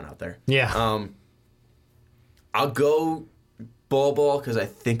Boban out there. Yeah. I'll go Bol because I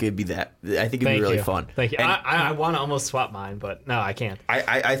think it'd be that. I think it'd be really fun. Thank you. I want to almost swap mine, but no, I can't.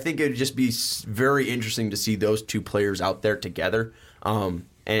 I think it'd just be very interesting to see those 2 players out there together.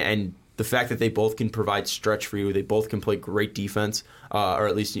 And the fact that they both can provide stretch for you, they both can play great defense, or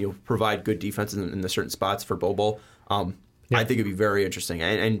at least provide good defense in the certain spots for Bol. I think it'd be very interesting.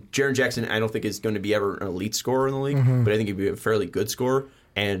 And Jaren Jackson, I don't think is going to be ever an elite scorer in the league, but I think he'd be a fairly good scorer.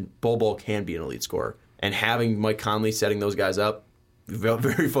 And Bol can be an elite scorer. And having Mike Conley setting those guys up,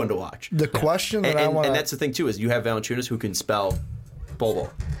 very fun to watch. The question that I want and that's the thing too is you have Valanciunas who can spell Bol.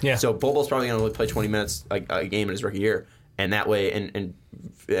 Yeah. So Bol's probably going to only play 20 minutes a game in his rookie year, and that way, and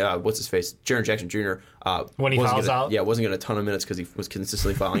what's his face, Jaren Jackson Jr. When he fouls out, wasn't getting a ton of minutes because he was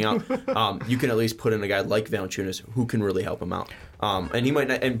consistently fouling out. You can at least put in a guy like Valanciunas who can really help him out, and he might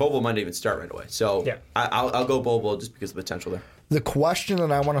not, and Bobo might not even start right away. So yeah. I'll go Bobo just because of the potential there. The question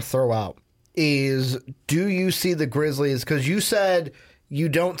that I want to throw out is, do you see the Grizzlies? Because you said you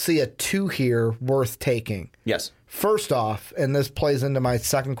don't see a 2 here worth taking. Yes. First off, and this plays into my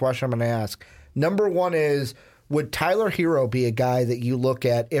second question I'm going to ask. Number one is, would Tyler Hero be a guy that you look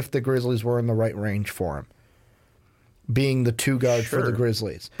at if the Grizzlies were in the right range for him? Being the 2 guard for the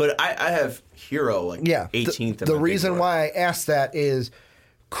Grizzlies. But I have Hero 18th. The reason why I asked that is,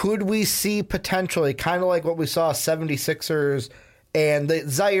 could we see potentially, kind of like what we saw 76ers and the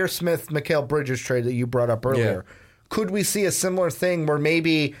Zaire Smith, Mikal Bridges trade that you brought up earlier, could we see a similar thing where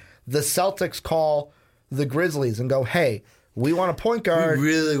maybe the Celtics call the Grizzlies and go, hey, we want a point guard. We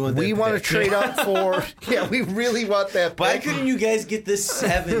really want that We want to trade up for... Yeah, we really want that pick. Why couldn't you guys get the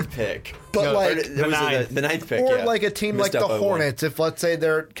 7th pick? But the 9th pick, or like a team like the Hornets, if let's say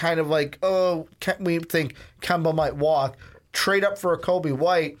they're kind of like, we think Kemba might walk, trade up for a Kobe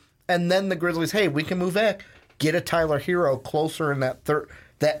White, and then the Grizzlies, hey, we can move back, get a Tyler Hero closer in that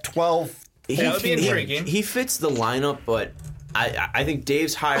 12. That would be intriguing. He fits the lineup, but I think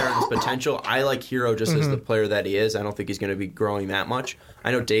Dave's higher on his potential. I like Hero just as the player that he is. I don't think he's going to be growing that much.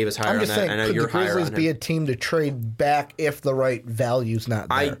 I know Dave is higher on that. I know you're higher on him. Could the Grizzlies be a team to trade back if the right value's not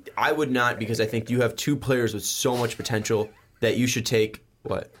there? I would not, because I think you have 2 players with so much potential that you should take.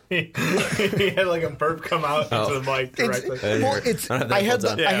 What? He had like a burp come out into the mic directly. I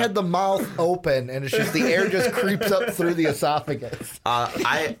had the mouth open, and it's just the air just creeps up through the esophagus.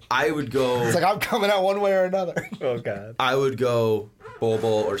 I would go. It's like I'm coming out one way or another. Oh God. I would go Bol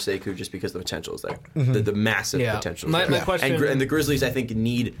or Sekou just because the potential is there. The massive potential. My question, and the Grizzlies, I think,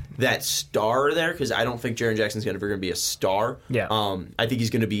 need that star there, because I don't think Jaren Jackson's ever going to be a star. Yeah. I think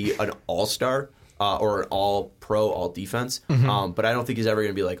he's going to be an all-star. Or an all-pro, all-defense. But I don't think he's ever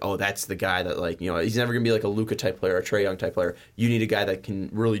going to be like, oh, that's the guy that, he's never going to be like a Luka type player, a Trae Young type player. You need a guy that can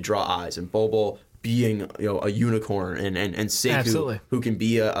really draw eyes. And Bobo being, a unicorn, and Sekou, Absolutely. who can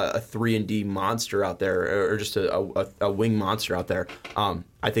be a 3-and-D monster out there, or just a wing monster out there.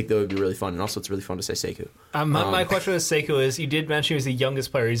 I think that would be really fun. And also, it's really fun to say Sekou. My question with Sekou is, you did mention he was the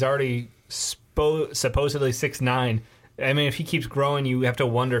youngest player. He's already supposedly 6'9". I mean, if he keeps growing, you have to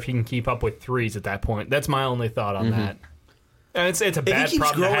wonder if he can keep up with threes at that point. That's my only thought on that. And it's a bad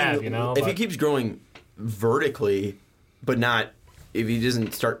problem to have, If he keeps growing vertically, but not if he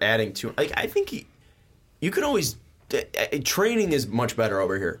doesn't start adding to, I think you can always. Training is much better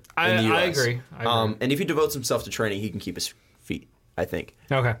over here in the US. I agree. And if he devotes himself to training, he can keep his feet, I think.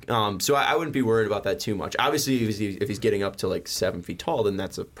 Okay. So I wouldn't be worried about that too much. Obviously, if he's getting up to 7 feet tall, then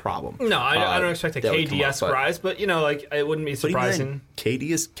that's a problem. No, I don't expect a KD-esque rise, but it wouldn't be surprising. KD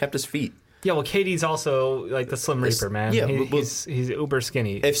has kept his feet. Yeah, well, KD's also like the Slim Reaper, man. Yeah, he's uber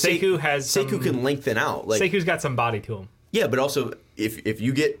skinny. If Sekou can lengthen out, Sekou's got some body to him. Yeah, but also if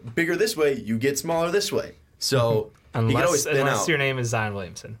you get bigger this way, you get smaller this way. So he can always thin out. Unless your name is Zion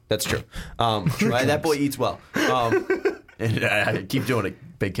Williamson. That's true. That boy eats well. And I keep doing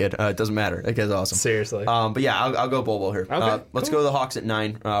it, big kid. It doesn't matter. That guy's awesome. Seriously. But yeah, I'll go Bobo here. Okay, let's go to the Hawks at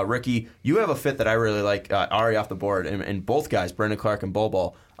 9. Ricky, you have a fit that I really like, already off the board, and both guys, Brandon Clark and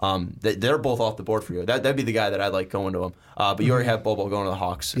Bobo, they're both off the board for you. That'd be the guy that I'd like going to him. But you already have Bobo going to the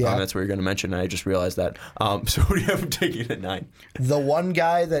Hawks. Yeah. That's what you're going to mention, and I just realized that. So who do you have him taking at 9? The one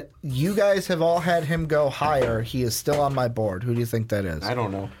guy that you guys have all had him go higher, he is still on my board. Who do you think that is? I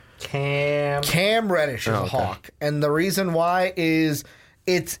don't know. Cam Reddish is a Hawk. And the reason why is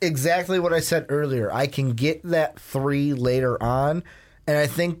it's exactly what I said earlier. I can get that 3 later on. And I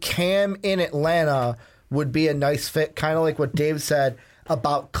think Cam in Atlanta would be a nice fit, kind of like what Dave said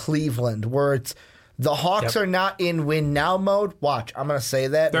about Cleveland, where it's the Hawks are not in win now mode. Watch, I'm going to say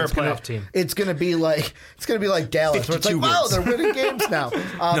that. They're a playoff team. It's going to be like Dallas, where it's like, wow, they're winning games now.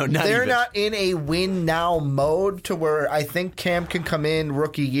 They're not in a win now mode to where I think Cam can come in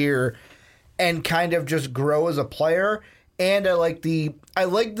rookie year and kind of just grow as a player. And I like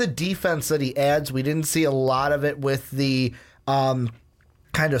the defense that he adds. We didn't see a lot of it with the kind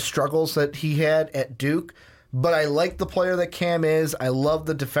of struggles that he had at Duke. But I like the player that Cam is. I love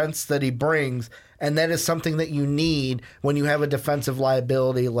the defense that he brings. And that is something that you need when you have a defensive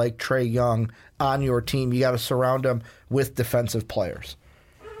liability like Trae Young on your team. You got to surround him with defensive players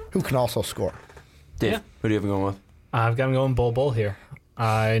who can also score. Dave, who do you have going with? I've got him going Bull here.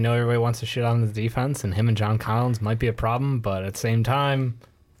 I know everybody wants to shit on the defense, and him and John Collins might be a problem, but at the same time,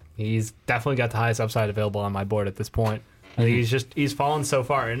 he's definitely got the highest upside available on my board at this point. I think he's fallen so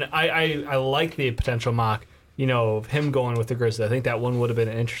far, and I like the potential mock him going with the Grizzlies. I think that one would have been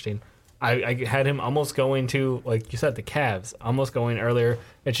interesting. I had him almost going to, like you said, the Cavs, almost going earlier.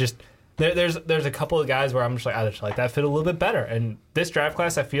 It's just there's a couple of guys where I'm just like, I just like that fit a little bit better. And this draft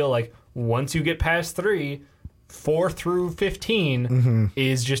class, I feel like once you get past 4 through 15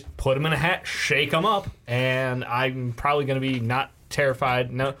 is just put them in a hat, shake them up, and I'm probably going to be not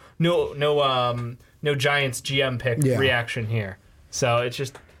terrified. No Giants GM pick reaction here. So it's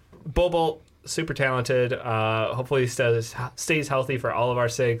just Bol Bol, super talented. Hopefully he stays healthy for all of our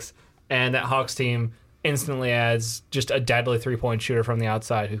sakes. And that Hawks team instantly adds just a deadly 3-point shooter from the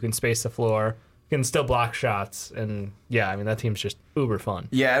outside who can space the floor, can still block shots. And, that team's just uber fun.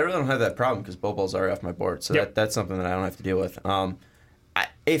 Yeah, I really don't have that problem because Bol Bol's already off my board. So that's something that I don't have to deal with.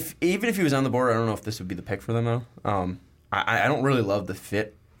 Even if he was on the board, I don't know if this would be the pick for them, though. I don't really love the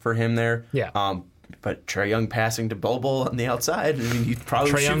fit for him there. Yeah. But Trae Young passing to Bol Bol on the outside, he'd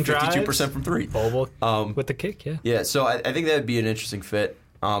probably shoot 52% from 3. Bol Bol with the kick, yeah. Yeah, so I think that would be an interesting fit.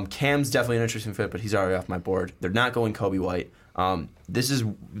 Cam's definitely an interesting fit, but he's already off my board. They're not going Kobe White. This is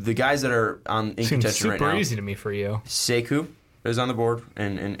the guys that are in contention right now. Super easy to me for you. Sekou is on the board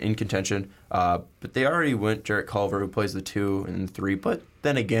and in contention. But they already went Jarrett Culver, who plays the 2 and the 3. But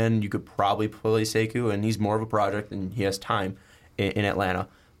then again, you could probably play Sekou, and he's more of a project, and he has time in Atlanta.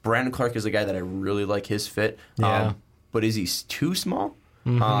 Brandon Clark is a guy that I really like his fit. Yeah. But is he too small?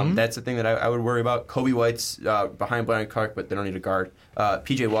 That's the thing that I would worry about. Kobe White's behind Brandon Clark, but they don't need a guard.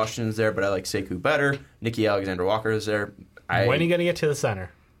 P.J. Washington's there, but I like Sekou better. Nicky Alexander-Walker is there. When are you going to get to the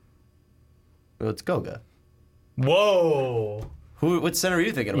center? Well, it's Goga. Whoa. What center are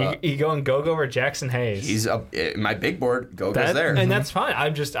you thinking about? You going Goga or Jackson Hayes? He's my big board. Goga's there. And that's fine.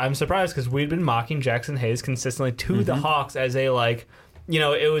 I'm surprised because we'd been mocking Jackson Hayes consistently to the Hawks as a,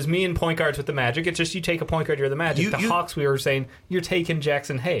 it was me and point guards with the Magic. It's just you take a point guard, you're the Magic. The Hawks, we were saying, you're taking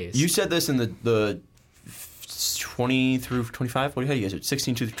Jackson Hayes. You said this in the 20 through 25? What do you guys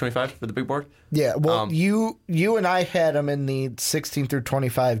 16 through 25 for the big board? Yeah, well, you and I had him in the 16 through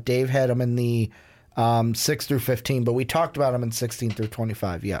 25. Dave had him in the 6 through 15, but we talked about him in 16 through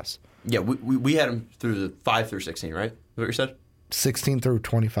 25, yes. Yeah, we had him through the 5 through 16, right? Is that what you said? 16 through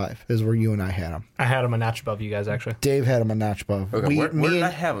 25 is where you and I had him. I had him a notch above you guys, actually. Dave had him a notch above. Okay, where did I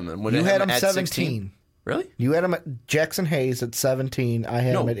have him then? You had him at 17. 16? Really? You had him at Jackson Hayes at 17. I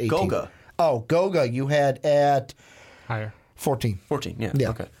had him at 18. Goga. Oh, Goga you had at... Higher. 14. 14, yeah.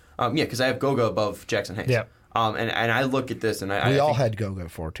 Okay. Because I have Goga above Jackson Hayes. Yeah. And I look at this, and we all had Goga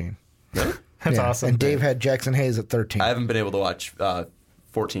at 14. Really? That's awesome. And Dave had Jackson Hayes at 13. I haven't been able to watch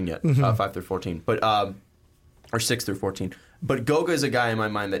 14 yet, 5 through 14, but or 6 through 14. But Goga is a guy in my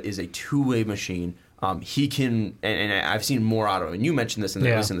mind that is a two-way machine. He can, and I've seen more out of him. And you mentioned this in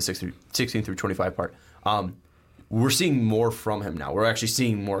the 16 through 25 part. We're seeing more from him now. We're actually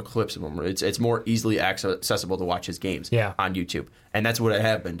seeing more clips of him. It's more easily accessible to watch his games on YouTube. And that's what I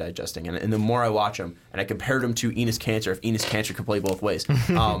have been digesting. And the more I watch him, and I compared him to Enes Kanter, if Enes Kanter could play both ways,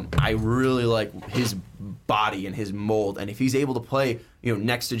 I really like his body and his mold. And if he's able to play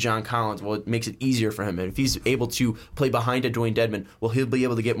next to John Collins, well, it makes it easier for him. And if he's able to play behind a Dwayne Dedmon, well, he'll be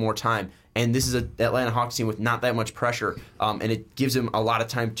able to get more time. And this is an Atlanta Hawks team with not that much pressure, and it gives him a lot of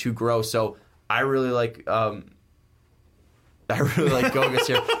time to grow. So I really like... Gogas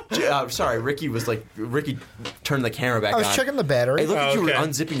here. Sorry, Ricky turned the camera back on. I was checking the battery. Hey, look at you were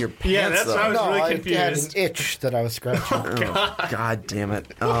unzipping your pants. Yeah, that's why I was really confused. I had an itch that I was scratching. God damn it.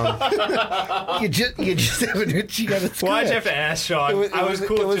 You just have an itch you got to scratch. Why'd you have to ask, Sean? I was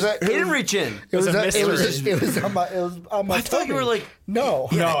cool. He didn't reach in. It was on my I thought you were like... No.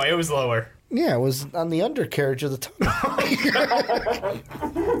 No, it was lower. Yeah, it was on the undercarriage of the tummy.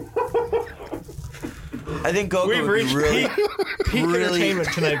 I think Goga We've would be reached peak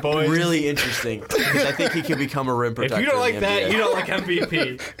entertainment tonight, boys. Really interesting. Because I think he could become a rim protector. If you don't like that, you don't like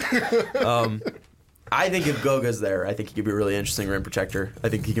MVP. I think if Goga's there, I think he could be a really interesting rim protector. I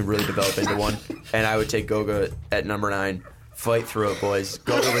think he can really develop into one. And I would take Goga at number 9. Fight through it, boys.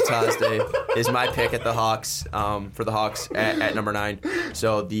 Goga Bitadze is my pick at the Hawks, for the Hawks at number 9.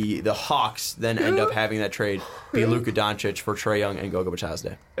 So the Hawks then end up having that trade be Luka Doncic for Trae Young and Goga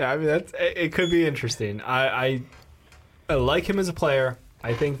Bitadze. I mean, it could be interesting. I like him as a player.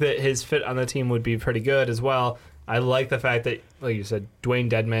 I think that his fit on the team would be pretty good as well. I like the fact that, like you said,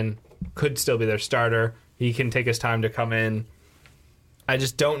 Dwayne Dedmon could still be their starter. He can take his time to come in. I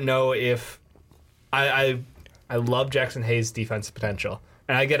just don't know if... I love Jackson Hayes' defensive potential.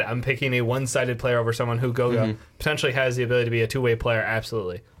 And I get it. I'm picking a one-sided player over someone who Goga potentially has the ability to be a two-way player,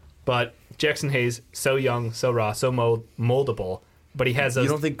 absolutely. But Jackson Hayes, so young, so raw, so moldable. But he has those... You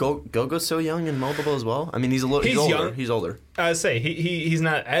don't think Goga's so young and moldable as well? I mean, he's older. Young. He's older. I would say he's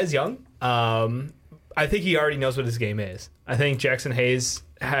not as young. I think he already knows what his game is. I think Jackson Hayes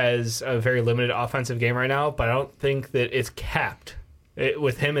has a very limited offensive game right now, but I don't think that it's capped.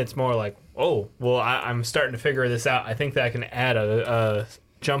 With him, it's more like, oh, well, I'm starting to figure this out. I think that I can add a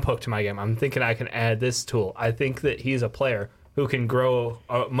jump hook to my game. I'm thinking I can add this tool. I think that he's a player who can grow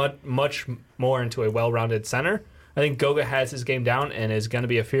much more into a well-rounded center. I think Goga has his game down and is going to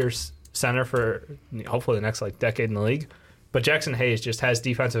be a fierce center for hopefully the next decade in the league. But Jackson Hayes just has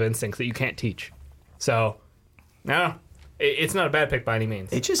defensive instincts that you can't teach. So, no, it's not a bad pick by any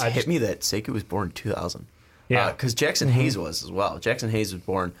means. It just hit me that Sekou was born in 2000. Yeah. Because Jackson Hayes was as well. Jackson Hayes was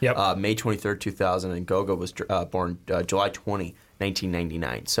born May 23rd, 2000, and Goga was born July 20,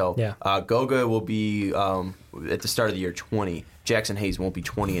 1999. So Goga will be, at the start of the year, 20. Jackson Hayes won't be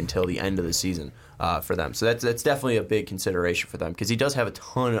 20 until the end of the season for them. So that's definitely a big consideration for them because he does have a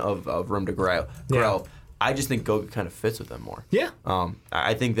ton of room to grow. Yeah. I just think Goga kind of fits with them more. Yeah.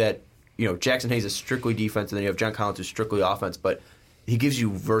 I think that Jackson Hayes is strictly defense, and then you have John Collins who's strictly offense, but he gives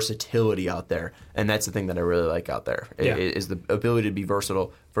you versatility out there, and that's the thing that I really like out there is the ability to be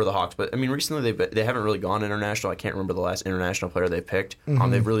versatile for the Hawks. But I mean, recently they haven't really gone international. I can't remember the last international player they picked.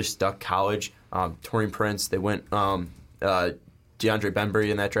 They've really stuck college. Taurean Prince. They went DeAndre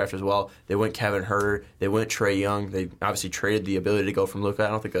Bembry in that draft as well. They went Kevin Huerter. They went Trae Young. They obviously traded the ability to go from Luka. I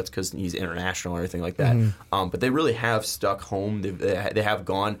don't think that's because he's international or anything like that. But they really have stuck home. They have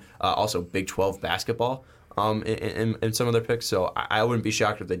gone also Big 12 basketball. In some of their picks, so I wouldn't be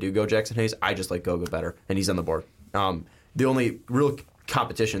shocked if they do go Jackson Hayes. I just like Goga better, and he's on the board. The only real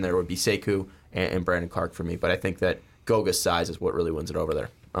competition there would be Sekou and Brandon Clark for me, but I think that Goga's size is what really wins it over there.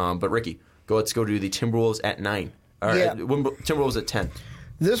 But Ricky, let's go to the Timberwolves at 9. All right, Timberwolves at 10.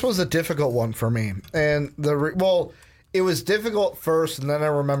 This was a difficult one for me, and it was difficult first, and then I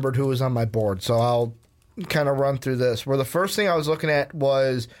remembered who was on my board, so I'll kind of run through this. Where the first thing I was looking at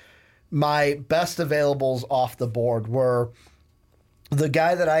was my best availables off the board were the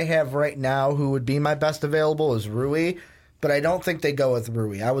guy that I have right now who would be my best available is Rui, but I don't think they go with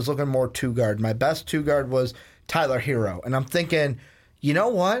Rui. I was looking more two-guard. My best two-guard was Tyler Hero, and I'm thinking, you know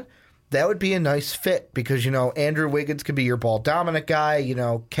what? That would be a nice fit because, Andrew Wiggins could be your ball dominant guy.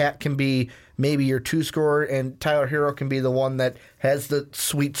 Cat can be maybe your two-scorer, and Tyler Hero can be the one that has the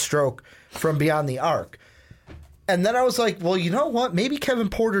sweet stroke from beyond the arc. And then I was like, well, you know what? Maybe Kevin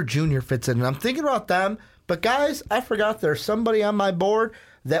Porter Jr. fits in. And I'm thinking about them. But, guys, I forgot there's somebody on my board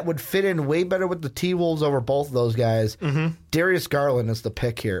that would fit in way better with the T-Wolves over both of those guys. Darius Garland is the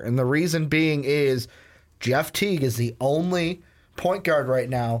pick here. And the reason being is Jeff Teague is the only point guard right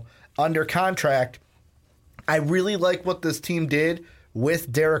now under contract. I really like what this team did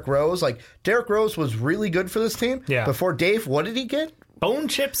with Derrick Rose. Derrick Rose was really good for this team. Yeah. Before Dave, what did he get? Bone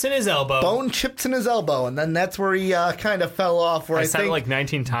chips in his elbow. And then that's where he kind of fell off. Where I said it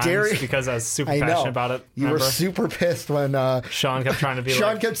 19 times because I was super passionate about it. You were super pissed when Sean kept trying to be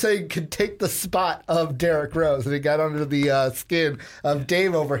Sean kept saying could take the spot of Derrick Rose, and he got under the skin of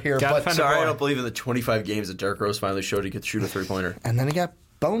Dave over here. Sorry, I don't believe in the 25 games that Derrick Rose finally showed he could shoot a three-pointer. And then he got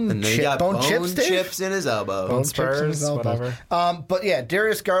bone chips in his elbow. Bone spurs, whatever. But yeah,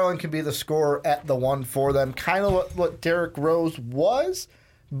 Darius Garland can be the scorer at the one for them. Kind of what Derrick Rose was,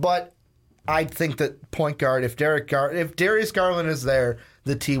 but I think that point guard, if Darius Garland is there,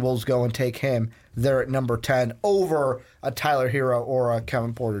 the T-Wolves go and take him. They're at number 10 over a Tyler Hero or a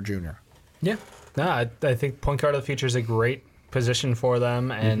Kevin Porter Jr. Yeah. No, I think point guard of the future is a great position for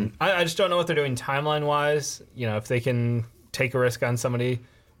them, and I just don't know what they're doing timeline-wise. If they can take a risk on somebody,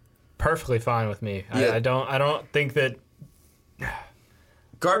 perfectly fine with me. Yeah. I don't think that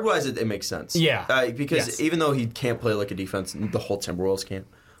guard wise it makes sense. Yeah, because even though he can't play like a defense, the whole Timberwolves can't.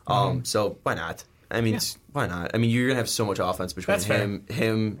 So why not? I mean, why not? I mean, you're gonna have so much offense between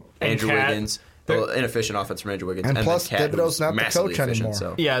him, Andrew Wiggins. Inefficient offense from Andrew Wiggins, and plus Thibodeau's not the coach anymore.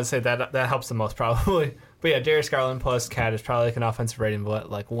 So. Yeah, I'd say that helps the most probably. But yeah, Darius Garland plus Cat is probably an offensive rating of what,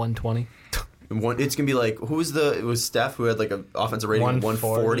 120. It's gonna be it was Steph who had an offensive rating of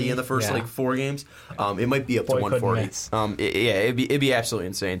 140 in the first 4 games. It might be up to 140. It'd be absolutely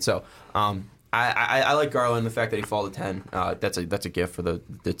insane. So I like Garland. The fact that he fell to 10, that's a gift for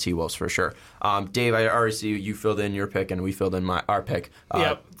the T-Wolves for sure. Dave, I already see you filled in your pick and we filled in our pick.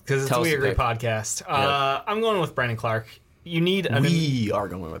 Yep, because it's a We Agree podcast. I'm going with Brandon Clark. We are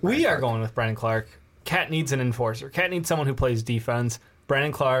going with Brandon Clark. Cat needs an enforcer. Cat needs someone who plays defense.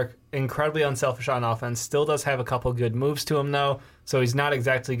 Brandon Clark, incredibly unselfish on offense, still does have a couple good moves to him, though, so he's not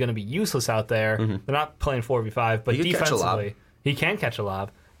exactly going to be useless out there. They're not playing 4v5, but defensively, he can catch a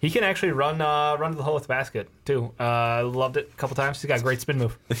lob. He can actually run to the hole with the basket, too. Loved it a couple times. He's got a great spin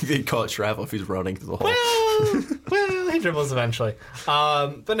move. They'd call it travel if he's running to the hole. Well, he dribbles eventually.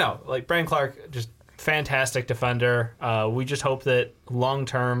 But no, Brandon Clark, just fantastic defender. We just hope that long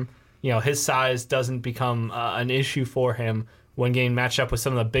term, his size doesn't become an issue for him when getting matched up with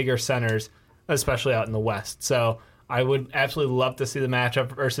some of the bigger centers, especially out in the West. So I would absolutely love to see the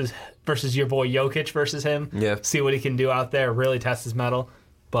matchup versus your boy Jokic versus him. Yeah. See what he can do out there, really test his mettle.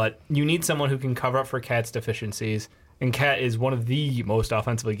 But you need someone who can cover up for Cat's deficiencies. And Cat is one of the most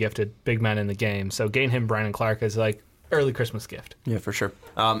offensively gifted big men in the game. So getting him Brandon Clark is like early Christmas gift. Yeah, for sure.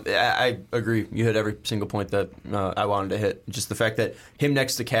 I agree. You hit every single point that I wanted to hit. Just the fact that him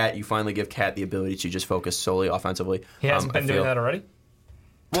next to Cat, you finally give Cat the ability to just focus solely offensively. He hasn't been doing that already?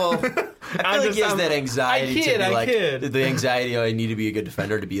 Well, I feel like he has that anxiety the anxiety I need to be a good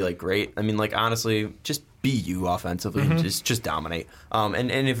defender to be like great. I mean, like honestly, just be you offensively, just dominate. And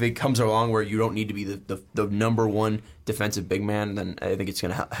if it comes along where you don't need to be the number one defensive big man, then I think it's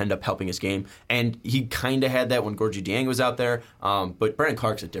going to end up helping his game. And he kind of had that when Gorgui Dieng was out there. But Brandon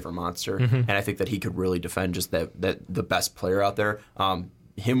Clark's a different monster, and I think that he could really defend just that the best player out there.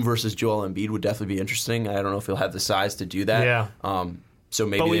 Him versus Joel Embiid would definitely be interesting. I don't know if he'll have the size to do that. Yeah. So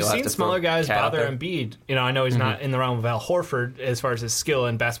maybe but we've have seen to smaller guys Cat bother Embiid. I know he's not in the realm of Al Horford as far as his skill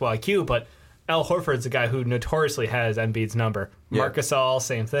and basketball IQ, but Al Horford's a guy who notoriously has Embiid's number. Yeah. Marc Gasol,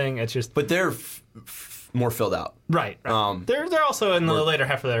 same thing. It's just, but they're more filled out, right. They're also in the later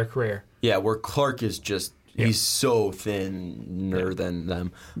half of their career. Yeah, where Clark is just. He's so thinner than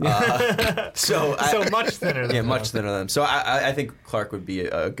them. So much thinner than them. Yeah, much thinner than them. So I think Clark would be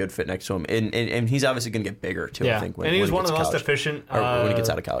a good fit next to him. And he's obviously going to get bigger, too, I think. And he was one of the most efficient. When he gets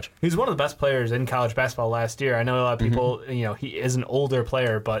out of college. He was one of the best players in college basketball last year. I know a lot of people, he is an older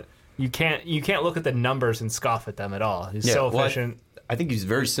player, but you can't look at the numbers and scoff at them at all. He's so efficient. I think he's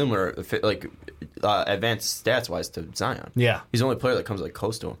very similar, advanced stats-wise to Zion. Yeah. He's the only player that comes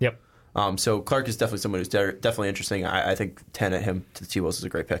close to him. Yep. So Clark is definitely someone who's definitely interesting. I think 10 at him to the T-Wolves is a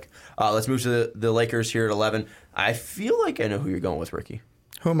great pick. Let's move to the Lakers here at 11. I feel like I know who you're going with, Ricky.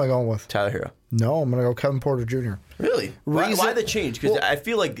 Who am I going with? Tyler Hero. No, I'm going to go Kevin Porter Jr. Really? Why the change? Because I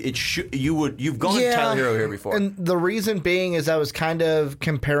feel like you've gone Tyler Hero here before. And the reason being is I was kind of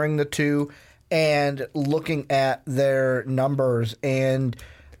comparing the two and looking at their numbers. And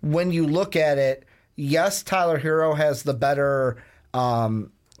when you look at it, yes, Tyler Hero has the better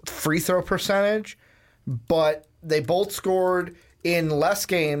free throw percentage, but they both scored in less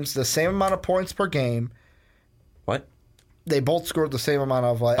games the same amount of points per game. What? They both scored the same amount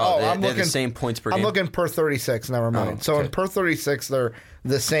of I'm looking the same points per game. I'm looking per 36. Never mind. So in per 36, they're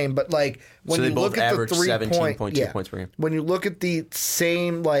the same. But when so you both look at the 17.2 points per game. When you look at the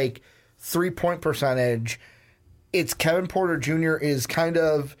same 3-point percentage, it's Kevin Porter Jr. is kind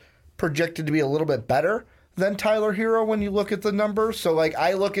of projected to be a little bit better than Tyler Hero when you look at the numbers. So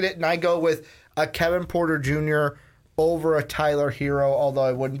I look at it and I go with a Kevin Porter Jr. over a Tyler Hero, although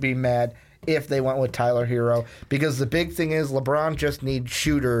I wouldn't be mad if they went with Tyler Hero, because the big thing is LeBron just needs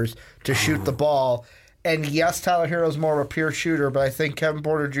shooters to shoot the ball. And yes, Tyler Hero is more of a pure shooter, but I think Kevin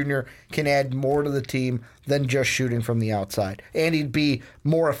Porter Jr. can add more to the team than just shooting from the outside. And he'd be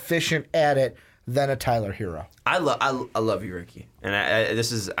more efficient at it than a Tyler Hero. I love you, Ricky. And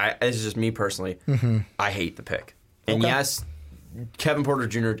this is just me personally. I hate the pick. And yes, Kevin Porter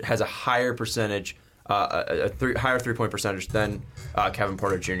Jr. has a higher percentage, higher 3-point percentage than Kevin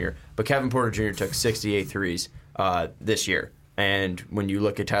Porter Jr. But Kevin Porter Jr. took 68 threes this year. And when you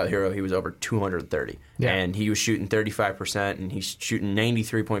look at Tyler Hero, he was over 230. Yeah. And he was shooting 35%, and he's shooting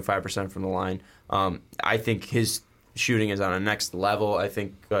 93.5% from the line. I think his shooting is on a next level. I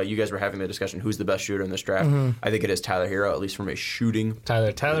think you guys were having the discussion, who's the best shooter in this draft. I think it is Tyler Hero, at least from a shooting.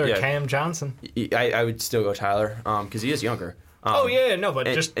 Tyler or Cam Johnson? I would still go Tyler because he is younger.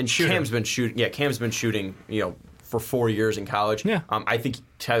 Cam's been shooting. Yeah, Cam's been shooting. For 4 years in college. Yeah. I think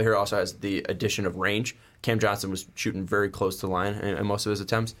Tyler Hero also has the addition of range. Cam Johnson was shooting very close to the line in most of his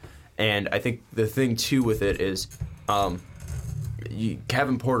attempts, and I think the thing too with it is,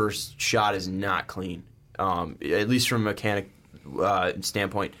 Kevin Porter's shot is not clean. At least from a mechanic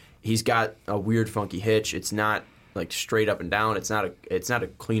standpoint, he's got a weird, funky hitch. It's not straight up and down. It's not a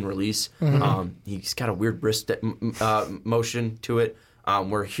clean release. He's got a weird wrist motion to it.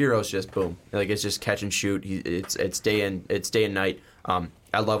 Where Hero's just boom, it's just catch and shoot. It's day and night.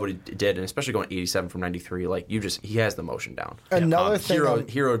 I love what he did, and especially going 87 from 93. He has the motion down. Another thing,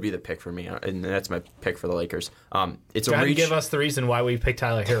 Hero would be the pick for me, and that's my pick for the Lakers. It's Go a ahead reach. And give us the reason why we picked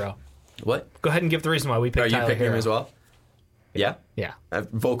Tyler Hero. What? Go ahead and give the reason why we picked Tyler Hero. Are you picking him as well? Yeah? Yeah. I've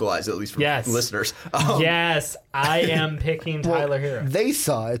vocalized at least for listeners. Yes, I am picking Tyler Hero. They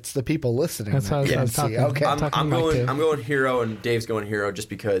saw it's the people listening. That's how I was talking. Okay, I'm going Hero, and Dave's going Hero just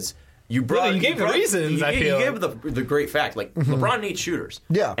because You gave the reasons. I feel you gave the great fact. Like LeBron needs shooters.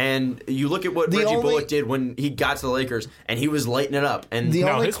 Yeah, and you look at what Reggie Bullock did when he got to the Lakers, and he was lighting it up. And the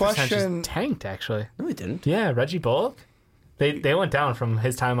only his question tanked actually. No, he didn't. Yeah, Reggie Bullock. They went down from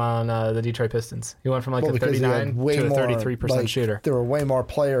his time on the Detroit Pistons. He went from like a 39 to a 33% shooter. There were way more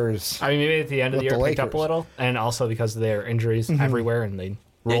players. I mean, maybe at the end of the year it picked up a little, and also because of their injuries everywhere, and they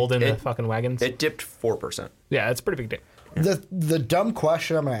rolled in the fucking wagons. It dipped 4%. Yeah, it's a pretty big dip. The dumb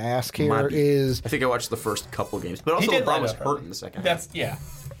question I'm going to ask here is... I think I watched the first couple of games, but also LeBron was hurt in the second half.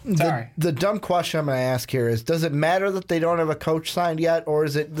 The dumb question I'm going to ask here is, does it matter that they don't have a coach signed yet, or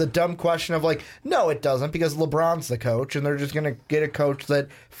is it the dumb question of like, no, it doesn't, because LeBron's the coach, and they're just going to get a coach that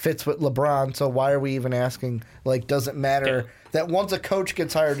fits with LeBron, so why are we even asking? Like, does it matter that once a coach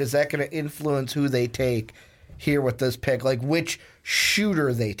gets hired, is that going to influence who they take here with this pick? Like, which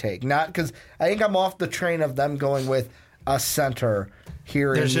shooter they take? Not because I think I'm off the train of them going with a center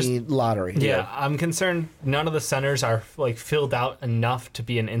here in the lottery. Yeah, I'm concerned none of the centers are like filled out enough to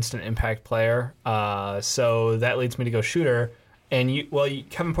be an instant impact player. So that leads me to go shooter. And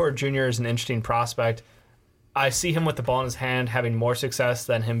Kevin Porter Jr. is an interesting prospect. I see him with the ball in his hand having more success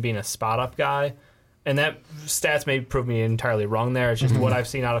than him being a spot up guy. And that stats may prove me entirely wrong there. It's just what I've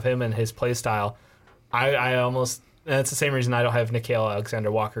seen out of him and his play style. I almost, and that's the same reason I don't have Nickeil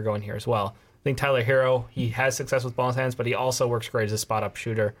Alexander-Walker going here as well. I think Tyler Hero, he has success with ball in his hands, but he also works great as a spot-up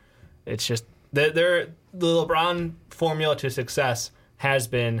shooter. It's just, the LeBron formula to success has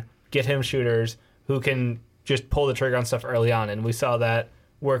been get him shooters who can just pull the trigger on stuff early on, and we saw that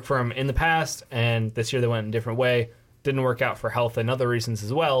work for him in the past, and this year they went in a different way. Didn't work out for health and other reasons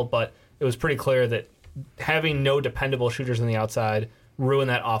as well, but it was pretty clear that having no dependable shooters on the outside ruined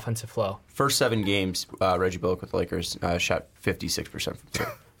that offensive flow. First 7 games, Reggie Bullock with the Lakers shot 56% from 3.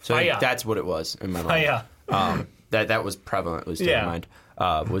 So that's what it was in my mind. That was prevalent, at least in my mind.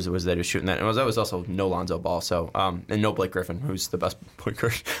 Was that he was shooting that? And that was also no Lonzo Ball, so and no Blake Griffin, who's the best point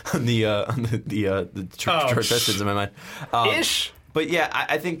guard on the Detroit Pistons in my mind. Ish, but yeah,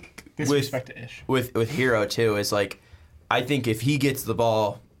 I think with Hero too is like, I think if he gets the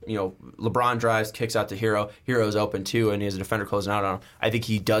ball, LeBron drives, kicks out to Hero. Hero's open too, and he has a defender closing out on him. I think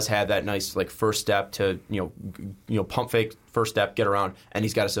he does have that nice like first step to pump fake first step, get around, and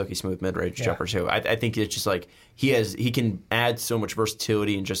he's got a silky smooth mid range jumper too. I think it's just like he can add so much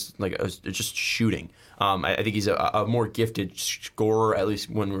versatility and just like just shooting. I think he's a more gifted scorer, at least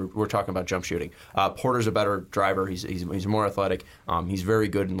when we're talking about jump shooting. Porter's a better driver. He's more athletic. He's very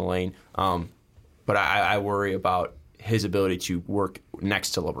good in the lane. But I worry about his ability to work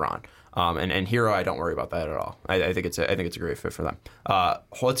next to LeBron. And Hero, I don't worry about that at all. I think it's a great fit for them.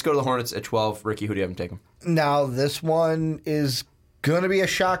 Let's go to the Hornets at 12. Ricky, who do you have them taking? Now, this one is going to be a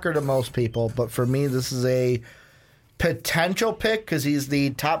shocker to most people, but for me, this is a potential pick because he's the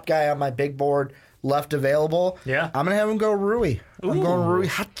top guy on my big board left available. Yeah. I'm going to have him go Rui. I'm going Rui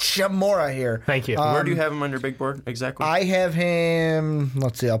Hachimura here. Thank you. Where do you have him on your big board exactly? I have him,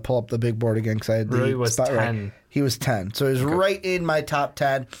 let's see, I'll pull up the big board again because I had the Rui was spot 10. Right. He was 10. So he's right in my top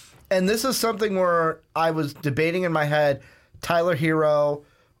 10. And this is something where I was debating in my head Tyler Hero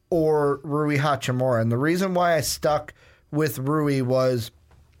or Rui Hachimura. And the reason why I stuck with Rui was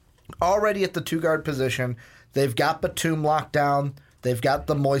already at the 2-guard position, they've got Batum locked down. They've got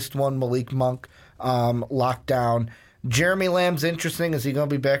the moist one, Malik Monk, locked down. Jeremy Lamb's interesting. Is he going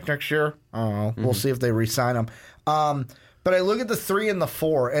to be back next year? I don't know. We'll see if they re-sign him. But I look at the 3 and the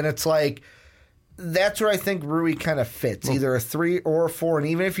 4, and it's like, that's where I think Rui kind of fits, either a 3 or a 4. And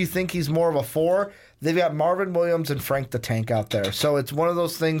even if you think he's more of a 4, they've got Marvin Williams and Frank the Tank out there. So it's one of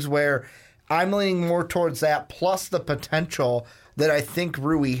those things where I'm leaning more towards that, plus the potential that I think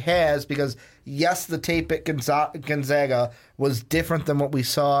Rui has, because yes, the tape at Gonzaga was different than what we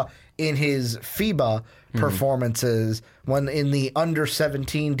saw in his FIBA performances when in the under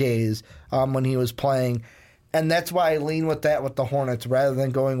 17 days when he was playing. And that's why I lean with that with the Hornets rather than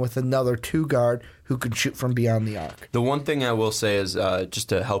going with another 2-guard who can shoot from beyond the arc. The one thing I will say is just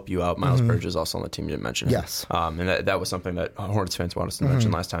to help you out, Miles Bridges is also on the team. You didn't mention him. Yes. And that was something that Hornets fans wanted us to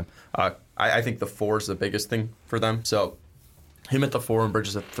mention last time. I think the 4 is the biggest thing for them. So him at the 4 and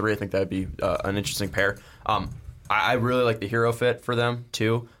Bridges at the 3, I think that would be an interesting pair. I really like the Hero fit for them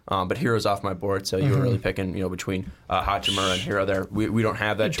too, but Hero's off my board, so you were really picking between Hachimura and Hero there. We don't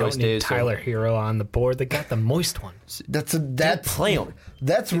have that choice days. Tyler Hero on the board. They got the moist one. That's play him.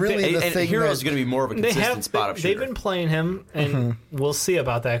 That's really the thing. Hero's going to be more of a consistent spot-up shooter. They've been playing him, and we'll see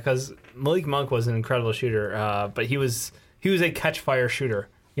about that because Malik Monk was an incredible shooter, but he was a catch-fire shooter,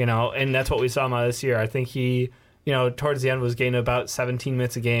 and that's what we saw him out this year. I think he, towards the end was getting about 17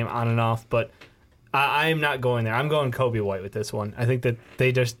 minutes a game on and off, but I am not going there. I'm going Kobe White with this one. I think that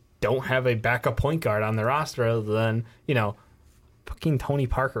don't have a backup point guard on their roster other than, fucking Tony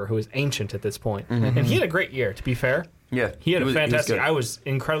Parker, who is ancient at this point. And he had a great year, to be fair. Yeah. He had a fantastic. I was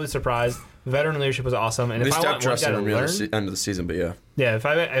incredibly surprised. Veteran leadership was awesome. And they if I want one guy to learn, end of the season, but yeah. Yeah,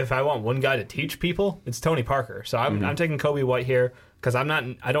 if I want one guy to teach people, it's Tony Parker. So I'm taking Kobe White here because I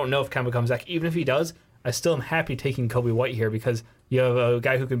don't know if Kemba comes back. Even if he does, I still am happy taking Kobe White here because you have a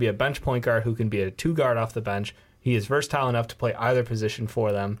guy who can be a bench point guard, who can be a 2 guard off the bench. He is versatile enough to play either position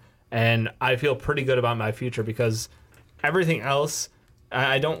for them. And I feel pretty good about my future because everything else,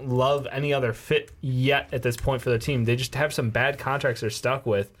 I don't love any other fit yet at this point for the team. They just have some bad contracts they're stuck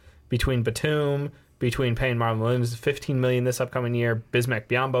with between Batum, between paying Marvin Williams $15 million this upcoming year, Bismack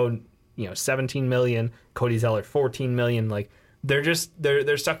Biyombo, $17 million, Cody Zeller $14 million. Like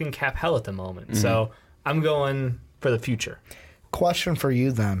they're stuck in cap hell at the moment. So I'm going for the future. Question for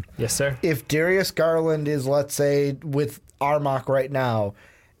you then. Yes, sir. If Darius Garland is, let's say, with our mock right now,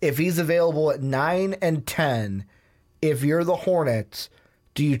 if he's available at 9 and 10, if you're the Hornets,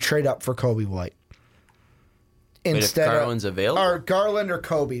 do you trade up for Kobe White? Instead if Garland's available? Or Garland or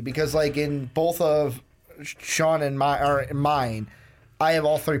Kobe, because like in both of Sean and mine, I have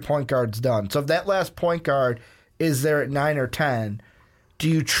all 3 point guards done. So if that last point guard is there at 9 or 10, do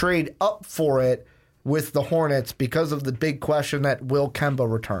you trade up for it with the Hornets because of the big question that will Kemba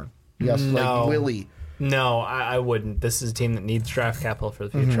return? Yes, no. Like will he? No, I wouldn't. This is a team that needs draft capital for the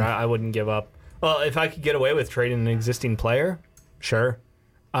future. I wouldn't give up. Well, if I could get away with trading an existing player, sure.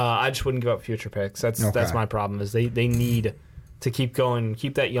 I just wouldn't give up future picks. That's my problem. Is they need to keep going,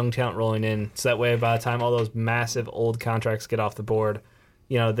 keep that young talent rolling in, so that way by the time all those massive old contracts get off the board,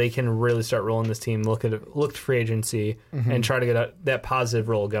 they can really start rolling this team. Look to free agency and try to get that positive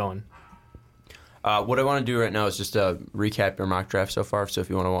roll going. What I want to do right now is just recap your mock draft so far. So if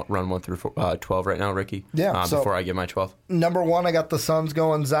you want to run 1 through 12 right now, Ricky. Yeah. Before I get my 12. Number 1, I got the Suns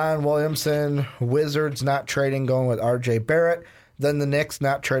going Zion Williamson. Wizards not trading, going with R.J. Barrett. Then the Knicks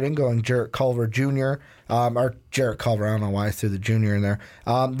not trading, going Jarrett Culver Jr. Or Jarrett Culver, I don't know why I threw the junior in there.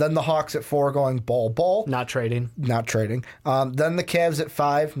 Then the Hawks at 4 going Ball. Not trading. Then the Cavs at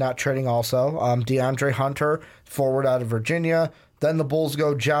 5, not trading also. DeAndre Hunter, forward out of Virginia. Then the Bulls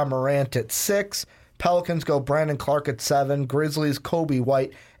go Ja Morant at 6. Pelicans go Brandon Clark at 7. Grizzlies Kobe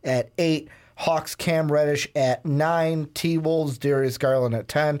White at 8. Hawks Cam Reddish at 9. T-Wolves Darius Garland at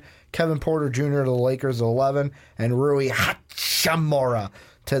 10. Kevin Porter Jr. to the Lakers at 11. And Rui Hachimura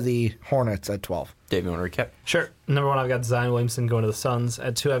to the Hornets at 12. Dave, you want to recap? Sure. Number 1, I've got Zion Williamson going to the Suns.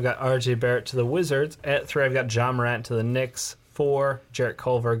 At 2, I've got R.J. Barrett to the Wizards. At 3, I've got Ja Morant to the Knicks. 4, Jarrett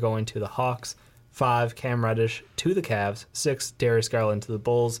Culver going to the Hawks. 5, Cam Reddish to the Cavs. 6, Darius Garland to the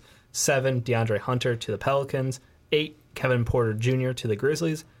Bulls. 7, DeAndre Hunter to the Pelicans. 8, Kevin Porter Jr. to the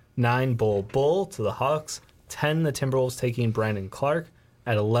Grizzlies. 9, Bull to the Hawks. 10, the Timberwolves taking Brandon Clark.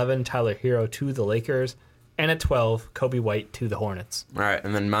 At 11, Tyler Hero to the Lakers. And at 12, Kobe White to the Hornets. All right,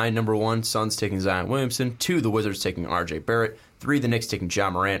 and then my number 1, Suns taking Zion Williamson. 2, the Wizards taking R.J. Barrett. 3, the Knicks taking Ja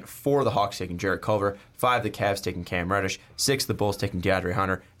Morant. 4, the Hawks taking Jarrett Culver. 5, the Cavs taking Cam Reddish. 6, the Bulls taking DeAndre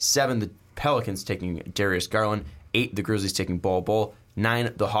Hunter. 7, the Pelicans taking Darius Garland. 8, the Grizzlies taking Bull.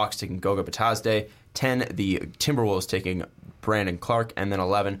 9, the Hawks taking Goga Bitadze. 10, the Timberwolves taking Brandon Clark. And then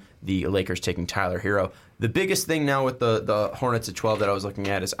 11, the Lakers taking Tyler Hero. The biggest thing now with the Hornets at 12 that I was looking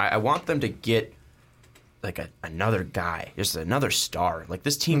at is I want them to get like another guy, just another star. Like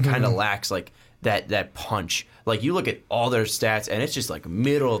this team kind of lacks like that punch. Like you look at all their stats and it's just like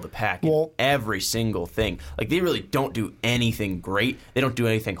middle of the pack in every single thing. Like they really don't do anything great. They don't do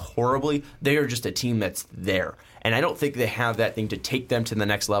anything horribly. They are just a team that's there. And I don't think they have that thing to take them to the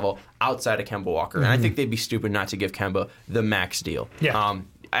next level outside of Kemba Walker. And I think they'd be stupid not to give Kemba the max deal. Yeah.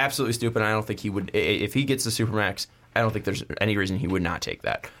 Absolutely stupid. I don't think he would. If he gets the Supermax, I don't think there's any reason he would not take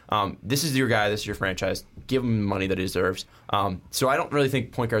that. This is your guy. This is your franchise. Give him the money that he deserves. So I don't really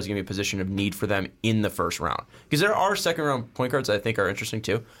think point guard is going to be a position of need for them in the first round. Because there are second-round point guards that I think are interesting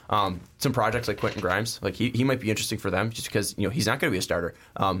too. Some projects like Quentin Grimes, like he might be interesting for them just because he's not going to be a starter.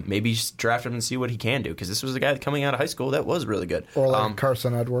 Maybe just draft him and see what he can do because this was a guy coming out of high school that was really good. Or like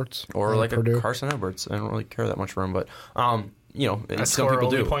Carson Edwards. Or like a Carson Edwards. I don't really care that much for him, but and some people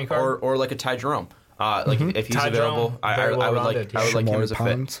do. Or like a Ty Jerome. If he's Ty available, Jerome, I would like him as a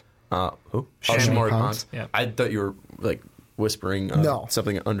fit. Who? Shamorie Ponds. Yeah. I thought you were like whispering No.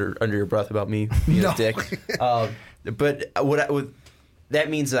 something under your breath about me being a dick. But that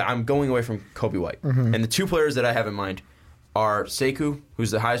means that I'm going away from Kobe White. And the 2 players that I have in mind are Sekou,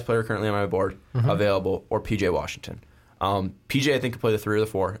 who's the highest player currently on my board, available, or PJ Washington. PJ, I think, could play the 3 or the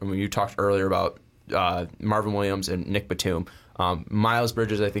 4. And when you talked earlier about Marvin Williams and Nick Batum, Miles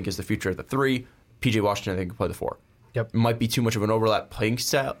Bridges, I think, is the future at the 3. PJ Washington, I think, could play the 4. Yep. It might be too much of an overlap play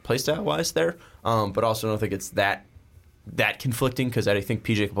style wise there, but also don't think it's that conflicting because I think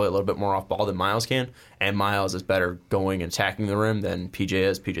PJ can play a little bit more off ball than Miles can, and Miles is better going and attacking the rim than PJ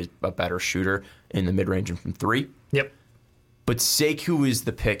is. PJ's a better shooter in the mid range and from three. Yep. But Sekou is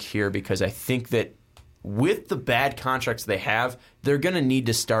the pick here because I think that with the bad contracts they have, they're going to need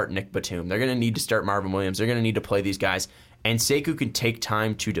to start Nick Batum. They're going to need to start Marvin Williams. They're going to need to play these guys. And Sekou can take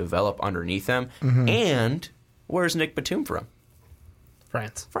time to develop underneath them. Mm-hmm. And where's Nick Batum from?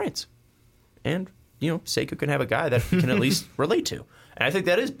 France. And, Sekou can have a guy that he can at least relate to. And I think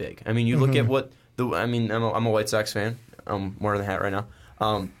that is big. I mean, you look at what I'm a White Sox fan. I'm wearing the hat right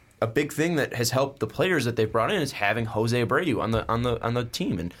now. A big thing that has helped the players that they've brought in is having Jose Abreu on the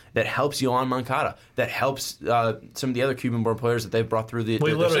team, and that helps Yohan Moncada. That helps some of the other Cuban-born players that they've brought through the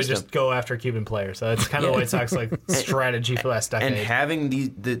We literally system. just go after Cuban players. So that's kind of the White Sox strategy for the last decade. And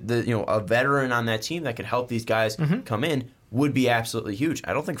having a veteran on that team that could help these guys come in would be absolutely huge.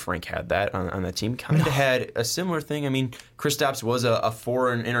 I don't think Frank had that on that team. Kind of had a similar thing. I mean, Kristaps was a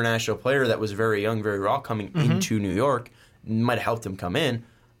foreign international player that was very young, very raw, coming into New York. Might have helped him come in.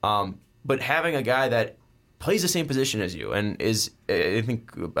 But having a guy that plays the same position as you and is, I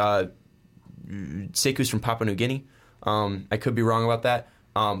think, Sekou's from Papua New Guinea. I could be wrong about that.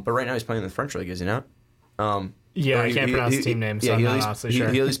 But right now he's playing in the French League, is he not? I can't pronounce the team name, so I'm not honestly sure.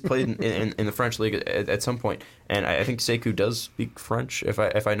 He at least played in the French League at some point. And I think Sekou does speak French,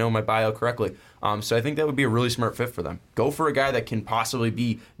 if I know my bio correctly. So I think that would be a really smart fit for them. Go for a guy that can possibly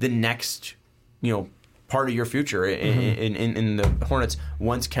be the next, part of your future in the Hornets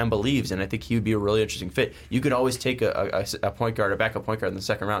once Kemba leaves, and I think he would be a really interesting fit. You could always take a point guard, a backup point guard in the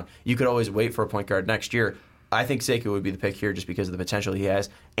second round. You could always wait for a point guard next year. I think Sekou would be the pick here just because of the potential he has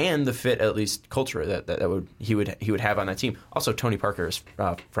and the fit, at least culture that he would have on that team. Also, Tony Parker is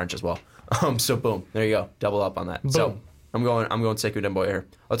French as well. So boom, there you go, double up on that. Boom. So I'm going Sekou Demboy here.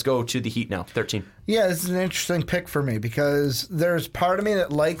 Let's go to the Heat now. 13. Yeah, this is an interesting pick for me because there's part of me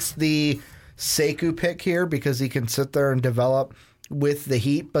that likes the Sekou pick here because he can sit there and develop with the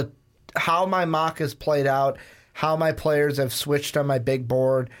Heat. But how my mock has played out, how my players have switched on my big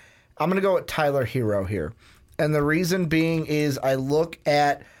board, I'm going to go with Tyler Hero here. And the reason being is I look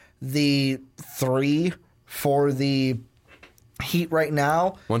at the 3 for the Heat right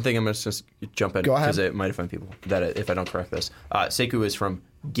now. One thing I'm going to just jump in because it might offend people that if I don't correct this. Sekou is from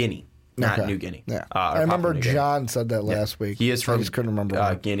Guinea, not New Guinea. Yeah. I remember John said that last week. He is from I just couldn't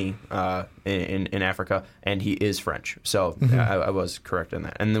remember Guinea in Africa, and he is French. So I was correct in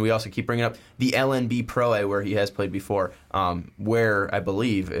that. And then we also keep bringing up the LNB Pro A where he has played before, where I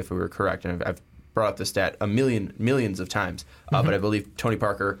believe, if we were correct, and I've brought up the stat millions of times, but I believe Tony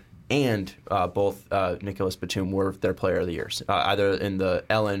Parker and both Nicholas Batum were their player of the years, either in the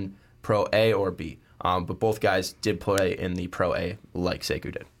LN Pro A or B. But both guys did play in the Pro A like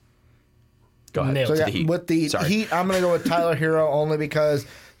Sekou did. Go ahead. So, the Heat. With the Heat, I'm going to go with Tyler Hero only because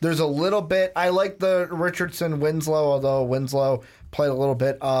there's a little bit. I like the Richardson-Winslow, although Winslow played a little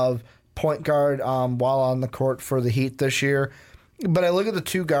bit of point guard while on the court for the Heat this year. But I look at the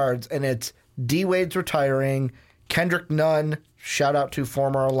two guards, and it's D. Wade's retiring, Kendrick Nunn, shout out to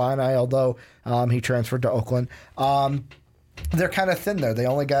former Illini, although he transferred to Oakland. They're kind of thin there. They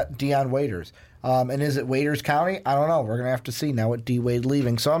only got Dion Waiters. And is it Waiters County? I don't know. We're going to have to see now with D. Wade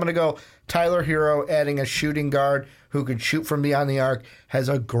leaving. So I'm going to go Tyler Hero, adding a shooting guard who can shoot from beyond the arc, has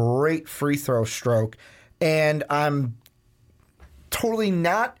a great free throw stroke. And I'm totally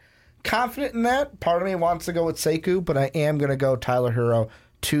not confident in that. Part of me wants to go with Sekou, but I am going to go Tyler Hero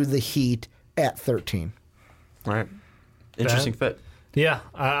to the Heat at 13. All right. Interesting fit. Yeah,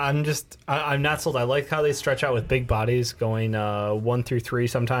 I'm not sold. I like how they stretch out with big bodies going 1 through 3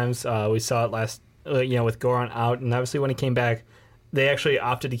 sometimes. We saw it last, with Goran out, and obviously when he came back, they actually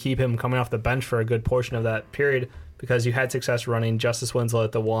opted to keep him coming off the bench for a good portion of that period because you had success running Justice Winslow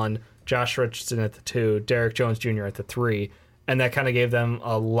at the 1, Josh Richardson at the 2, Derek Jones Jr. at the 3, and that kind of gave them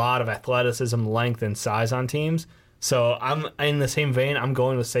a lot of athleticism, length, and size on teams. So I'm in the same vein. I'm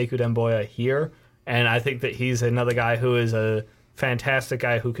going with Sekou Demboya here, and I think that he's another guy who is a fantastic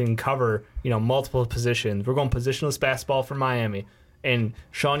guy who can cover multiple positions. We're going positionless basketball for Miami. And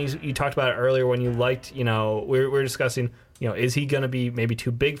Sean, you talked about it earlier when you liked, we were discussing, is he going to be maybe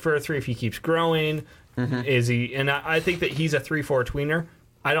too big for a 3 if he keeps growing? Mm-hmm. Is he? And I think that he's a 3-4 tweener.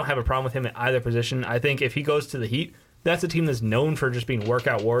 I don't have a problem with him at either position. I think if he goes to the Heat, that's a team that's known for just being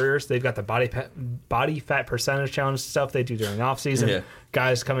workout warriors. They've got the body fat percentage challenge stuff they do during offseason. Yeah.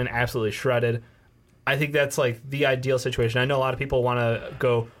 Guys come in absolutely shredded. I think that's like the ideal situation. I know a lot of people want to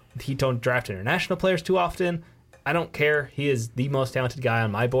go, Heat don't draft international players too often. I don't care. He is the most talented guy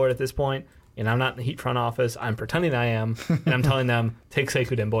on my board at this point. and I'm not in the Heat front office, I'm pretending I am, and I'm telling them, take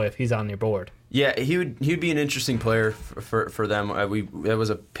Sekou Demboy if he's on your board. Yeah, he'd be an interesting player for them. That was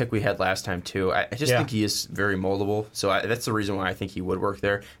a pick we had last time too. I just think he is very moldable, so that's the reason why I think he would work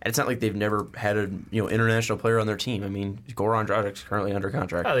there. And it's not like they've never had a international player on their team. I mean, Goran Dragic's currently under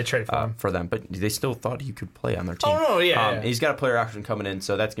contract. Oh, they traded for him, but they still thought he could play on their team. Oh no, yeah. He's got a player option coming in,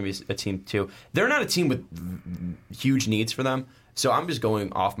 so that's gonna be a team too. They're not a team with huge needs for them. So I'm just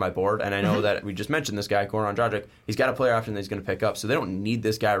going off my board, and I know that we just mentioned this guy, Goran Dragic. He's got a player option that he's going to pick up, so they don't need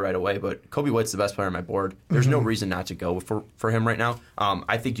this guy right away. But Kobe White's the best player on my board. There's no reason not to go for him right now.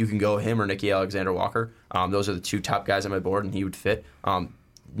 I think you can go him or Nicky Alexander-Walker. Those are the two top guys on my board, and he would fit.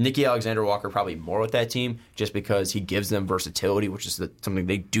 Nicky Alexander-Walker probably more with that team just because he gives them versatility, which is something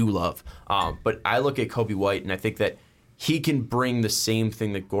they do love. But I look at Kobe White, and I think that he can bring the same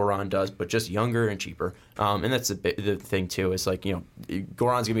thing that Goran does, but just younger and cheaper. And that's the thing, too. Is like, Goran's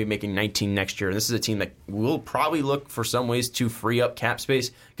going to be making 19 next year, and this is a team that will probably look for some ways to free up cap space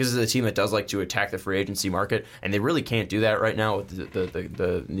because this is a team that does like to attack the free agency market, and they really can't do that right now with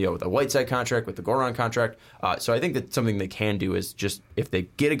the Whiteside contract, with the Goran contract. So I think that something they can do is just if they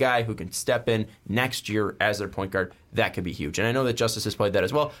get a guy who can step in next year as their point guard, that could be huge. And I know that Justice has played that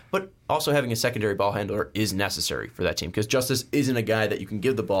as well, but also having a secondary ball handler is necessary for that team because Justice isn't a guy that you can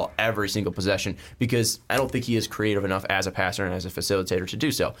give the ball every single possession because I don't think he is creative enough as a passer and as a facilitator to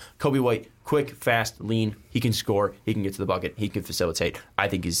do so. Kobe White, quick, fast, lean. He can score. He can get to the bucket. He can facilitate. I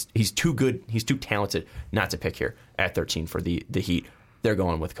think he's too good. He's too talented not to pick here at 13 for the Heat. They're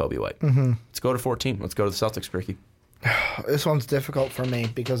going with Kobe White. Mm-hmm. Let's go to 14. Let's go to the Celtics, Ricky. This one's difficult for me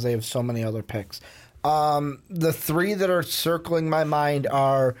because they have so many other picks. The three that are circling my mind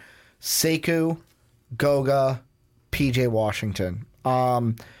are Sekou, Goga, PJ Washington.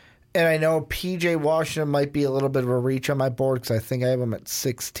 And I know PJ Washington might be a little bit of a reach on my board because I think I have him at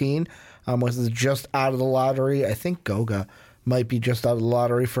 16. Was just out of the lottery. I think Goga might be just out of the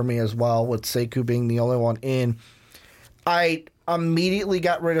lottery for me as well, with Sekou being the only one in. I immediately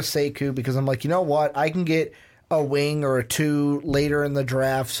got rid of Sekou because I'm like, you know what? I can get a wing or a two later in the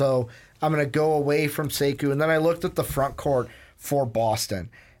draft, so I'm going to go away from Sekou. And then I looked at the front court for Boston.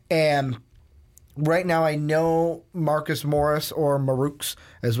 And right now I know Marcus Morris, or Marooks,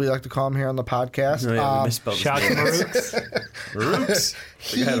 as we like to call him here on the podcast. Oh, yeah, misspelled Shout out to Marooks. Marooks.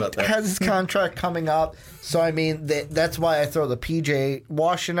 He has his contract coming up. So, I mean, that's why I throw the PJ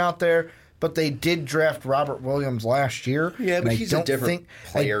Washington out there. But they did draft Robert Williams last year. Yeah, but he's a different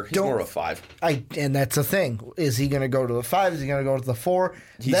player. He's more of a 5. And that's the thing. Is he going to go to the 5? Is he going to go to the 4?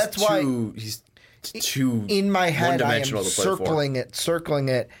 He's too in my head, I am circling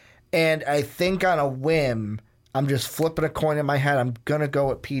it. And I think on a whim, I'm just flipping a coin in my head. I'm going to go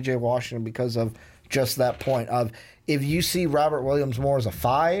with PJ Washington because of just that point of if you see Robert Williams more as a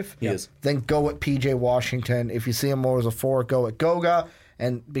 5, then go with PJ Washington. If you see him more as a 4, go with Goga.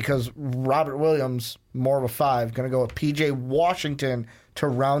 And because Robert Williams, more of a 5, going to go with P.J. Washington to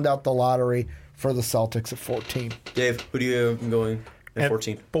round out the lottery for the Celtics at 14. Dave, who do you have going at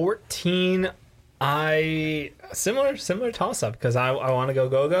 14? 14, similar toss-up because I want to go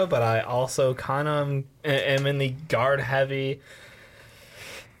Goga, but I also kind of am in the guard-heavy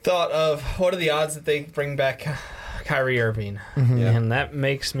thought of what are the odds that they bring back Kyrie Irving, and that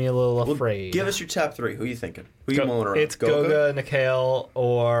makes me a little afraid. Give us your top 3. Who are you thinking? Who are you mulling around? It's Goga, Nickeil,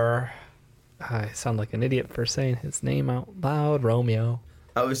 or I sound like an idiot for saying his name out loud. Romeo.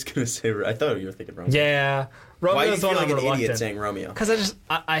 I was gonna say. I thought you were thinking Romeo. Yeah, Romeo. Why do you feel like an idiot saying Romeo? Because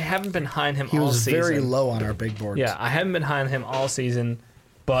I haven't been behind him all season. He was very low on our big boards. Yeah, I haven't been behind him all season,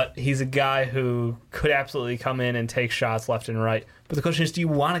 but he's a guy who could absolutely come in and take shots left and right. But the question is, do you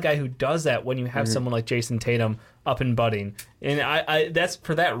want a guy who does that when you have someone like Jason Tatum up and budding? And I that's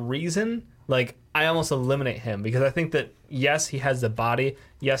for that reason. Like, I almost eliminate him because I think that, yes, he has the body.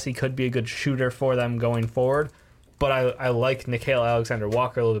 Yes, he could be a good shooter for them going forward. But I like Nickeil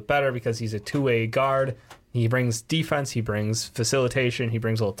Alexander-Walker a little bit better because he's a two-way guard. He brings defense. He brings facilitation. He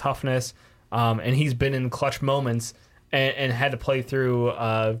brings a little toughness. And he's been in clutch moments and had to play through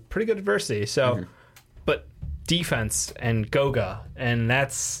pretty good adversity. So, but defense and Goga, and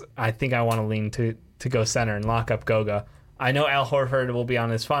that's, I think I want to lean to go center and lock up Goga. I know Al Horford will be on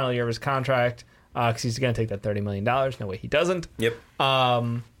his final year of his contract because he's going to take that $30 million. No way he doesn't. Yep.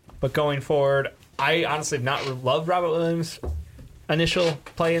 But going forward, I honestly have not loved Robert Williams' initial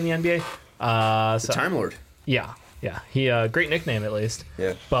play in the NBA. So, Time Lord. Yeah. He great nickname at least.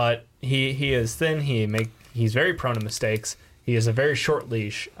 Yeah. But he is thin. He's very prone to mistakes. He has a very short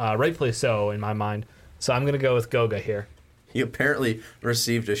leash, rightfully so in my mind. So I'm going to go with Goga here. He apparently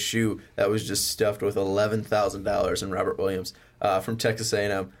received a shoe that was just stuffed with $11,000 in Robert Williams from Texas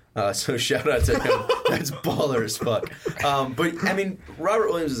A&M. So shout out to him. That's baller as fuck. But I mean, Robert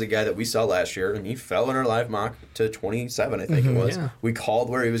Williams is a guy that we saw last year, and he fell in our live mock to 27. I think it was. Yeah. We called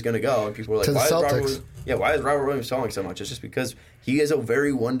where he was going to go, and people were like, "Why is Robert Williams falling so much?" It's just because he is a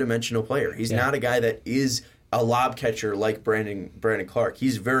very one-dimensional player. He's not a guy that is a lob catcher like Brandon Clark.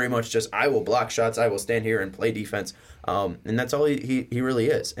 He's very much just, I will block shots, I will stand here and play defense, and that's all he really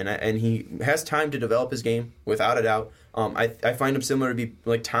is. And he has time to develop his game without a doubt. I find him similar to be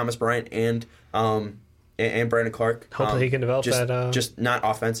like Thomas Bryant and Brandon Clark. Hopefully he can develop that. Just not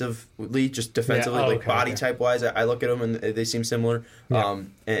offensively, just defensively, body type wise. I look at them and they seem similar.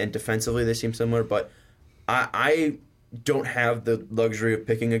 And defensively they seem similar. But I don't have the luxury of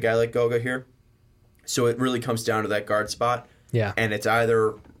picking a guy like Goga here. So it really comes down to that guard spot. Yeah. And it's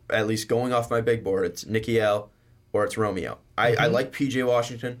either, at least going off my big board, it's Nikiel or it's Romeo. I like P.J.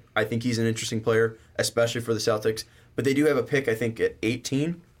 Washington. I think he's an interesting player, especially for the Celtics. But they do have a pick, I think, at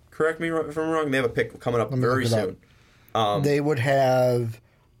 18. Correct me if I'm wrong. They have a pick coming up very soon. They would have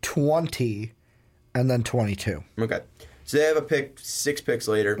 20 and then 22. Okay. So they have a pick 6 picks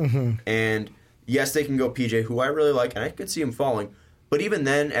later. And yes, they can go P.J., who I really like, and I could see him falling. But even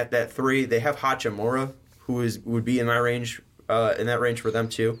then, at that 3, they have Hachimura, who would be in my range, in that range for them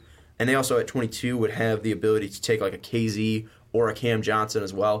too. And they also at 22 would have the ability to take like a KZ or a Cam Johnson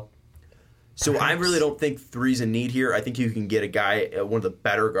as well. So I really don't think 3's a need here. I think you can get a guy, one of the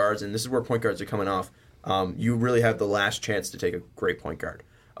better guards, and this is where point guards are coming off. You really have the last chance to take a great point guard,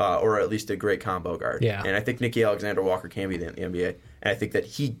 or at least a great combo guard. Yeah. And I think Nicky Alexander-Walker can be in the NBA, and I think that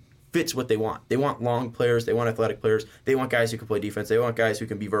he fits what they want. They want long players. They want athletic players. They want guys who can play defense. They want guys who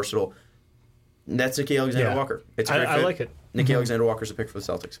can be versatile. And that's Nicky Alexander-Walker. It's a great fit. I like it. Nicky Alexander-Walker's a pick for the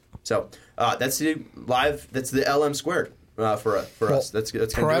Celtics. So that's the live. That's the LM squared for us. That's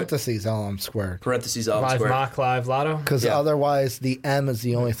parentheses LM squared. Parentheses LM live squared. Live mock, live lotto. Because otherwise, the M is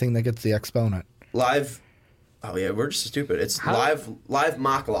the only thing that gets the exponent. Live. Oh yeah, we're just stupid. It's live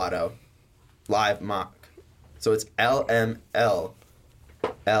mock lotto. Live mock. So it's LML.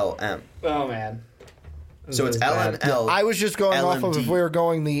 LM. Oh man. So it's LML. I was just going off of if we were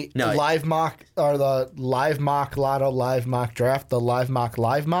going the live mock or the live mock lotto, live mock draft, the live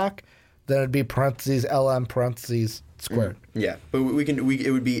mock, then it'd be parentheses LM parentheses squared. Yeah, but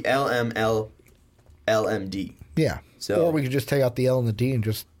it would be LML LMD. Yeah. So or we could just take out the L and the D and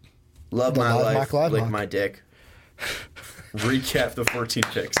just love my life, lick my dick. Recap the 14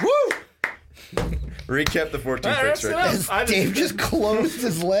 picks. Woo! Recap the 14 picks, Ricky. Dave just closed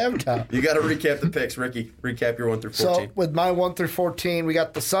his laptop. You got to recap the picks, Ricky. Recap your 1 through 14. So with my 1 through 14, we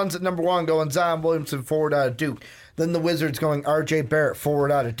got the Suns at number 1 going Zion Williamson forward out of Duke. Then the Wizards going R.J. Barrett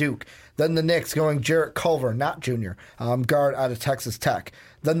forward out of Duke. Then the Knicks going Jarrett Culver, not junior, guard out of Texas Tech.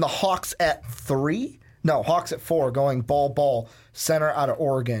 Then the Hawks at 3. No, Hawks at 4 going Ball, center out of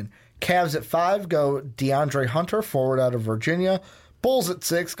Oregon. Cavs at 5 go DeAndre Hunter forward out of Virginia. Bulls at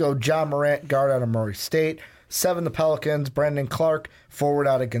 6 go John Morant, guard out of Murray State. 7, the Pelicans, Brandon Clark, forward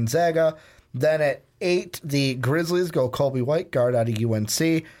out of Gonzaga. Then at 8, the Grizzlies go Kobe White, guard out of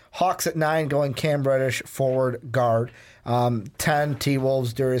UNC. Hawks at 9 going Cam Reddish, forward guard. 10,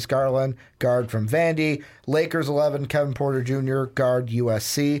 T-Wolves, Darius Garland, guard from Vandy. Lakers 11, Kevin Porter Jr., guard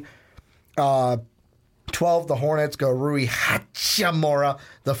USC. 12, the Hornets go Rui Hachimura,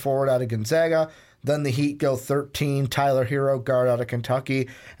 the forward out of Gonzaga. Then the Heat go 13, Tyler Hero, guard out of Kentucky.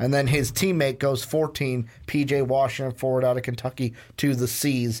 And then his teammate goes 14, P.J. Washington, forward out of Kentucky, to the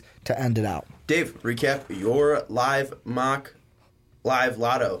C's to end it out. Dave, recap your live mock, live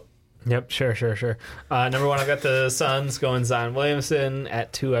lotto. Yep, sure. Number 1, I've got the Suns going Zion Williamson.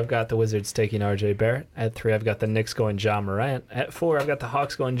 At 2, I've got the Wizards taking R.J. Barrett. At 3, I've got the Knicks going John Morant. At 4, I've got the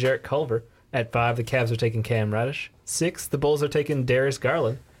Hawks going Jarrett Culver. At 5, the Cavs are taking Cam Reddish. 6, the Bulls are taking Darius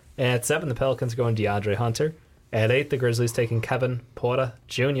Garland. At 7, the Pelicans are going DeAndre Hunter. At 8, the Grizzlies taking Kevin Porter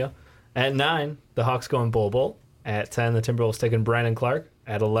Jr. At 9, the Hawks going Bull. At 10, the Timberwolves taking Brandon Clark.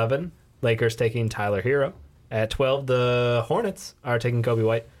 At 11, Lakers taking Tyler Hero. At 12, the Hornets are taking Kobe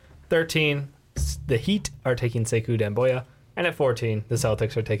White. 13, the Heat are taking Sekou Demboya. And at 14, the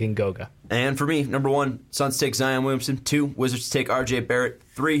Celtics are taking Goga. And for me, number 1, Suns take Zion Williamson. 2, Wizards take R.J. Barrett.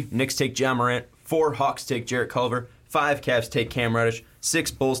 3, Knicks take John Morant. 4, Hawks take Jarrett Culver. 5, Cavs take Cam Reddish.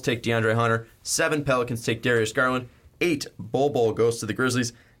 6, Bulls take DeAndre Hunter. 7, Pelicans take Darius Garland. 8, Bull goes to the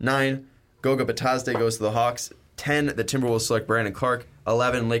Grizzlies. 9, Goga Bitadze goes to the Hawks. 10, the Timberwolves select Brandon Clark.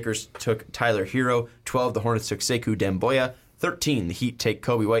 11, Lakers took Tyler Hero. 12, the Hornets took Sekou Demboya. 13, the Heat take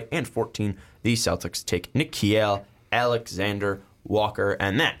Kobe White. And 14, the Celtics take Nikiel Alexander-Walker.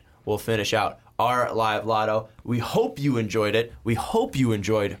 And that will finish out our live lotto. We hope you enjoyed it. We hope you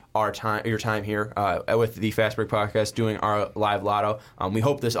enjoyed your time here with the Fast Break Podcast doing our live lotto. We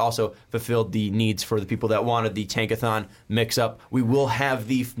hope this also fulfilled the needs for the people that wanted the Tankathon mix-up. We will have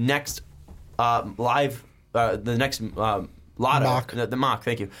the next lotto, Mock. the mock.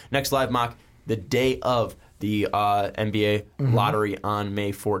 Thank you. Next live mock, the day of the NBA lottery on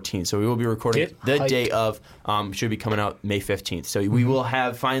May 14th. So we will be recording the day of. Should be coming out May 15th. So we will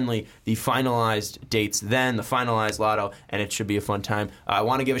have finally the finalized dates then, the finalized lotto, and it should be a fun time. I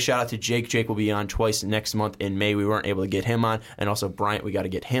want to give a shout out to Jake. Jake will be on twice next month in May. We weren't able to get him on. And also Bryant, we got to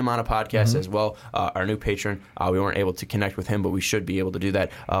get him on a podcast as well. Our new patron. We weren't able to connect with him, but we should be able to do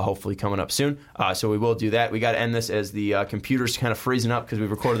that hopefully coming up soon. So we will do that. We got to end this as the computer's kind of freezing up because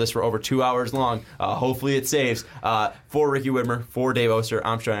we've recorded this for over 2 hours long. Hopefully it saves. For Ricky Widmer, for Dave Oster,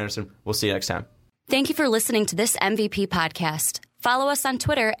 I'm Sean Anderson. We'll see you next time. Thank you for listening to this MVP podcast. Follow us on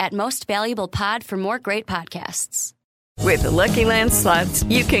Twitter at Most Valuable Pod for more great podcasts. With the Lucky Land Slots,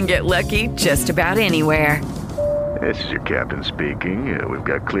 you can get lucky just about anywhere. This is your captain speaking. We've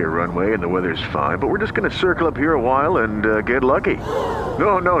got clear runway and the weather's fine, but we're just going to circle up here a while and get lucky.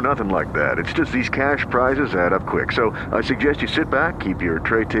 No, nothing like that. It's just these cash prizes add up quick. So I suggest you sit back, keep your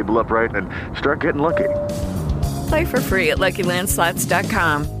tray table upright, and start getting lucky. Play for free at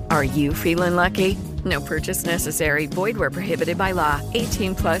LuckyLandSlots.com. Are you feeling lucky? No purchase necessary. Void where prohibited by law.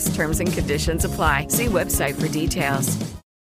 18+ terms and conditions apply. See website for details.